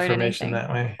don't need to Absorbing learn information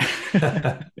anything.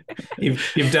 that way.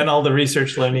 You've done all the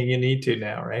research learning you need to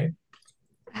now, right?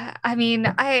 I mean,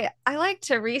 I like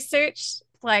to research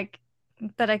like,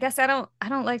 but I guess I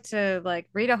don't like to like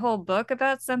read a whole book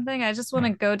about something. I just want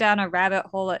to go down a rabbit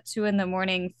hole at 2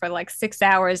 a.m. for like 6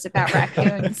 hours about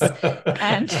raccoons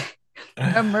and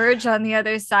emerge on the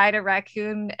other side a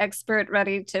raccoon expert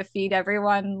ready to feed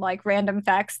everyone like random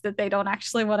facts that they don't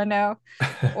actually want to know.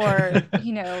 Or,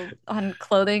 on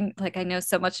clothing, like I know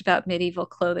so much about medieval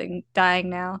clothing dyeing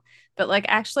now, but like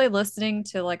actually listening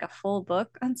to like a full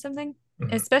book on something,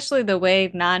 Mhm. especially the way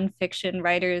nonfiction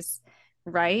writers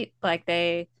write, like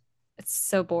it's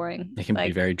so boring. It can be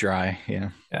Like, very dry. Yeah.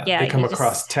 Yeah, yeah, they come you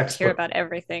across just hear textbook. about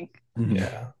everything. Mhm.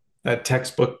 Yeah, that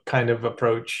textbook kind of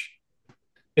approach.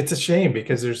 It's a shame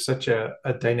because there's such a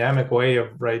dynamic way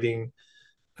of writing,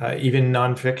 even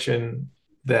nonfiction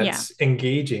Yeah. that's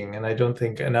engaging, and I don't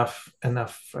think enough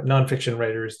nonfiction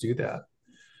writers do that.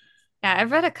 Yeah,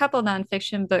 I've read a couple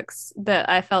nonfiction books that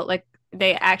I felt like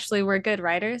they actually were good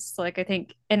writers. Like I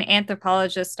think An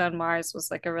Anthropologist on Mars was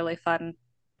like a really fun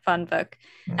book.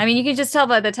 I mean, you can just tell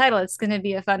by the title it's going to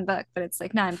be a fun book, but it's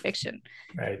like nonfiction.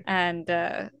 Right. And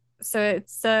so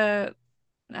it's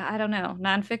I don't know,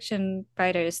 nonfiction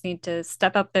writers need to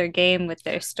step up their game with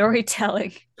their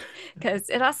storytelling because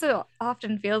it also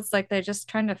often feels like they're just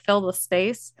trying to fill the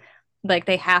space. Like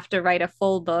they have to write a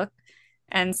full book.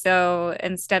 And so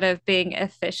instead of being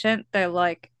efficient, they're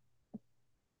like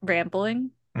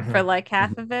rambling for Mhm. like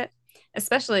half Mhm. of it,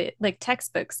 especially like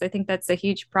textbooks. I think that's a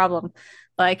huge problem.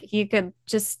 Like you could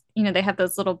just, they have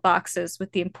those little boxes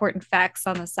with the important facts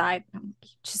on the side.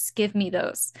 Just give me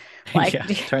those. Like, Yeah.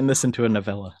 Turn this into a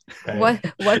novella. Right.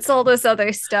 what's all this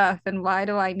other stuff, and why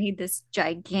do I need this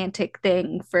gigantic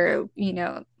thing for,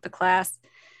 the class?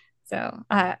 So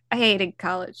I hated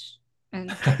college and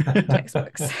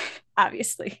textbooks.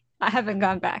 Obviously, I haven't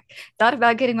gone back. Thought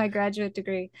about getting my graduate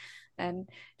degree, and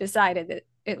decided that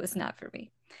it was not for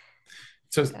me.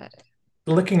 So But,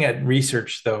 looking at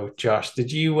research though, Josh,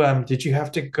 did you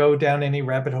have to go down any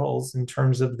rabbit holes in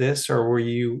terms of this, or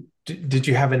did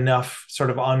you have enough sort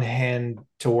of on hand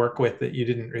to work with that you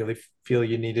didn't really feel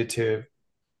you needed to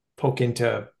poke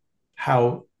into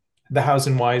how the hows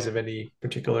and whys of any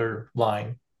particular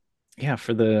line? Yeah,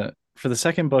 for the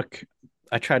second book,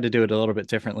 I tried to do it a little bit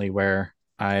differently where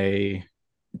I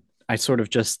sort of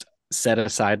just set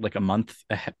aside like a month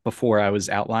before I was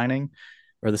outlining,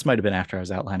 or this might have been after I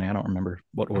was outlining. I don't remember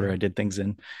what order I did things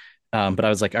in. But I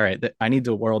was like, all right, I need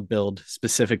to world build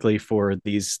specifically for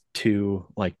these two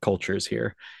like cultures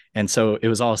here. And so it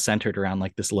was all centered around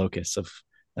like this locus of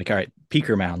like, all right,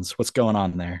 Peaker Mounds, what's going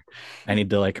on there? I need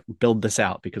to like build this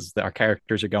out because our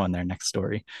characters are going there next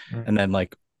story. Mm. And then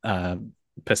like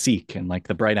Pasik and like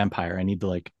the Bright Empire, I need to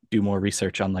like do more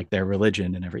research on like their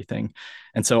religion and everything.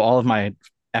 And so all of my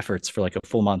efforts for like a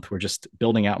full month were just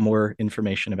building out more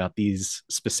information about these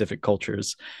specific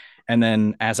cultures. And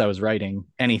then as I was writing,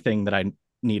 anything that I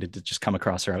needed to just come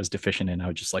across or I was deficient in, I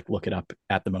would just like look it up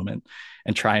at the moment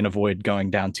and try and avoid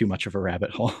going down too much of a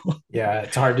rabbit hole. Yeah,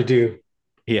 it's hard to do.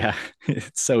 Yeah,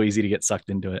 it's so easy to get sucked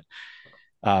into it.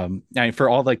 I mean, for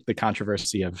all like the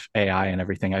controversy of AI and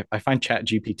everything, I find Chat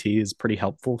GPT is pretty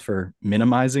helpful for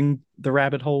minimizing the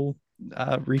rabbit hole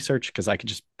research because I could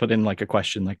just put in like a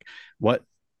question like what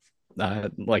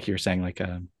like you're saying like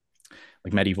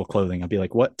medieval clothing. I'll be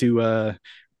like, what do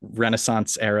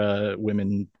Renaissance era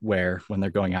women wear when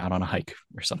they're going out on a hike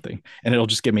or something? And it'll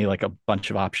just give me like a bunch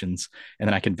of options. And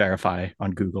then I can verify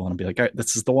on Google and I'll be like, all right,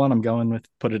 this is the one I'm going with,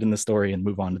 put it in the story and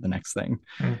move on to the next thing.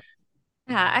 Mm.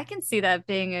 yeah, I can see that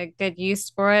being a good use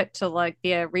for it to like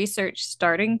be a research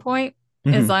starting point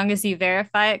as Mm-hmm. long as you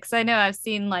verify it. Because I know I've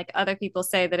seen like other people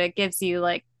say that it gives you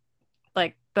like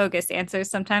bogus answers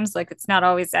sometimes, like it's not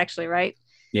always actually right,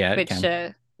 Yeah, it which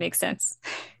can. makes sense.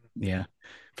 Yeah.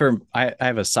 I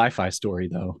have a sci-fi story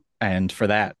though, and for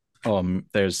that,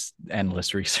 there's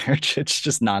endless research. It's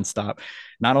just nonstop.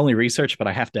 Not only research, but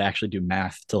I have to actually do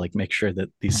math to like make sure that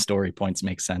these story points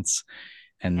make sense.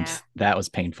 And Yeah. that was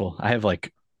painful. I have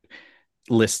like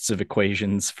lists of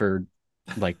equations for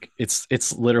Like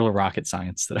it's literal rocket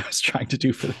science that I was trying to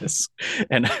do for this.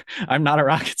 And I'm not a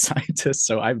rocket scientist,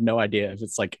 so I have no idea if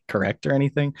it's like correct or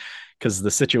anything, because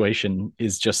the situation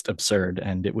is just absurd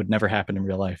and it would never happen in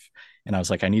real life. And I was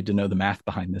like, I need to know the math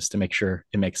behind this to make sure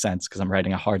it makes sense, because I'm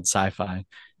writing a hard sci-fi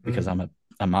because Mm. I'm a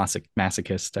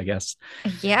masochist, I guess.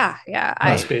 Yeah, yeah.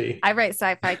 Must be. I write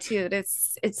sci-fi too.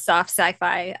 It's soft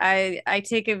sci-fi. I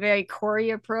take a very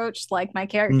Corey approach. Like my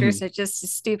characters Mhm. are just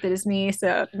as stupid as me,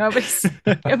 so nobody's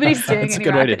doing That's a any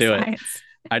good way to rocket do it. science.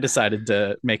 I decided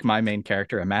to make my main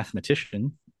character a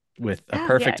mathematician with a Oh yeah.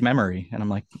 perfect memory, and I'm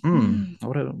like, Mm,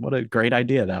 what a great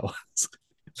idea that was.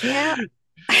 yeah.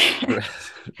 Can't,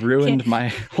 Ruined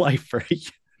my life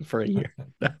for a year.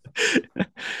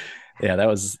 Yeah, that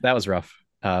was rough.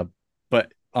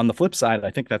 But on the flip side,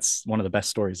 I think that's one of the best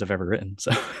stories I've ever written.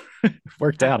 So it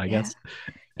worked out, I yeah. guess.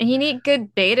 And you need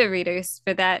good beta readers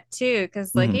for that too,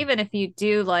 because like Mhm. even if you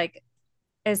do like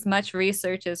as much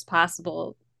research as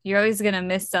possible, you're always gonna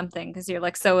miss something because you're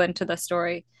like so into the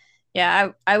story.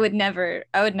 Yeah, I would never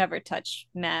touch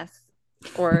math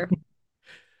or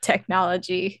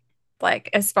technology. Like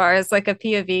as far as like a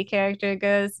POV character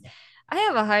goes, I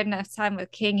have a hard enough time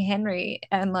with King Henry,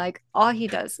 and like all he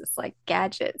does is like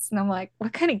gadgets. And I'm like,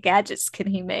 what kind of gadgets can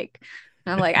he make?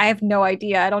 And I'm like, I have no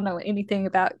idea. I don't know anything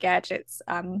about gadgets.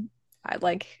 I'm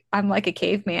like a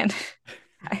caveman.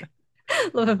 I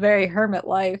live a very hermit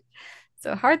life.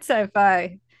 So hard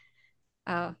sci-fi.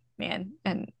 Oh man.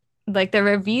 And like the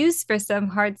reviews for some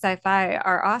hard sci-fi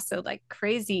are also like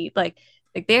crazy. Like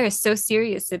they are so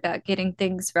serious about getting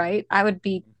things right. I would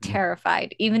be Mhm.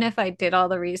 terrified, even if I did all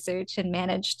the research and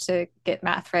managed to get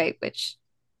math right, which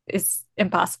is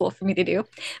impossible for me to do.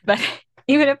 But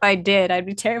even if I did, I'd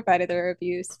be terrified of the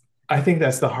reviews. I think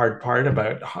that's the hard part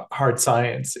about hard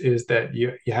science is that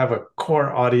you have a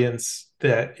core audience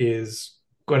that is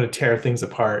going to tear things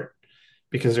apart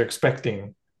because they're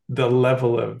expecting the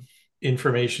level of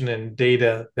information and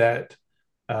data that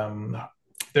um,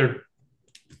 they're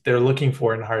they're looking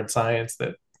for in hard science.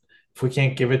 That if we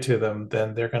can't give it to them,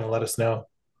 then they're going to let us know.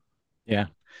 Yeah.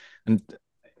 And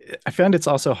I found it's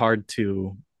also hard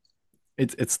to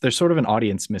it's there's sort of an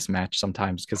audience mismatch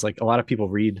sometimes, because like a lot of people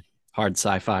read hard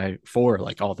sci-fi for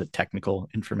like all the technical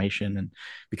information and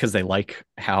because they like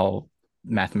how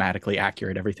mathematically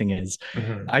accurate everything is.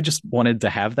 Mhm. I just wanted to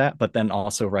have that, but then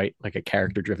also write like a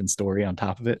character driven story on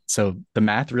top of it. So the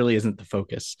math really isn't the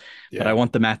focus, but I Yeah.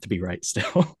 want the math to be right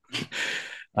still.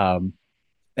 um,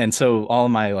 and so all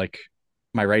of my like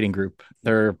my writing group,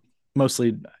 they're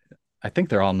mostly, I think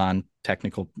they're all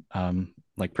non-technical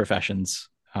like professions.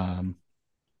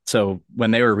 So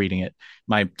when they were reading it,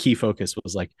 my key focus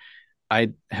was like,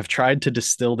 I have tried to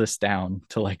distill this down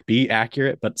to like be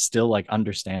accurate, but still like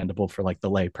understandable for like the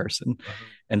lay person. Mhm.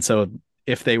 And so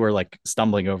if they were like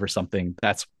stumbling over something,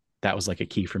 that was like a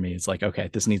key for me. It's like, okay,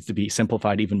 this needs to be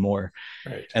simplified even more.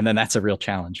 Right. And then that's a real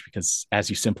challenge, because as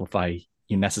you simplify,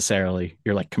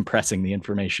 you're like compressing the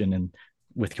information, and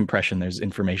with compression, there's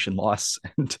information loss.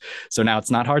 And so now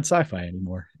it's not hard sci-fi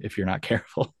anymore if you're not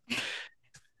careful.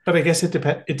 But I guess it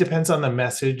depends on the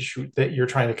message that you're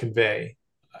trying to convey,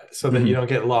 so that you Mhm. don't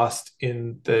get lost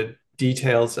in the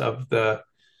details of the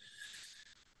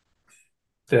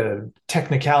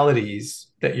technicalities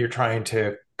that you're trying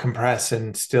to compress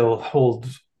and still hold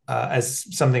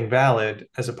as something valid,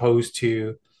 as opposed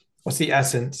to what's the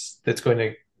essence that's going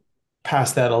to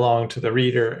pass that along to the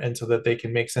reader, and so that they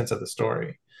can make sense of the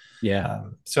story. Yeah.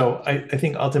 So I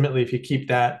think ultimately, if you keep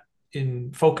that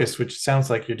in focus, which sounds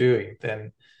like you're doing,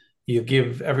 then you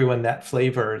give everyone that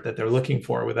flavor that they're looking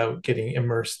for without getting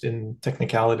immersed in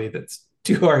technicality that's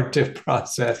too hard to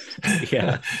process.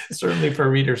 Yeah. Certainly for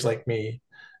readers like me.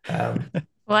 Um,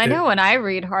 Well, I know it, when I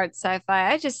read hard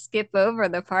sci-fi, I just skip over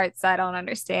the parts I don't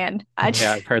understand.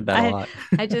 Yeah, I've heard that a I, lot.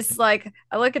 I just like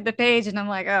I look at the page and I'm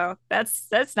like, oh,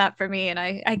 that's not for me, and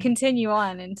I continue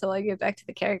on until I get back to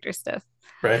the character stuff.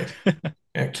 right.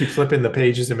 Yeah, keep flipping the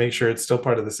pages and make sure it's still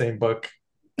part of the same book.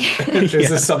 Is Yeah.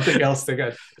 this something else that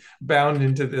got bound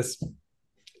into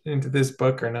this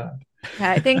book or not?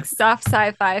 Yeah, I think soft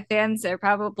sci-fi fans are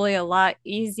probably a lot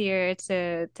easier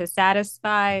to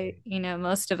satisfy. You know,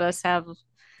 most of us have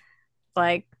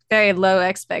like very low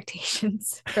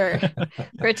expectations for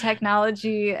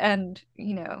technology and,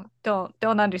 you know, don't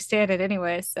understand it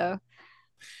anyway. So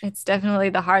it's definitely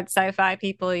the hard sci-fi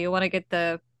people. You want to get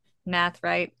the math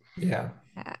right. Yeah.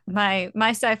 My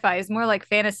sci-fi is more like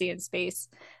fantasy in space.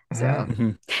 So Mhm.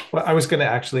 Mhm. Well, I was going to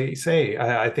actually say,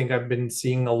 I think I've been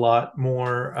seeing a lot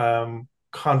more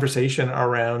conversation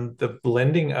around the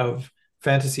blending of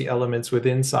fantasy elements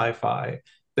within sci-fi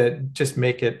that just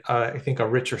make it, I think, a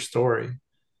richer story.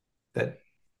 That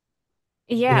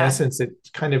In Yeah. essence, it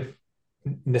kind of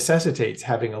necessitates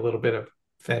having a little bit of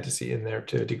fantasy in there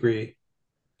to a degree.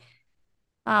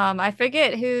 I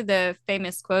forget who the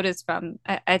famous quote is from.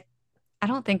 I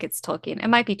don't think it's Tolkien. It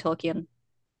might be Tolkien.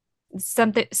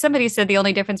 Somebody said the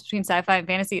only difference between sci-fi and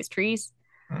fantasy is trees.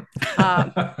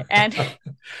 Um, and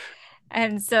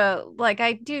and so like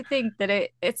I do think that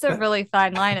it's a really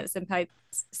fine line at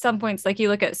some points. Like you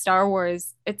look at Star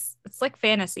Wars, it's like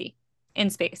fantasy in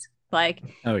space. Like,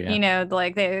 Oh yeah.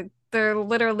 like they're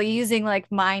literally using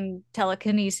like mind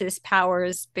telekinesis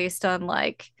powers based on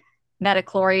like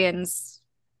metachlorians.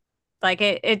 Like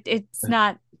it's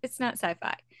not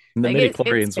sci-fi. And the Like it's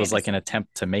midichlorians was like an fantasy.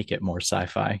 attempt to make it more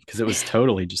sci-fi because it was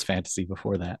totally just fantasy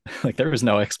before that. Like there was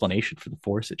no explanation for the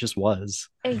force, it just was.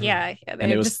 Yeah, And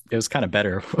they're just it was kind of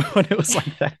better when it was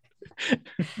like that.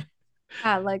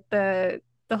 like the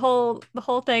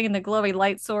whole thing and the glowy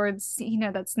light swords,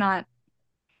 that's not.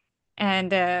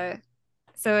 And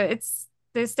so it's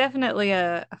there's definitely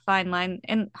a fine line.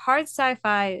 And hard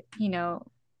sci-fi,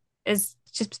 is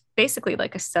just basically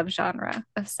like a subgenre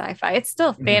of sci-fi. It's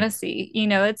still Mhm. fantasy,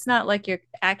 it's not like you're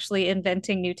actually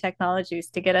inventing new technologies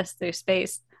to get us through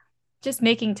space. Just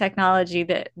making technology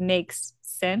that makes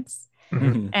sense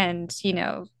Mhm. Mhm.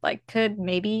 and, like could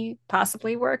maybe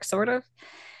possibly work, sort of.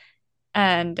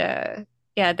 And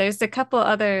yeah, there's a couple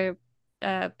other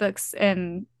books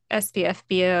in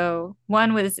SPFBO.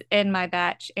 One was in my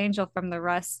batch, Angel from the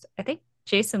Rust. I think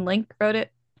Jason Link wrote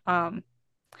it. Um,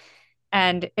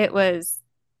 and it was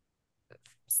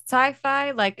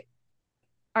sci-fi. Like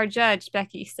our judge,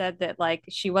 Becky, said that like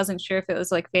she wasn't sure if it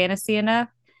was like fantasy enough,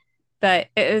 but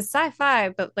it was sci-fi,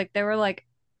 but like there were like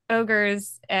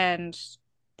ogres and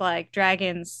like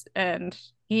dragons and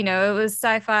it was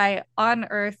sci-fi on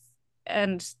Earth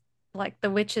and like the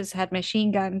witches had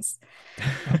machine guns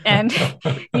and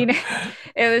you know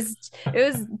it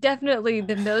was definitely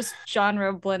the most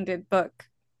genre blended book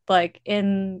like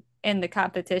in the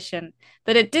competition,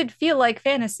 but it did feel like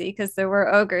fantasy because there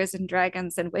were ogres and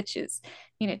dragons and witches.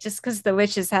 Just because the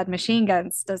witches had machine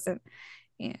guns doesn't,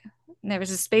 you know there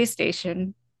was a space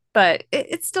station, but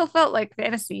it still felt like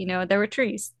fantasy. There were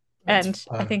trees, That's and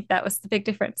I fun. think that was the big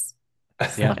difference.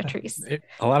 Just a Yeah. lot of trees.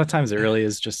 A lot of times it really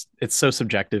is just it's so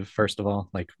subjective. First of all,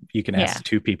 like you can Yeah. ask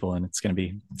two people and it's going to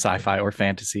be sci-fi or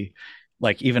fantasy.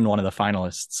 Like even one of the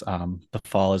finalists, The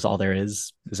Fall Is All There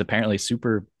is apparently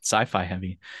super sci-fi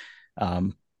heavy.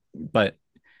 But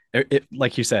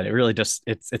like you said, it really just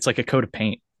it's like a coat of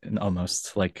paint, and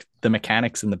almost like the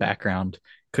mechanics in the background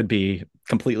could be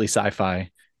completely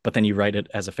sci-fi, but then you write it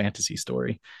as a fantasy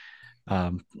story.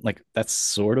 Like that's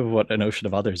sort of what An Ocean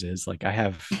of Others is. Like I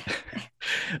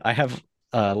have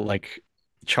like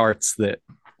charts that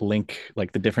link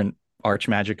like the different arch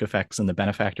magic effects and the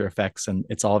benefactor effects, and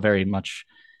it's all very much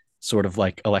sort of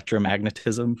like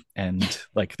electromagnetism, and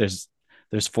like there's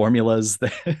formulas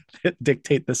that, that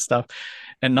dictate this stuff,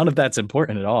 and none of that's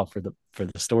important at all for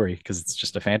the story because it's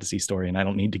just a fantasy story and I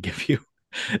don't need to give you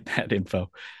that info.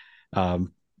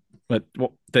 um but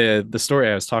the story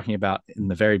I was talking about in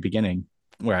the very beginning,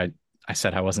 where I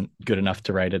said I wasn't good enough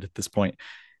to write it at this point,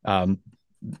 um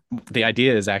the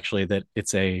idea is actually that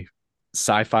it's a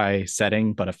sci-fi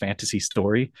setting but a fantasy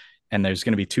story, and there's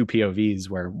going to be two povs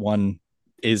where one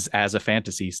is as a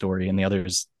fantasy story and the other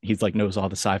is he's like knows all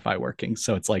the sci-fi workings,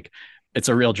 so it's like it's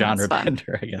a real That's genre fun.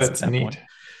 bender, I guess, at That's that neat. point.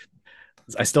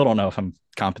 I still don't know if I'm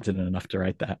competent enough to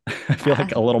write that. I feel uh,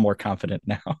 like a little more confident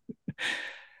now,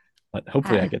 but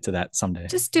hopefully I uh, get to that someday.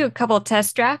 just do a couple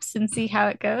test drafts and see how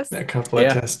it goes. A couple of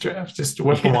Yeah. test drafts, just to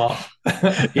whip them Yeah. off.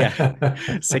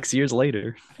 Yeah. 6 years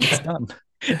later it's done.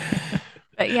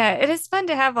 But yeah, it is fun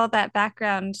to have all that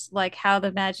background, like how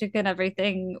the magic and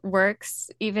everything works,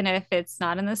 even if it's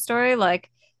not in the story. Like,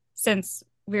 since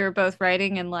we were both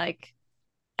writing in like,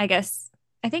 I guess,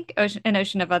 I think An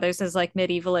Ocean of Others is like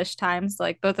medievalish times.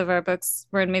 Like both of our books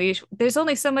were in medieval. There's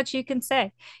only so much you can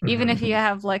say, even if Mhm. you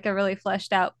have like a really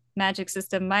fleshed out magic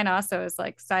system. Mine also is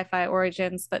like sci-fi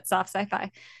origins, but soft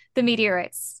sci-fi. The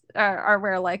meteorites are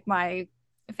where like my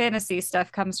fantasy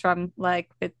stuff comes from, like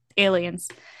with aliens.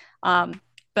 Um,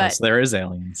 Oh, but so there is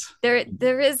aliens.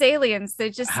 there is aliens. They're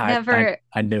just I I, never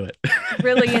I knew it.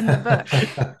 really in the book.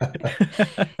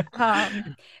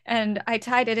 Um, and I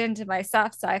tied it into my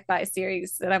soft sci-fi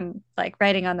series that I'm like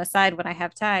writing on the side when I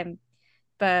have time.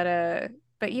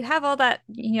 But you have all that,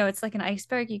 it's like an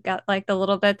iceberg. You got like the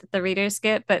little bit that the readers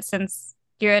get, but since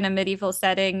you're in a medieval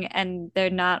setting and they're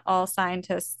not all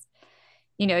scientists,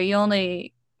 you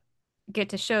only get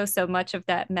to show so much of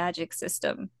that magic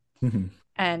system. Mhm.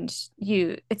 And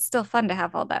it's still fun to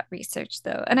have all that research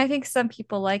though. And I think some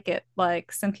people like it.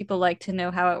 Like some people like to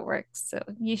know how it works. So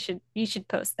you should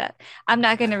post that. I'm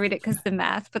not going to read it because the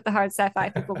math, but the hard sci-fi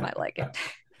people might like it.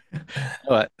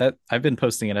 Oh, that I've been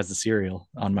posting it as a serial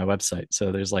on my website.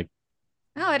 So there's like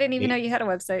Oh, I didn't even know you had a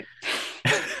website.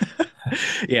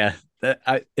 yeah,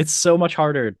 it's so much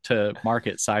harder to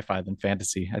market sci-fi than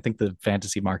fantasy. I think the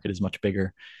fantasy market is much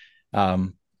bigger.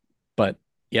 Um, but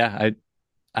yeah,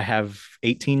 I have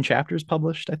 18 chapters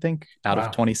published, I think, out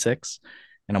of 26.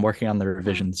 And I'm working on the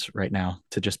revisions right now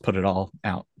to just put it all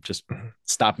out. Just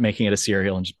stop making it a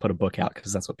serial and just put a book out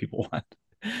because that's what people want.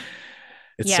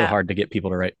 It's so hard to get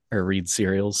people to write or read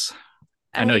serials.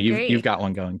 I know you've got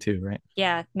one going too, right?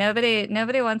 Yeah,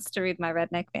 nobody wants to read my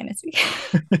redneck fantasy.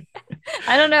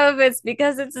 I don't know if it's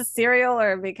because it's a serial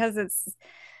or because it's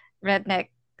redneck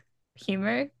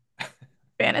humor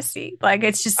fantasy. Like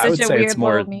it's just such I would a say weird it's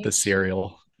more little niche. the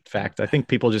serial fact. I think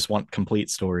people just want complete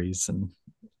stories, and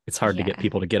it's hard to get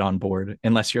people to get on board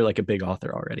unless you're like a big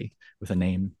author already with a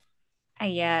name.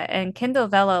 Yeah, and Kindle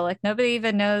Velo, like nobody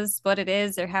even knows what it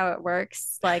is or how it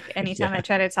works. Like anytime I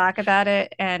try to talk about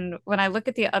it, and when I look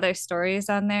at the other stories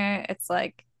on there, it's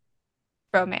like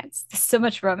romance. There's so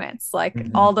much romance. Like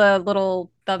all the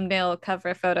little thumbnail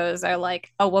cover photos are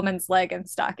like a woman's leg and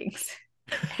stockings.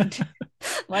 And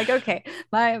like, okay,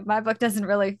 my book doesn't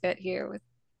really fit here with,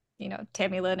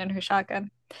 Tammy Lynn and her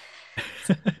shotgun.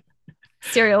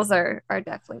 Serials are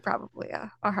definitely probably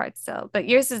a hard sell. But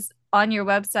yours is on your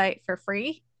website for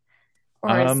free?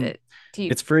 Or is it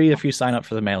it's free if you sign up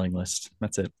for the mailing list.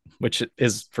 That's it, which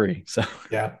is free. So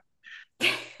yeah.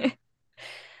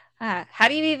 How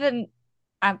do you even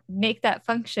make that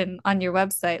function on your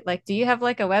website? Like, do you have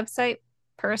like a website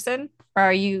person, or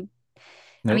are you?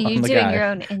 Nope, I mean, you're doing guy. your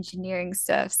own engineering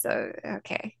stuff, so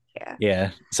okay, yeah.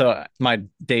 Yeah. So my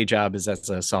day job is as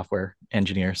a software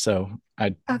engineer. So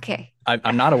I'm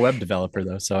not a web developer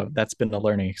though, so that's been a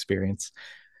learning experience.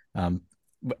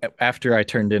 After I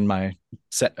turned in my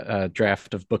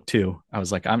draft of book 2, I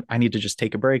was like, I need to just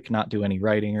take a break, not do any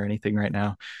writing or anything right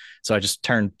now. So I just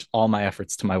turned all my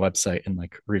efforts to my website and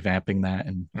like revamping that.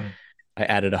 And I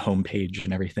added a homepage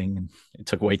and everything. And it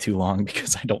took way too long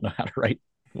because I don't know how to write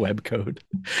web code.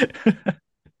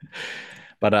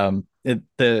 But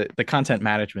the content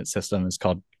management system is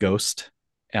called Ghost.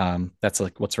 That's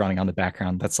like what's running on the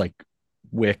background. That's like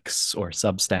Wix or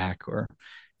Substack, or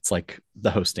it's like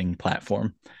the hosting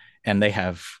platform. And they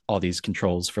have all these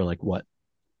controls for like what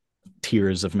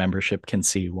tiers of membership can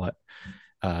see what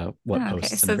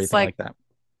posts so and everything like that.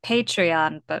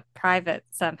 Patreon, but private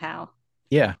somehow.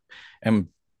 Yeah. And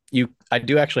I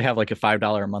do actually have like a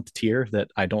 $5 a month tier that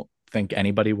I don't think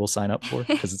anybody will sign up for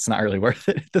because it's not really worth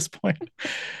it at this point.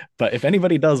 But if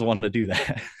anybody does want to do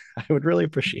that, I would really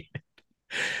appreciate it.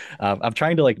 I'm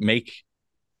trying to like make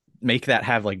that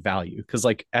have like value, because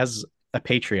like as a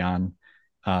Patreon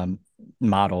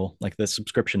model, like the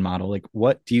subscription model, like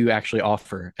what do you actually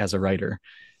offer as a writer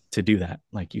to do that?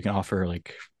 Like you can offer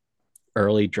like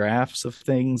early drafts of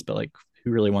things, but like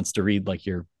who really wants to read like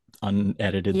your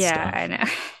unedited stuff? I know.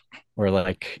 Or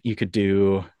like you could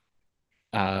do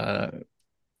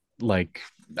like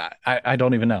I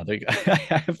don't even know.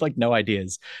 I have like no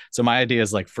ideas. So my idea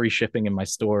is like free shipping in my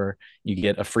store. You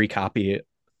get a free copy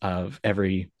of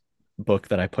every book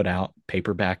that I put out,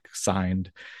 paperback,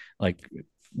 signed, like,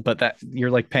 but that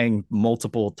you're like paying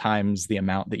multiple times the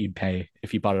amount that you'd pay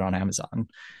if you bought it on Amazon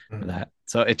for that.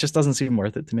 So it just doesn't seem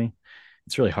worth it to me.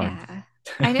 It's really hard. Yeah.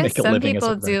 I know some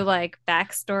people do like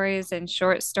backstories and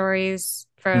short stories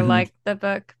for like the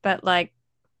book, but like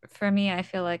for me, I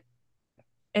feel like,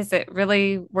 is it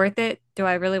really worth it? Do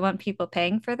I really want people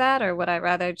paying for that? Or would I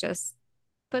rather just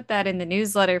put that in the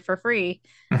newsletter for free?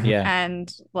 Yeah.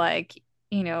 And like,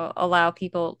 allow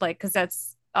people like, because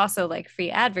that's also like free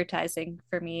advertising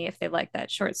for me. If they like that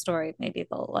short story, maybe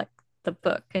they'll like the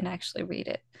book and actually read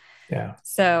it. Yeah.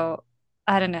 So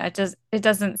I don't know. It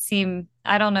doesn't seem,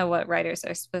 I don't know what writers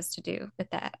are supposed to do with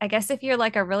that. I guess if you're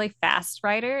like a really fast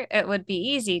writer, it would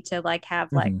be easy to like have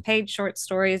like paid short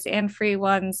stories and free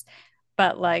ones.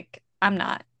 But like, I'm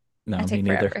not. No, me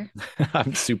neither.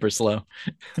 I'm super slow.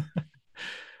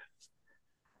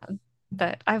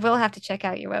 But I will have to check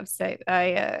out your website.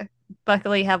 I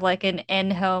luckily have like an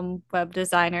in-home web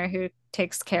designer who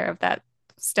takes care of that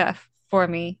stuff for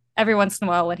me every once in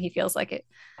a while when he feels like it.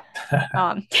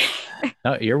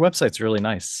 No, your website's really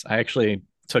nice. I actually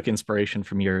took inspiration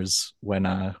from yours when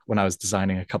I was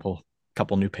designing a couple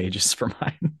new pages for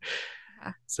mine.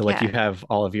 So like you have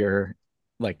all of your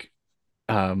like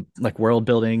world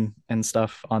building and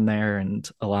stuff on there, and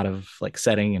a lot of like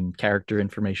setting and character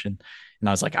information. And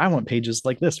I was like, I want pages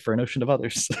like this for An Ocean of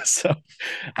Others. So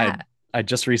I Ah, I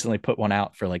just recently put one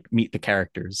out for like Meet the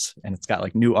Characters, and it's got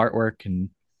like new artwork and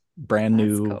brand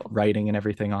that's new cool. writing and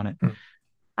everything on it. Hmm.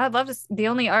 I'd love to. The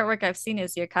only artwork I've seen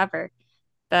is your cover.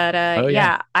 But Oh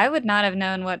yeah. yeah, I would not have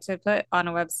known what to put on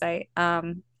a website.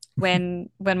 When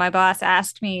my boss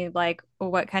asked me like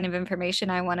what kind of information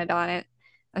I wanted on it,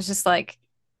 I was just like,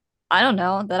 I don't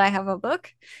know that I have a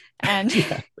book. And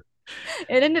Yeah.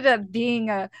 it ended up being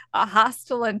a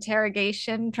hostile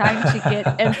interrogation trying to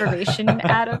get information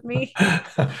out of me.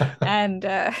 And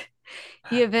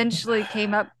he eventually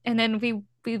came up, and then we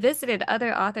visited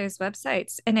other authors'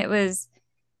 websites, and it was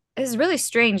really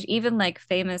strange. Even like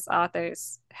famous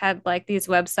authors had like these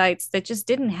websites that just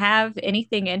didn't have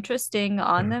anything interesting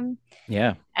on Hmm. them.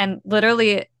 Yeah. And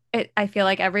literally, I feel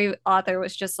like every author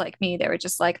was just like me. They were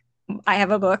just like, I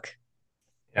have a book,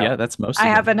 Yeah, Yeah. that's most I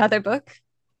of have them. another book.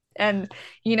 And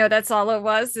that's all it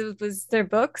was. It was their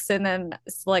books. And then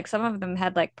like some of them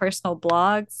had like personal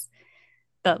blogs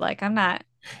that like I'm not,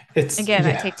 again,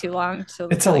 I Yeah, take too long to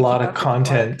it's a really lot keep of up with the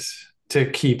blog. content to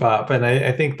keep up. And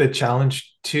I think the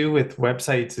challenge too with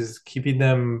websites is keeping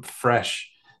them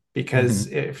fresh because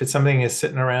Hmm. if it's something is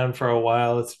sitting around for a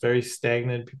while, it's very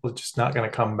stagnant. People are just not going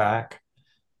to come back.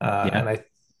 Yeah. And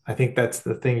I think that's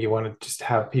the thing. You want to just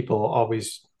have people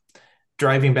always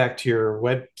driving back to your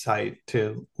website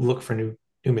to look for new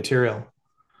material.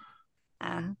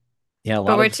 Uh, Yeah, a but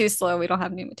lot we're of too slow. We don't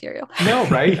have new material. No,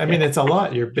 right? I mean, yeah. it's a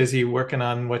lot. You're busy working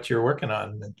on what you're working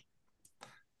on.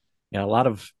 Yeah, a lot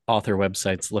of author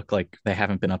websites look like they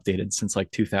haven't been updated since like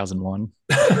 2001.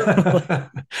 Like,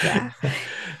 Yeah.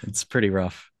 it's pretty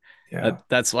rough. Yeah,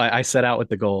 That's why I set out with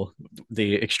the goal,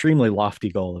 the extremely lofty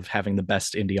goal of having the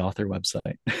best indie author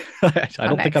website. I Oh,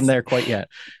 don't think I'm nice. there quite yet,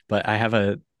 but I have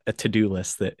a to-do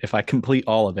list that if I complete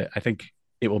all of it, I think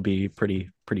it will be pretty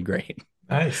great.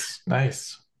 nice,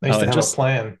 nice, nice Oh, to and have a just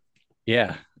plan.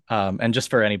 yeah. And just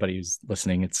for anybody who's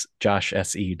listening, it's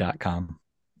joshse.com.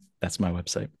 That's my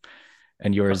website.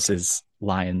 And yours Perfect. is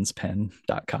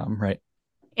lionspen.com, right?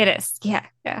 It is. Yeah.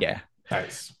 Yeah. Yeah.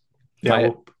 Nice. If Yeah,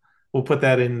 I we'll put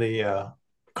that in the in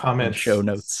the show comments,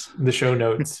 notes. the show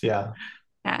notes. Yeah.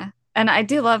 Yeah. And I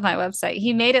do love my website.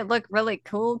 He made it look really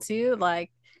cool too.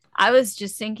 Like I was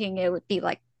just thinking it would be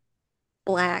like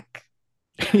black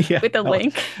Yeah, with a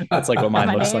link that's like what for mine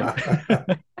my looks like.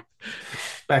 name.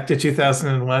 Back to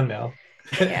 2001 now.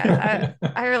 Yeah,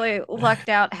 I really lucked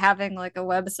out having like a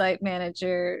website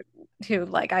manager who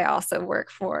like I also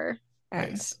work for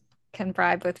and Nice. can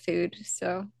bribe with food.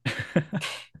 So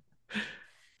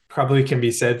Probably can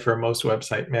be said for most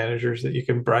website managers that you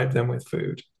can bribe them with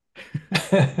food.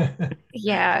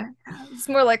 yeah, it's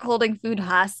more like holding food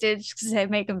hostage because I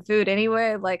make them food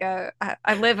anyway. Like I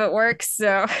live at work,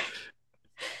 so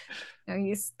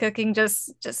he's cooking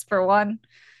just for one.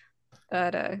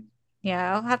 But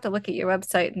yeah, I'll have to look at your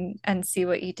website and see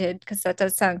what you did because that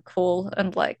does sound cool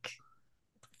and like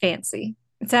fancy.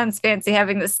 It sounds fancy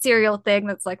having the serial thing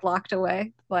that's like locked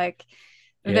away. Like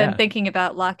I've been Yeah. thinking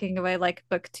about locking away like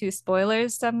book two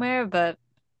spoilers somewhere, but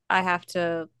I have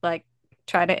to like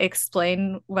try to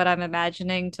explain what I'm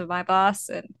imagining to my boss,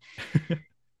 and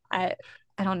I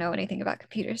I don't know anything about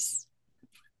computers.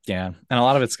 Yeah. And a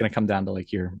lot of it's going to come down to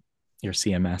like your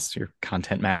CMS, your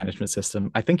content management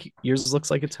system. I think yours looks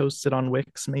like it's hosted on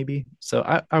Wix, maybe. So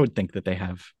I would think that they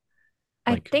have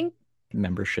I like think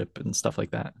membership and stuff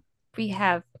like that. we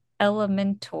have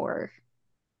Elementor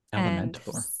and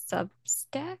Elementor.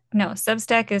 Substack. No,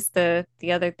 Substack is the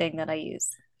other thing that I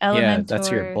use. Yeah,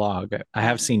 that's your Elementor blog. I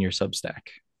have and seen your Substack.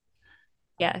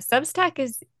 yeah, Substack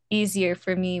is easier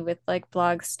for me with like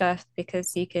blog stuff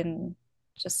because you can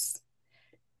just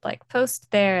like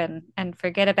post there and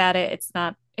forget about it. It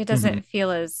Hmm. doesn't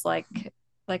feel as like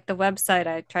the website.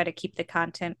 I try to keep the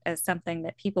content as something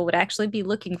that people would actually be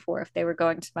looking for if they were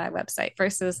going to my website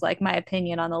versus like my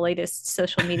opinion on the latest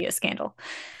social media scandal.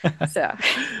 So,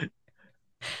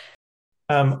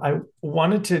 I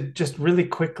wanted to just really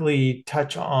quickly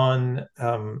touch on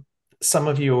some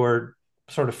of your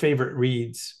sort of favorite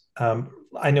reads.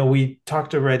 I know we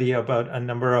talked already about a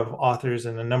number of authors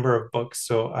and a number of books,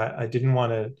 so I didn't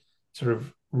want to sort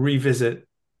of revisit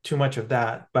too much of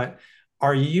that. But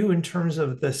are you, in terms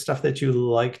of the stuff that you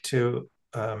like to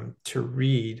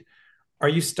read, are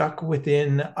you stuck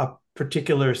within a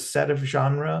particular set of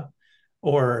genre,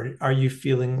 or are you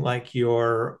feeling like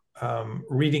your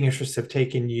reading interests have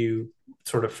taken you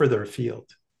sort of further afield?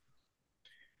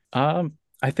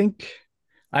 I think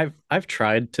I've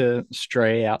tried to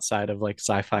stray outside of like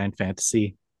sci-fi and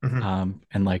fantasy. Mhm.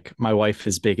 And like my wife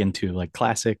is big into like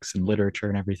classics and literature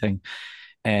and everything.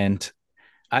 And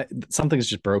Something's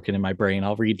just broken in my brain.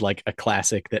 I'll read like a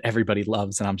classic that everybody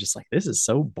loves, and I'm just like, this is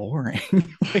so boring.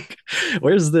 Like,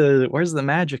 where's the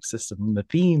magic system, the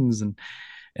themes,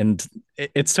 and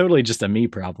it's totally just a me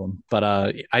problem. But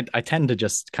I tend to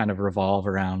just kind of revolve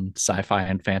around sci-fi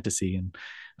and fantasy, and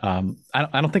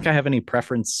I don't think I have any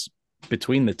preference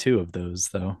between the two of those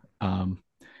though.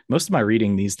 Most of my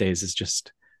reading these days is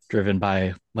just driven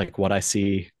by like what I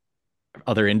see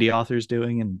other indie authors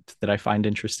doing and that I find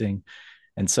interesting.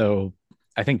 And so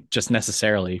I think just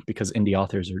necessarily because indie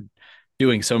authors are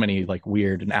doing so many like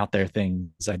weird and out there things,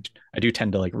 I do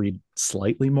tend to like read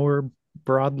slightly more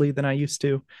broadly than I used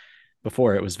to.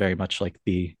 Before it was very much like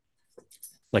the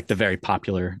very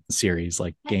popular series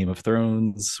like Game of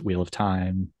Thrones, Wheel of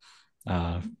Time,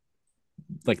 uh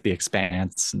like The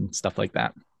Expanse and stuff like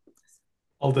that.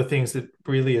 All the things that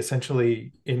really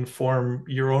essentially inform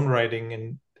your own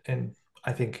writing and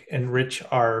I think enrich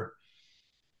our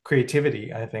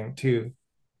creativity, I think too.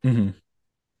 Mm-hmm.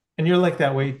 And you're like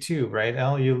that way too, right,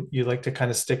 Al? You like to kind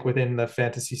of stick within the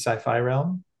fantasy sci-fi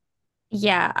realm?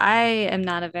 Yeah, I am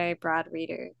not a very broad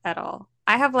reader at all.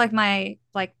 I have like my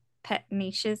like pet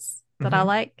niches that I Mm-hmm.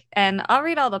 like, and I'll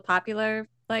read all the popular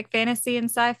like fantasy and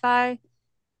sci-fi,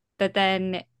 but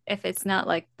then if it's not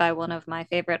like by one of my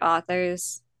favorite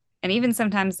authors, and even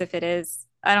sometimes if it is,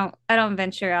 I don't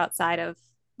venture outside of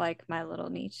like my little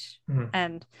niche. Mm-hmm.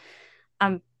 And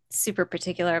I'm super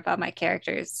particular about my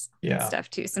characters and Yeah. stuff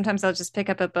too. Sometimes I'll just pick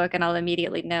up a book and I'll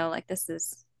immediately know like this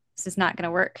is not going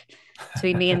to work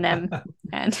between me and them,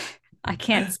 and I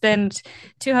can't spend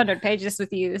 200 pages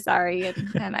with you. Sorry,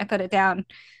 and I put it down.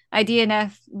 I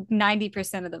DNF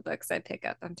 90% of the books I pick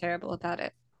up. I'm terrible about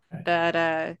it, Right.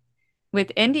 but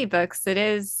with indie books, it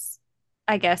is,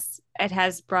 I guess, it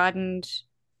has broadened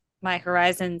my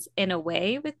horizons in a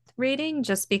way with reading,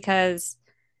 just because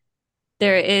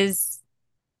there is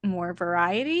more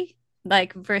variety,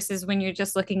 like versus when you're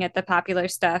just looking at the popular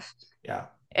stuff. Yeah.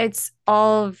 It's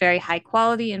all very high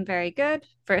quality and very good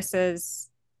versus,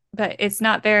 but it's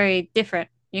not very different,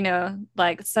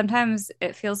 like sometimes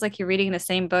it feels like you're reading the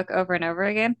same book over and over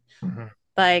again. Mm-hmm.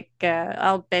 Like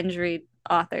I'll binge read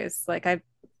authors, like I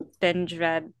binge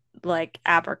read like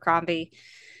Abercrombie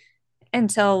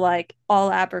until like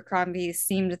all Abercrombie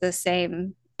seemed the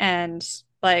same, and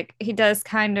like he does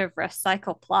kind of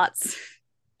recycle plots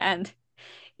and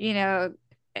you know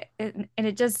and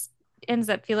it just ends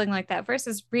up feeling like that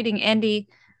versus reading indie.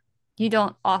 You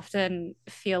don't often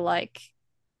feel like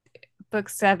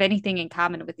books have anything in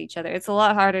common with each other. It's a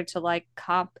lot harder to like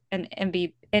comp an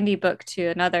indie book to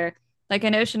another. Like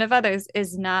An Ocean of Others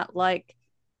is not like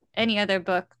any other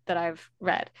book that I've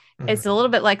read. Mm-hmm. It's a little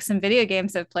bit like some video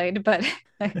games I've played, but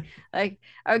like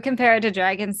I would compare it to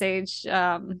Dragon's Age,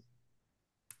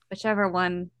 whichever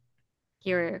one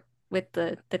you're with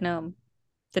the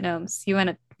gnomes. You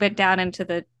went down into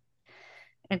the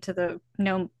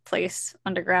gnome place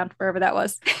underground, wherever that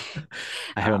was.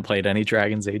 I haven't um, played any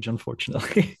Dragon's Age,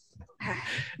 unfortunately.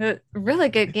 really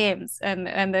good games,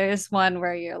 and there's one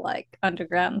where you're like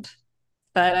underground,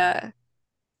 but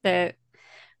the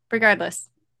regardless,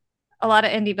 a lot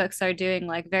of indie books are doing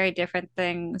like very different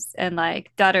things. And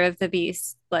like Daughter of the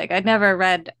Beast, like I'd never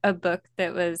read a book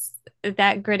that was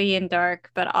that gritty and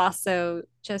dark but also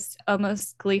just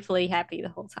almost gleefully happy the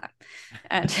whole time.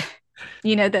 And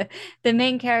the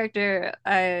main character,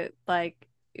 I like,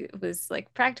 it was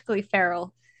like practically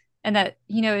feral, and that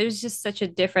it was just such a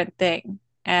different thing.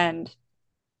 And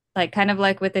like kind of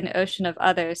like with An Ocean of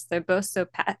Others, they're both so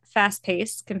fast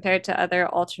paced compared to other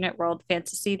alternate world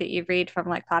fantasy that you read from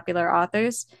like popular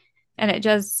authors. And it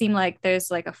does seem like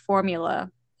there's like a formula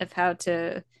of how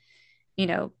to, you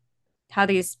know, how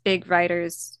these big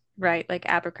writers write, like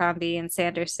Abercrombie and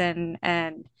Sanderson.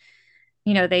 And,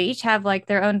 they each have like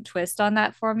their own twist on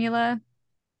that formula,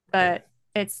 Right. but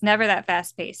it's never that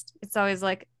fast paced. It's always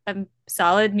like a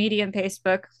solid medium paced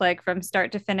book, like from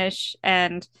start to finish,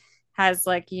 and has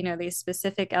like, these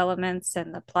specific elements,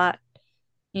 and the plot,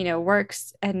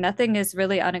 works, and nothing is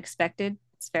really unexpected.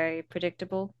 It's very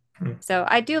predictable. Mm-hmm. So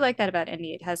I do like that about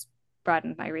indie. It has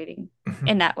broadened my reading Mm-hmm.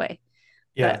 in that way,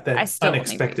 Yeah, but I that still only read.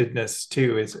 unexpectedness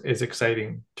too is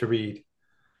exciting to read.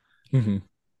 Mm-hmm.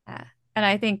 Yeah. And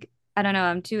I think, I don't know,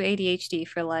 I'm too ADHD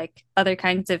for like other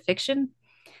kinds of fiction,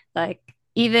 like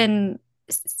even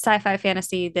sci-fi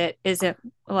fantasy that isn't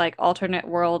like alternate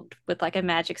world with like a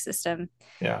magic system.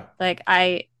 Yeah. Like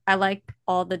I like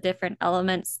all the different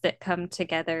elements that come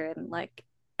together in like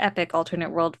epic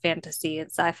alternate world fantasy and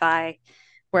sci-fi,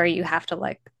 where you have to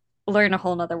like learn a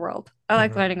whole nother world. I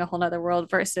like Mm-hmm. learning a whole nother world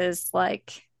versus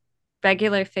like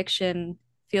regular fiction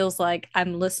feels like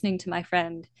I'm listening to my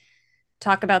friend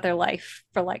talk about their life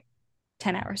for like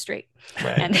 10 hours straight.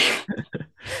 Right. And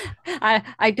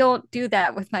I don't do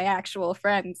that with my actual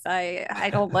friends. I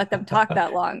don't let them talk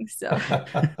that long. So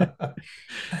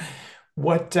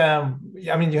What I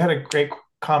mean, you had a great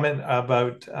comment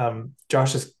about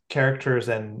Josh's characters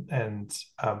and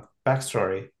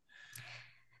backstory.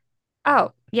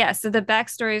 oh yeah, so the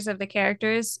backstories of the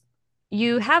characters,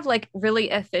 you have like really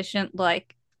efficient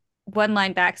like one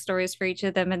line backstories for each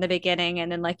of them in the beginning,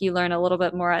 and then like you learn a little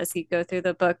bit more as you go through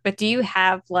the book. But do you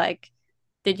have like,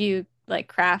 did you like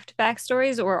craft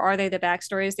backstories, or are they the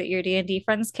backstories that your D&D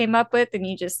friends came up with and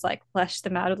you just like fleshed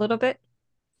them out a little bit?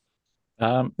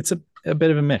 It's a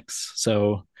bit of a mix.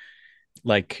 So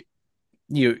like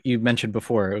you mentioned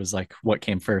before, it was like what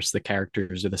came first, the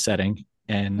characters or the setting.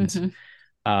 And Mm-hmm.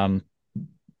 um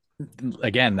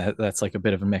again, that's like a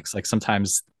bit of a mix. Like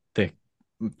sometimes the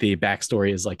the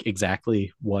backstory is like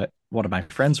exactly what one of my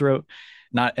friends wrote.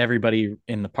 Not everybody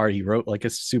in the party wrote like a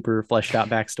super fleshed out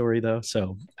backstory though,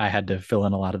 so I had to fill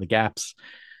in a lot of the gaps.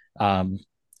 Um,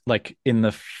 like in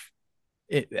the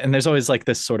and there's always like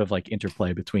this sort of like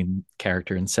interplay between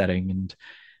character and setting, and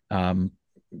um,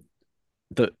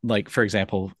 the like for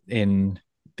example in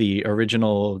the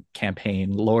original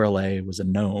campaign, Lorelei was a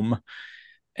gnome,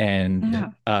 and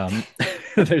Yeah.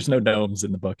 there's no gnomes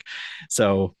in the book.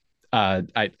 So I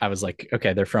was like,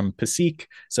 okay, they're from Pasik,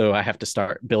 so I have to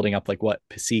start building up like what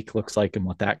Pasik looks like and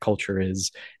what that culture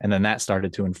is, and then that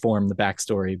started to inform the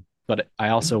backstory. But I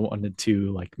also wanted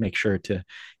to like make sure to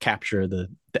capture the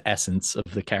essence of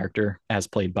the character as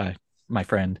played by my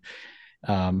friend,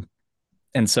 um,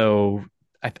 and so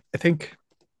I think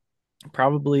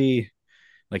probably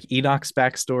like Enoch's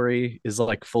backstory is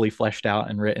like fully fleshed out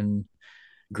and written.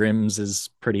 Grimm's is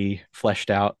pretty fleshed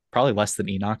out, probably less than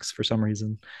Enoch's for some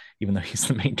reason, even though he's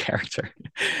the main character.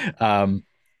 um,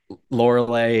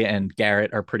 Lorelei and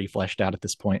Garrett are pretty fleshed out at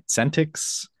this point.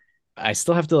 Centix, I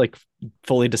still have to like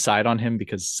fully decide on him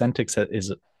because Centix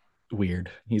is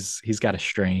weird. He's got a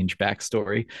strange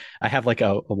backstory. I have like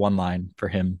a one line for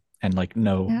him and like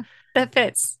no, Yeah, that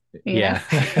fits, you know.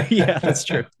 yeah, yeah, that's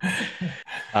true.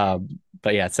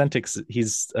 But yeah, Centix,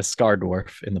 he's a scar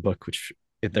dwarf in the book, which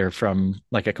they're from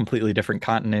like a completely different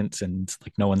continent and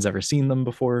like no one's ever seen them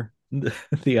before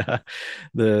the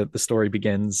the story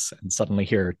begins, and suddenly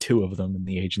here are two of them in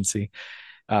the agency.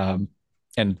 Um,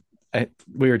 and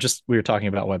we were talking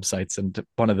about websites, and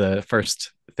one of the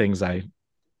first things I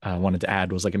wanted to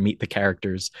add was like a meet the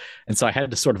characters, and so I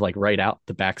had to sort of like write out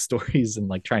the backstories and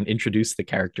like try and introduce the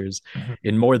characters Mhm.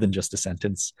 in more than just a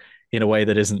sentence, in a way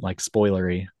that isn't like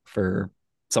spoilery for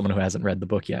someone who hasn't read the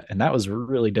book yet, and that was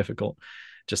really difficult,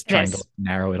 just It trying to is.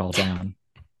 narrow it all down.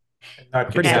 Not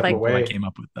I'm get pretty Yeah, happy swept like with what I away. came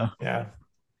up with though. Yeah.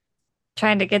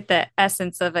 trying to get the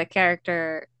essence of a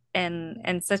character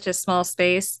in such a small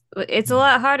space. It's a Mhm.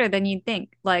 lot harder than you'd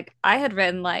think. Like I had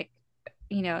written like,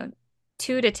 you know,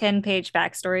 2 to 10 page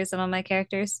backstories on all my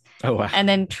characters, Oh wow. and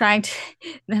then trying to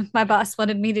my boss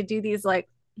wanted me to do these like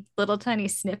little tiny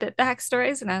snippet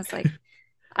backstories, and I was like,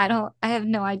 I have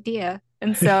no idea.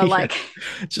 And so Yeah, like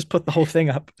just put the whole thing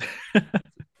up.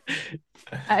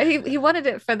 he wanted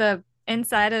it for the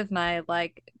inside of my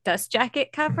like dust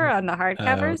jacket cover Mhm. on the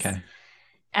hardcovers. Okay.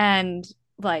 And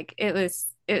like it was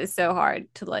so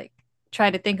hard to like try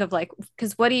to think of like,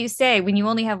 because what do you say when you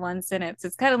only have one sentence?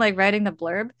 It's kind of like writing the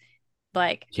blurb.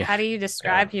 Like Yeah. how do you Yeah.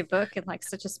 describe your book in like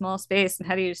such a small space, and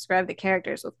how do you describe the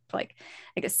characters with like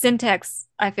a syntax?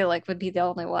 I feel like would be the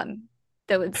only one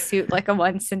that would suit like a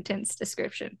one sentence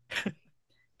description.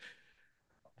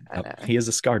 Oh, But, he is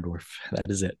a scar dwarf. That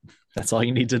is it. That's all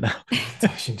you need to know.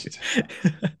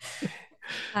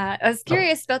 I was Oh,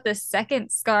 curious about the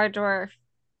second Scar Dwarf.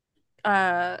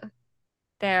 Uh,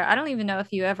 there, I don't even know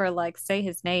if you ever like say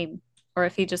his name, or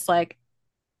if he just like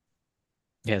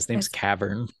Yeah, his name's is.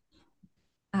 Cavern,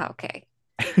 Oh, okay,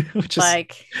 which is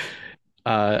like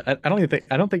I don't even think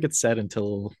I don't think it's said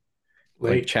until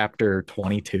like late. chapter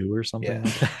 22 or something Yeah.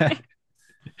 like that.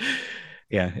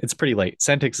 Yeah, it's pretty late.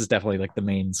 Centix is definitely like the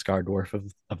main scar dwarf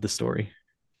of the story.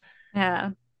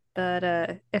 yeah. But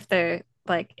if they're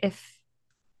like if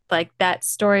like that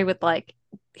story with like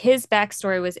his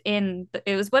backstory was in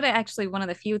it was one of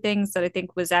the few things that I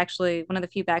think was actually one of the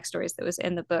few backstories that was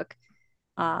in the book,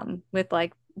 with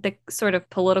like the sort of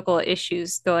political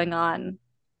issues going on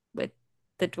with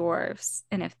the dwarves,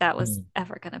 and if that was Mm.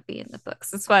 ever going to be in the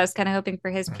books. That's why I was kind of hoping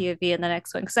for his Mm. POV in the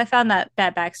next one, because I found that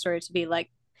backstory to be like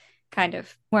kind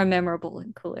of more memorable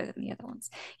and cooler than the other ones.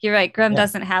 You're right, Grimm Yeah.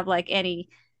 doesn't have like any.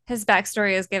 His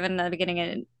backstory is given in the beginning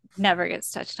and it never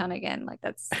gets touched on again. Like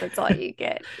that's all you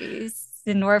get. He's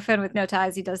an orphan with no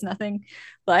ties. He does nothing.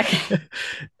 Like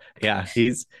Yeah,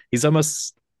 he's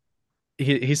almost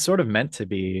he's sort of meant to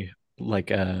be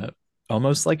like a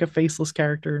almost like a faceless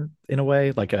character in a way,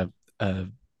 a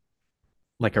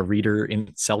like a reader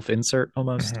in self insert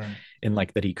almost, Hmm. in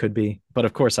like that he could be. But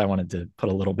of course, I wanted to put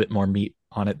a little bit more meat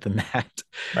on it than that.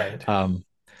 Right. Um,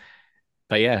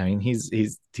 but yeah, I mean, he's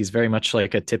very much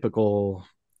like a typical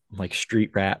like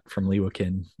street rat from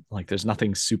Leeuwen. Like, there's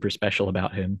nothing super special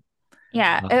about him.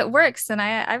 Yeah, Uh, it works. And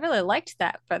I really liked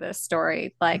that for this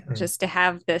story. Like Hmm. just to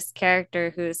have this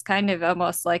character who's kind of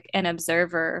almost like an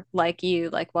observer, like you,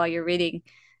 like while you're reading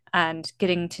and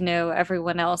getting to know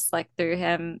everyone else like through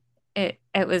him.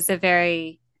 It was a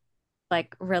very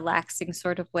like relaxing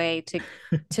sort of way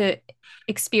to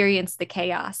experience the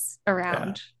chaos Yeah.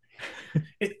 around.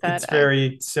 It's But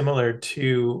very similar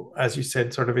to, as you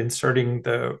said, sort of inserting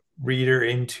the reader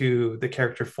into the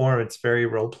character form. It's very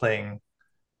role playing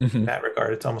in mhm. that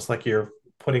regard. It's almost like you're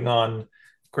putting on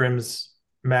Grimm's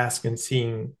mask and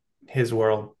seeing his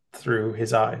world through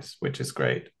his eyes, which is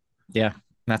great. Yeah,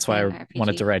 that's why playing I an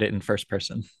wanted to RPG. write it in first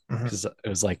person, Mhm. because it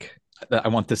was like I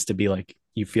want this to be like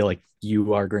you feel like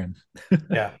you are Grim.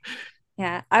 Yeah.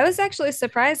 Yeah, I was actually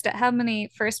surprised at how many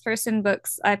first person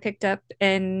books I picked up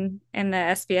in the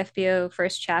SBFBO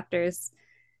first chapters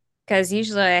because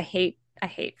usually I hate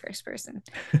first person.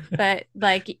 But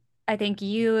like I think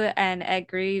you and Ed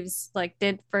Greaves like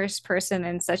did first person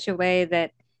in such a way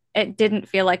that it didn't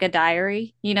feel like a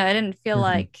diary. You know, it didn't feel Mhm.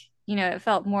 like, you know, it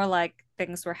felt more like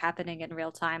things were happening in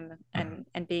real time Mhm.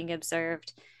 and being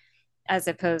observed as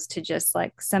opposed to just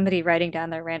like somebody writing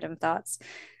down their random thoughts.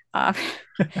 Um,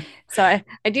 so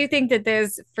I do think that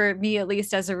there's, for me at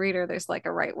least as a reader, there's like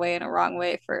a right way and a wrong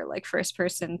way for like first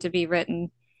person to be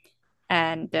written.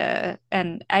 And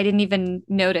I didn't even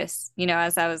notice, you know,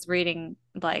 as I was reading,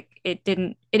 like it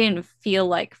didn't feel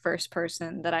like first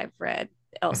person that I've read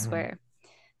Mhm. elsewhere.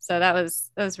 So that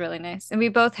was really nice. And we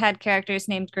both had characters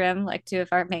named Grimm, like two of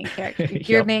our main character,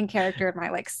 your Yep. main character and my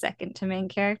like second to main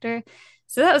character.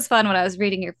 So that was fun when I was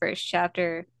reading your first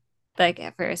chapter. Like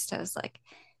at first I was like,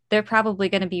 they're probably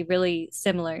going to be really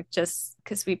similar just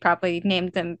because we probably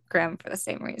named them Grimm for the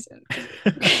same reason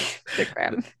because they're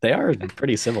Grimm. They are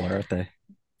pretty similar, aren't they?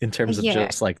 In terms of Yeah.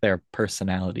 just like their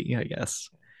personality, I guess.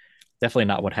 Definitely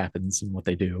not what happens and what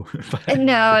they do. But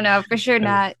No, no, for sure And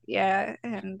not. Yeah.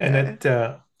 And and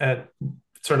at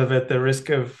sort of at the risk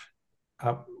of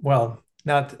well,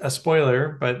 not a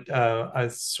spoiler, but I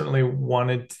certainly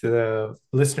wanted the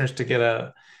listeners to get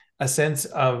a sense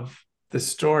of the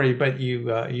story. But you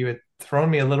had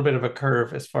thrown me a little bit of a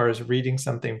curve as far as reading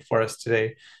something for us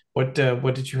today. What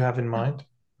did you have in mind?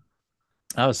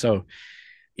 oh, so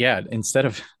yeah, instead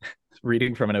of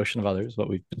reading from an ocean of others, what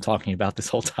we've been talking about this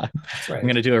whole time, That's I'm going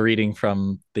right. to do a reading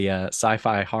from the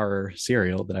sci-fi horror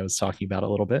serial that I was talking about a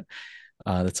little bit.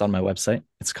 That's on my website.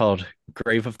 It's called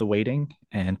Grave of the Waiting.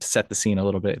 And to set the scene a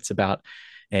little bit, it's about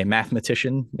a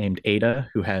mathematician named Ada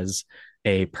who has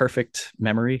a perfect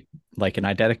memory, like an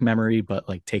eidetic memory, but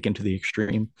like taken to the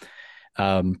extreme.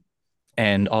 Um,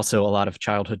 and also a lot of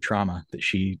childhood trauma that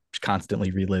she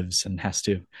constantly relives and has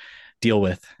to deal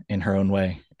with in her own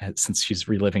way, since she's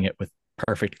reliving it with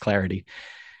perfect clarity.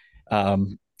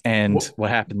 And What, what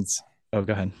happens? Oh,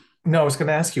 go ahead. no, I was going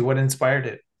to ask you what inspired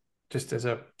it, just as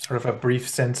a sort of a brief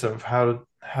sense of how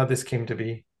this came to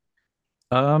be.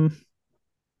 Um,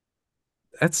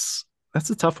 that's that's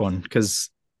a tough one because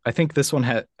I think this one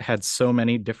had so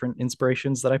many different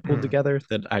inspirations that I pulled Mm. together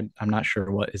that I'm not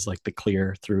sure what is like the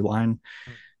clear through line.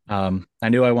 I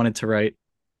knew I wanted to write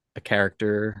a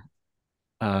character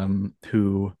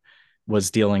who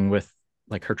was dealing with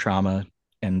like her trauma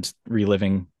and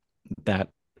reliving that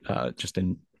just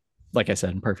in, like I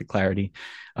said, in perfect clarity.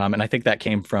 And I think that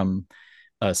came from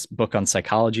a book on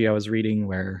psychology I was reading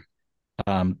where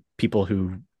people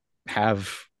who have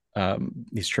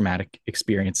these traumatic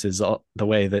experiences, the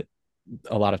way that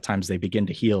a lot of times they begin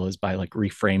to heal is by like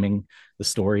reframing the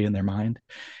story in their mind.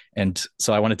 And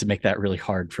so I wanted to make that really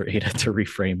hard for Ada to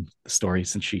reframe the story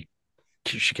since she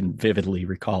can vividly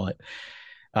recall it.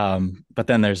 But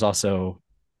then there's also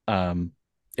um,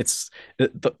 it's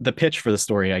the pitch for the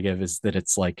story I give is that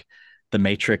it's like the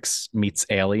Matrix meets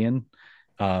Alien,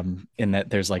 in that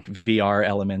there's like VR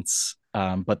elements,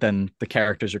 but then the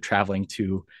characters are traveling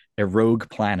to a rogue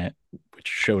planet which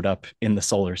showed up in the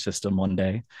solar system one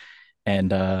day,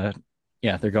 and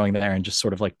yeah, they're going there and just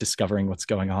sort of like discovering what's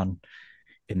going on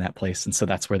in that place, and so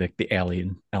that's where the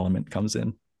alien element comes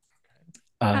in.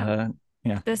 huh, Uh,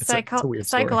 yeah, the it's a weird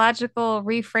story. psychological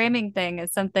reframing thing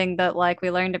is something that like we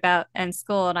learned about in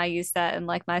school, and I use that in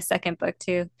like my second book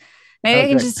too. Maybe Oh, I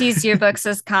can great. just use your books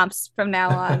as comps from now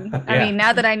on. I Yeah. mean,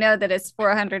 now that I know that it's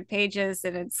 400 pages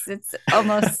and it's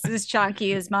almost as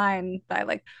chunky as mine by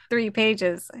like 3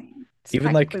 pages, it's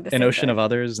Even practically like the An same Ocean book. of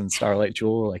Others and Starlight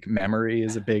Jewel, like memory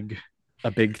is a big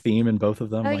theme in both of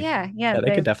them. Oh Like, yeah, yeah. yeah, they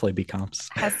could They definitely be comps.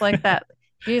 has like that.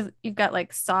 You've got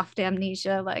like soft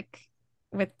amnesia, like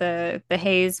with the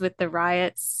haze with the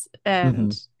riots, Hmm.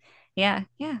 and yeah.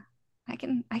 I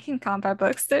can comp our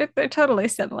books. They're totally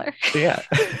similar. Yeah.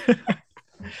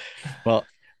 Well,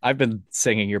 I've been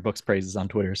singing your book's praises on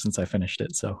Twitter since I finished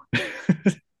it, so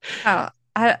Oh,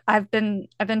 I've been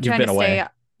you've trying to been stay. away.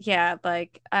 Yeah,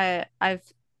 like I've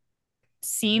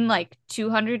seen like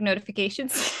 200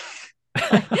 notifications.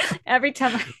 Like every How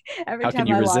can time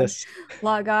you I resist?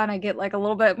 log on, I get like a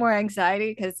little bit more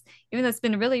anxiety because even though it's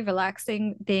been really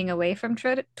relaxing being away from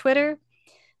Twitter,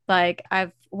 like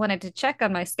I've wanted to check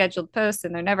on my scheduled posts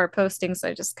and they're never posting, so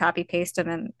I just copy paste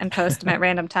them and post them at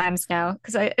random times now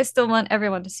because I still want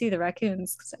everyone to see the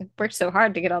raccoons because I worked so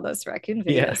hard to get all those raccoon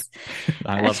Yeah. videos.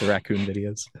 I love the raccoon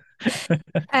videos.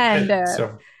 And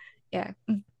So yeah,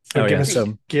 so Oh give yeah. us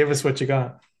So give us what you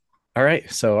got. all right.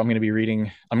 So I'm going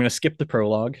to skip the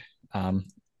prologue um,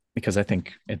 because I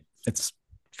think it's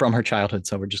from her childhood.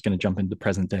 So we're just going to jump into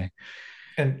present day.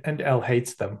 And Elle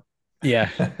hates them. Yeah.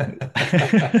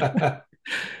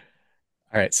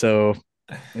 All right. So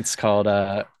it's called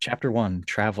Chapter 1,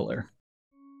 Traveler.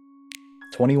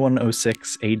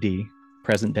 2106 AD,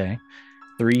 present day,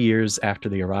 3 years after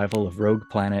the arrival of rogue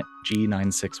planet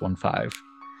G9615.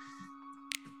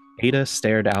 Ada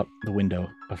stared out the window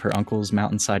of her uncle's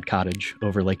mountainside cottage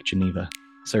over Lake Geneva,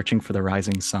 searching for the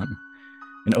rising sun.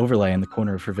 An overlay in the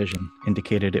corner of her vision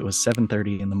indicated it was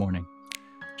 7:30 in the morning.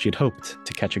 She had hoped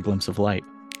to catch a glimpse of light,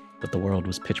 but the world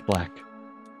was pitch black.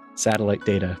 Satellite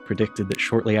data predicted that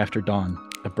shortly after dawn,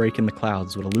 a break in the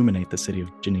clouds would illuminate the city of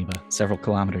Geneva several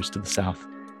kilometers to the south.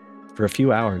 For a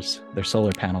few hours, their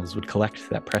solar panels would collect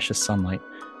that precious sunlight,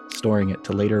 storing it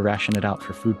to later ration it out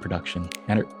for food production,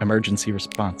 emergency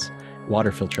response,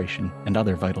 water filtration, and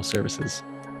other vital services.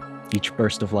 Each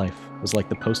burst of life was like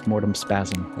the post-mortem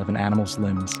spasm of an animal's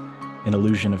limbs, an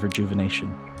illusion of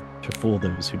rejuvenation, to fool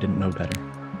those who didn't know better.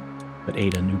 But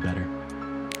Ada knew better.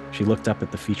 She looked up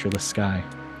at the featureless sky,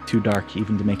 too dark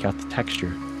even to make out the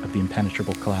texture of the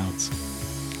impenetrable clouds.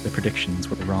 The predictions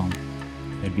were wrong.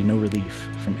 There'd be no relief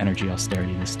from energy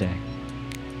austerity this day.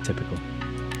 Typical.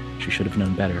 She should have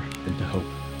known better than to hope.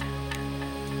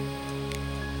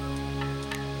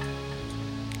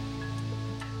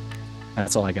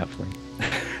 That's all I got for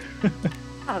you.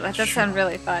 oh, that does sound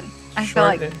really fun. I feel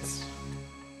Short like and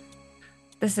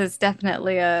this is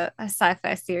definitely a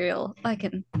sci-fi serial I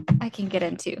can get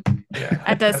into.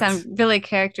 yeah, It does that's sound really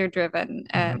character driven mhm.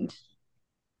 and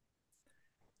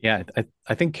Yeah,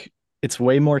 I think it's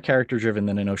way more character driven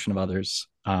than An Ocean of Others.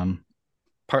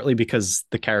 Partly because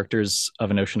the characters of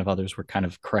An Ocean of Others were kind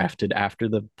of crafted after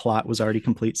the plot was already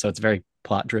complete, so it's very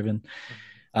plot driven.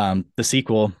 The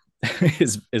sequel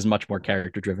is much more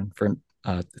character driven. For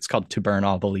it's called To Burn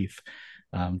All Belief,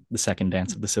 the second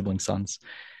dance of the sibling sons.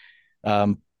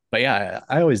 But yeah,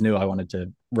 I always knew I wanted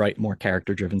to write more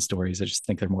character driven stories. I just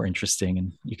think they're more interesting,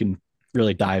 and you can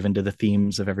really dive into the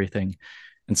themes of everything.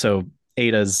 And so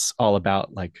Ada's all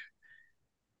about like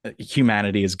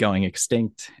humanity is going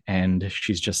extinct and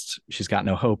she's got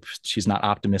no hope. She's not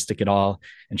optimistic at all,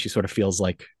 and she sort of feels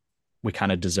like we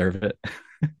kind of deserve it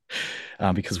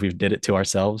because we did it to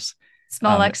ourselves.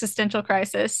 small existential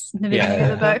crisis in the beginning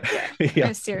of the Yeah. book. Yeah. Yeah.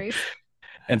 Or series.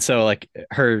 And so like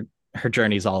her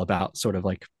journey is all about sort of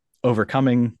like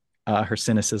overcoming her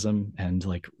cynicism and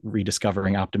like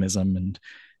rediscovering optimism and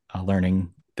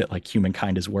learning that like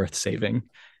humankind is worth saving.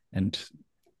 And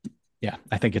yeah,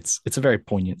 I think it's a very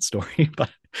poignant story, but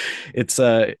it's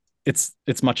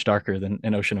it's much darker than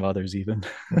An Ocean of Others even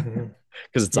Mhm.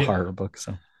 because it's a Yeah, horror book.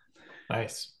 So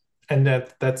nice. And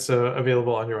that's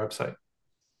available on your website.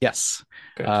 yes,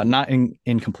 Good. not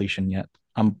in completion yet.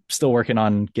 I'm still working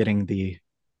on getting the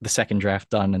second draft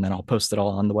done, and then I'll post it all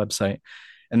on the website.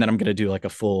 And then I'm gonna do like a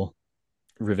full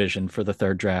revision for the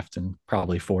third draft and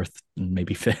probably fourth and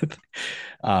maybe fifth.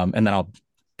 And then I'll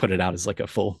put it out as like a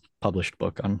full published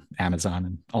book on Amazon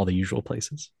and all the usual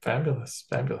places. Fabulous,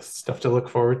 fabulous stuff to look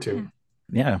forward Yeah. to.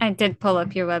 Yeah. I did pull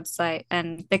up your website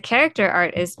and the character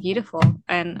art is beautiful.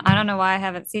 And I don't know why I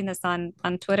haven't seen this on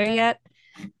Twitter yet.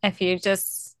 If you're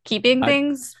just keeping I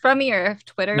things from me or if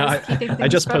Twitter no, is keeping I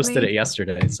things just from posted me. it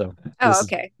yesterday, so Oh,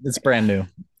 okay. it's brand new.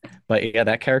 But yeah,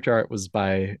 that character art was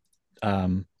by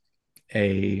where's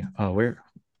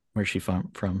she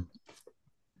from?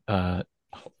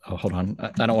 Hold on.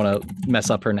 I don't want to mess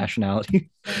up her nationality.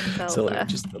 So let me Zelda.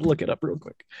 just look it up real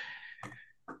quick.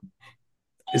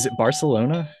 Is it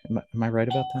Barcelona? Am I right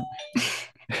about that?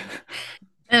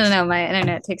 I don't know. My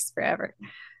internet takes forever.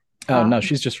 Oh no,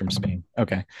 she's just from Spain.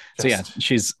 Okay, so yeah,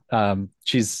 she's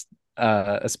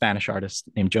a Spanish artist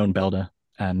named Joan Belda,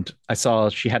 and I saw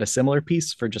she had a similar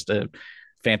piece for just a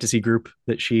fantasy group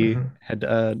that she had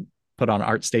put on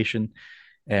ArtStation,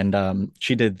 and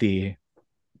she did the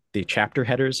chapter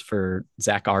headers for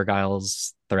Zach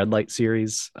Argyle's Threadlight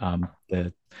series,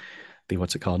 the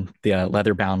what's it called, the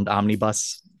leather-bound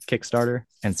omnibus Kickstarter.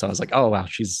 And so I was like, oh wow,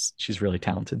 she's really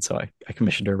talented. So I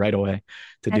commissioned her right away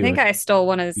to do. I think I stole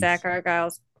one of Zach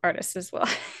Argyle's artists as well.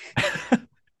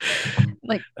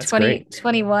 Like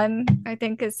 2021, I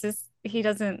think is his. He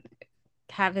doesn't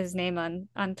have his name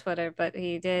on Twitter, but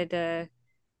he did.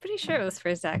 Pretty sure it was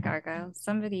for Zach Argyle.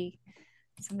 Somebody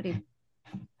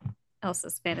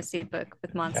else's fantasy book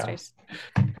with monsters.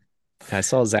 Yeah. I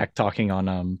saw Zach talking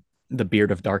on the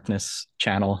Beard of Darkness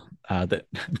channel that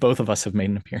both of us have made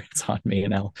an appearance on, me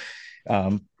and Elle.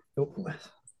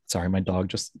 Sorry, my dog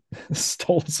just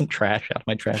stole some trash out of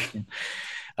my trash can.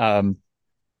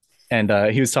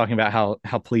 And he was talking about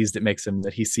how pleased it makes him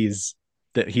that he sees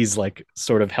that he's like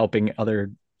sort of helping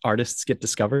other artists get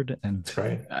discovered. And that's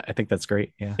great. I think that's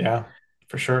great. Yeah. Yeah,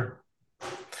 for sure.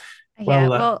 Yeah.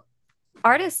 Well,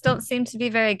 artists don't seem to be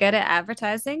very good at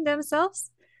advertising themselves.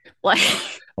 Like,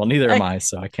 well, neither am I,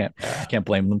 so I can't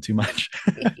blame them too much.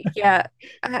 Yeah,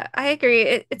 I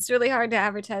agree. It's really hard to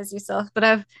advertise yourself,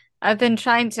 but I've been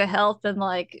trying to help and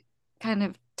like kind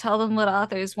of tell them what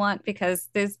authors want, because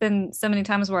there's been so many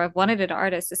times where I've wanted an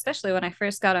artist, especially when I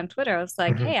first got on Twitter. I was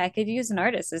like, hey, I could use an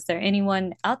artist. Is there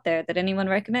anyone out there that anyone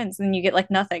recommends? And then you get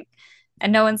like nothing,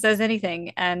 and no one says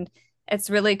anything, and it's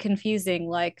really confusing,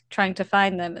 like trying to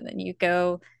find them. And then you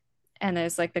go and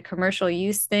there's like the commercial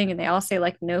use thing, and they all say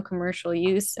like no commercial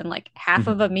use, and like half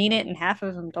of them mean it and half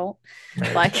of them don't.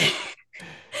 Like,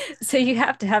 so you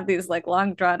have to have these like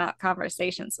long drawn out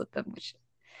conversations with them, which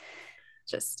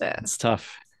just it's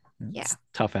tough. Yeah, it's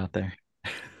tough out there.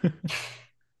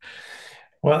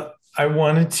 Well, I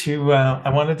wanted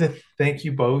to thank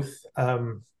you both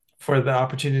for the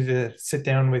opportunity to sit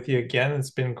down with you again.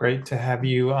 It's been great to have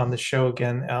you on the show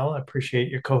again, Elle. I appreciate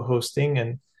your co-hosting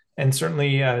and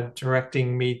certainly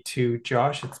directing me to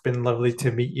Josh. It's been lovely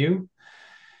to meet you,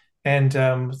 and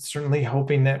certainly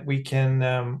hoping that we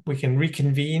can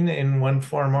reconvene in one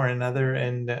form or another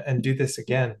and do this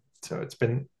again. So it's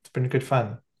been good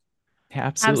fun. Yeah,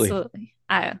 absolutely.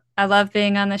 I love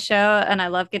being on the show, and I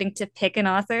love getting to pick an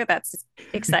author. That's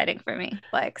exciting for me.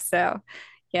 Like, so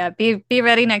yeah, be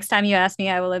ready next time you ask me.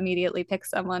 I will immediately pick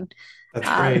someone. That's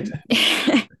great.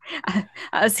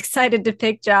 I was excited to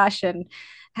pick Josh and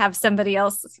have somebody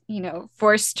else,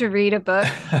 forced to read a book.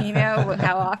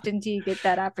 How often do you get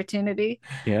that opportunity?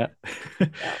 Yeah.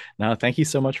 No, thank you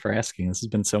so much for asking. This has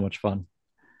been so much fun.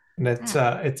 And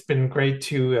it's been great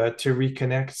to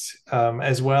reconnect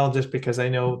as well, just because I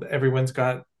know everyone's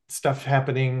got stuff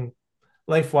happening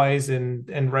life-wise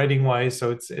and writing-wise.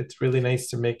 So it's really nice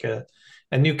to make a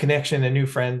new connection, a new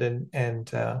friend,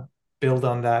 and build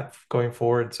on that going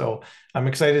forward. So I'm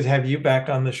excited to have you back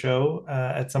on the show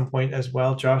at some point as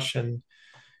well, Josh, and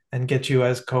get you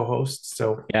as co-host.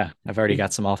 So yeah, I've already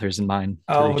got some authors in mind.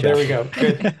 Oh, there we go.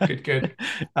 Good.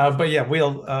 But yeah,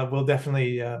 we'll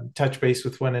definitely touch base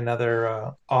with one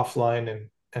another offline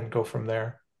and go from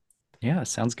there. Yeah,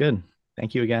 sounds good.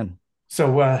 Thank you again.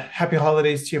 So happy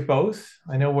holidays to you both.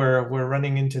 I know we're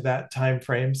running into that time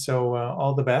frame, so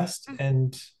all the best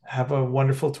and have a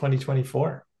wonderful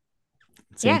 2024.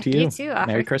 Same to you. You too.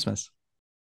 Merry Christmas.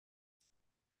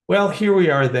 Well, here we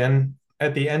are then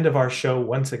at the end of our show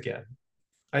once again.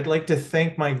 I'd like to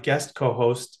thank my guest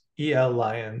co-host, E.L.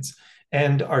 Lyons,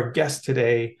 and our guest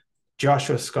today,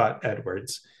 Joshua Scott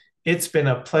Edwards. It's been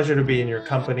a pleasure to be in your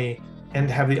company and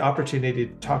have the opportunity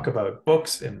to talk about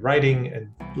books and writing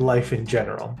and life in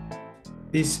general.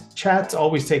 These chats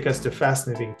always take us to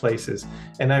fascinating places,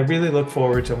 and I really look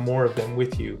forward to more of them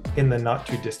with you in the not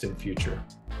too distant future.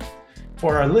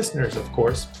 For our listeners, of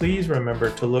course, please remember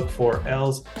to look for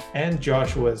Elle's and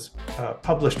Joshua's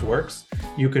published works.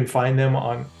 You can find them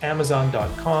on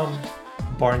Amazon.com,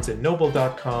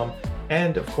 BarnesandNoble.com,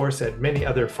 and of course at many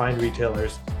other fine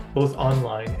retailers, both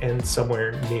online and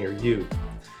somewhere near you.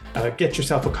 Get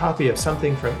yourself a copy of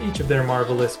something from each of their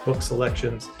marvelous book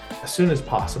selections as soon as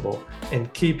possible,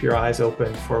 and keep your eyes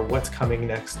open for what's coming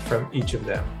next from each of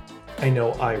them. I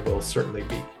know I will certainly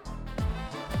be.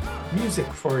 Music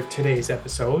for today's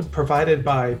episode provided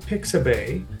by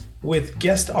Pixabay with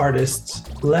guest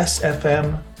artists Les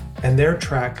FM and their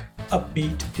track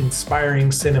Upbeat Inspiring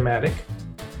Cinematic,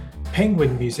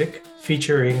 Penguin Music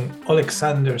featuring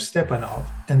Alexander Stepanov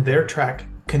and their track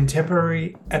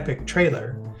Contemporary Epic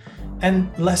Trailer,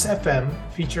 and Less FM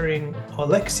featuring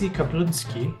Oleksiy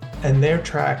Kablunsky and their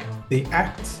track The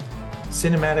Acts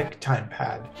Cinematic Time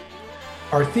Pad.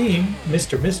 Our theme,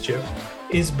 Mr. Mischief,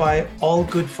 is by All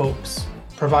Good Folks,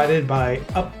 provided by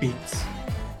Upbeats.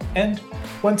 And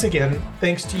once again,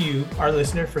 thanks to you, our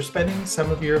listener, for spending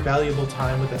some of your valuable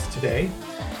time with us today.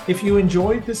 If you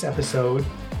enjoyed this episode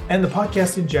and the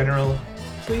podcast in general,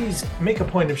 please make a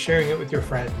point of sharing it with your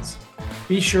friends.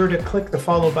 Be sure to click the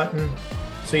follow button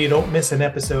so you don't miss an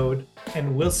episode,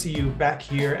 and we'll see you back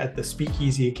here at the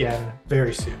Speakeasy again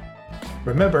very soon.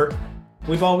 Remember,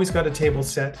 we've always got a table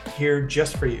set here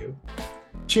just for you.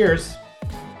 Cheers!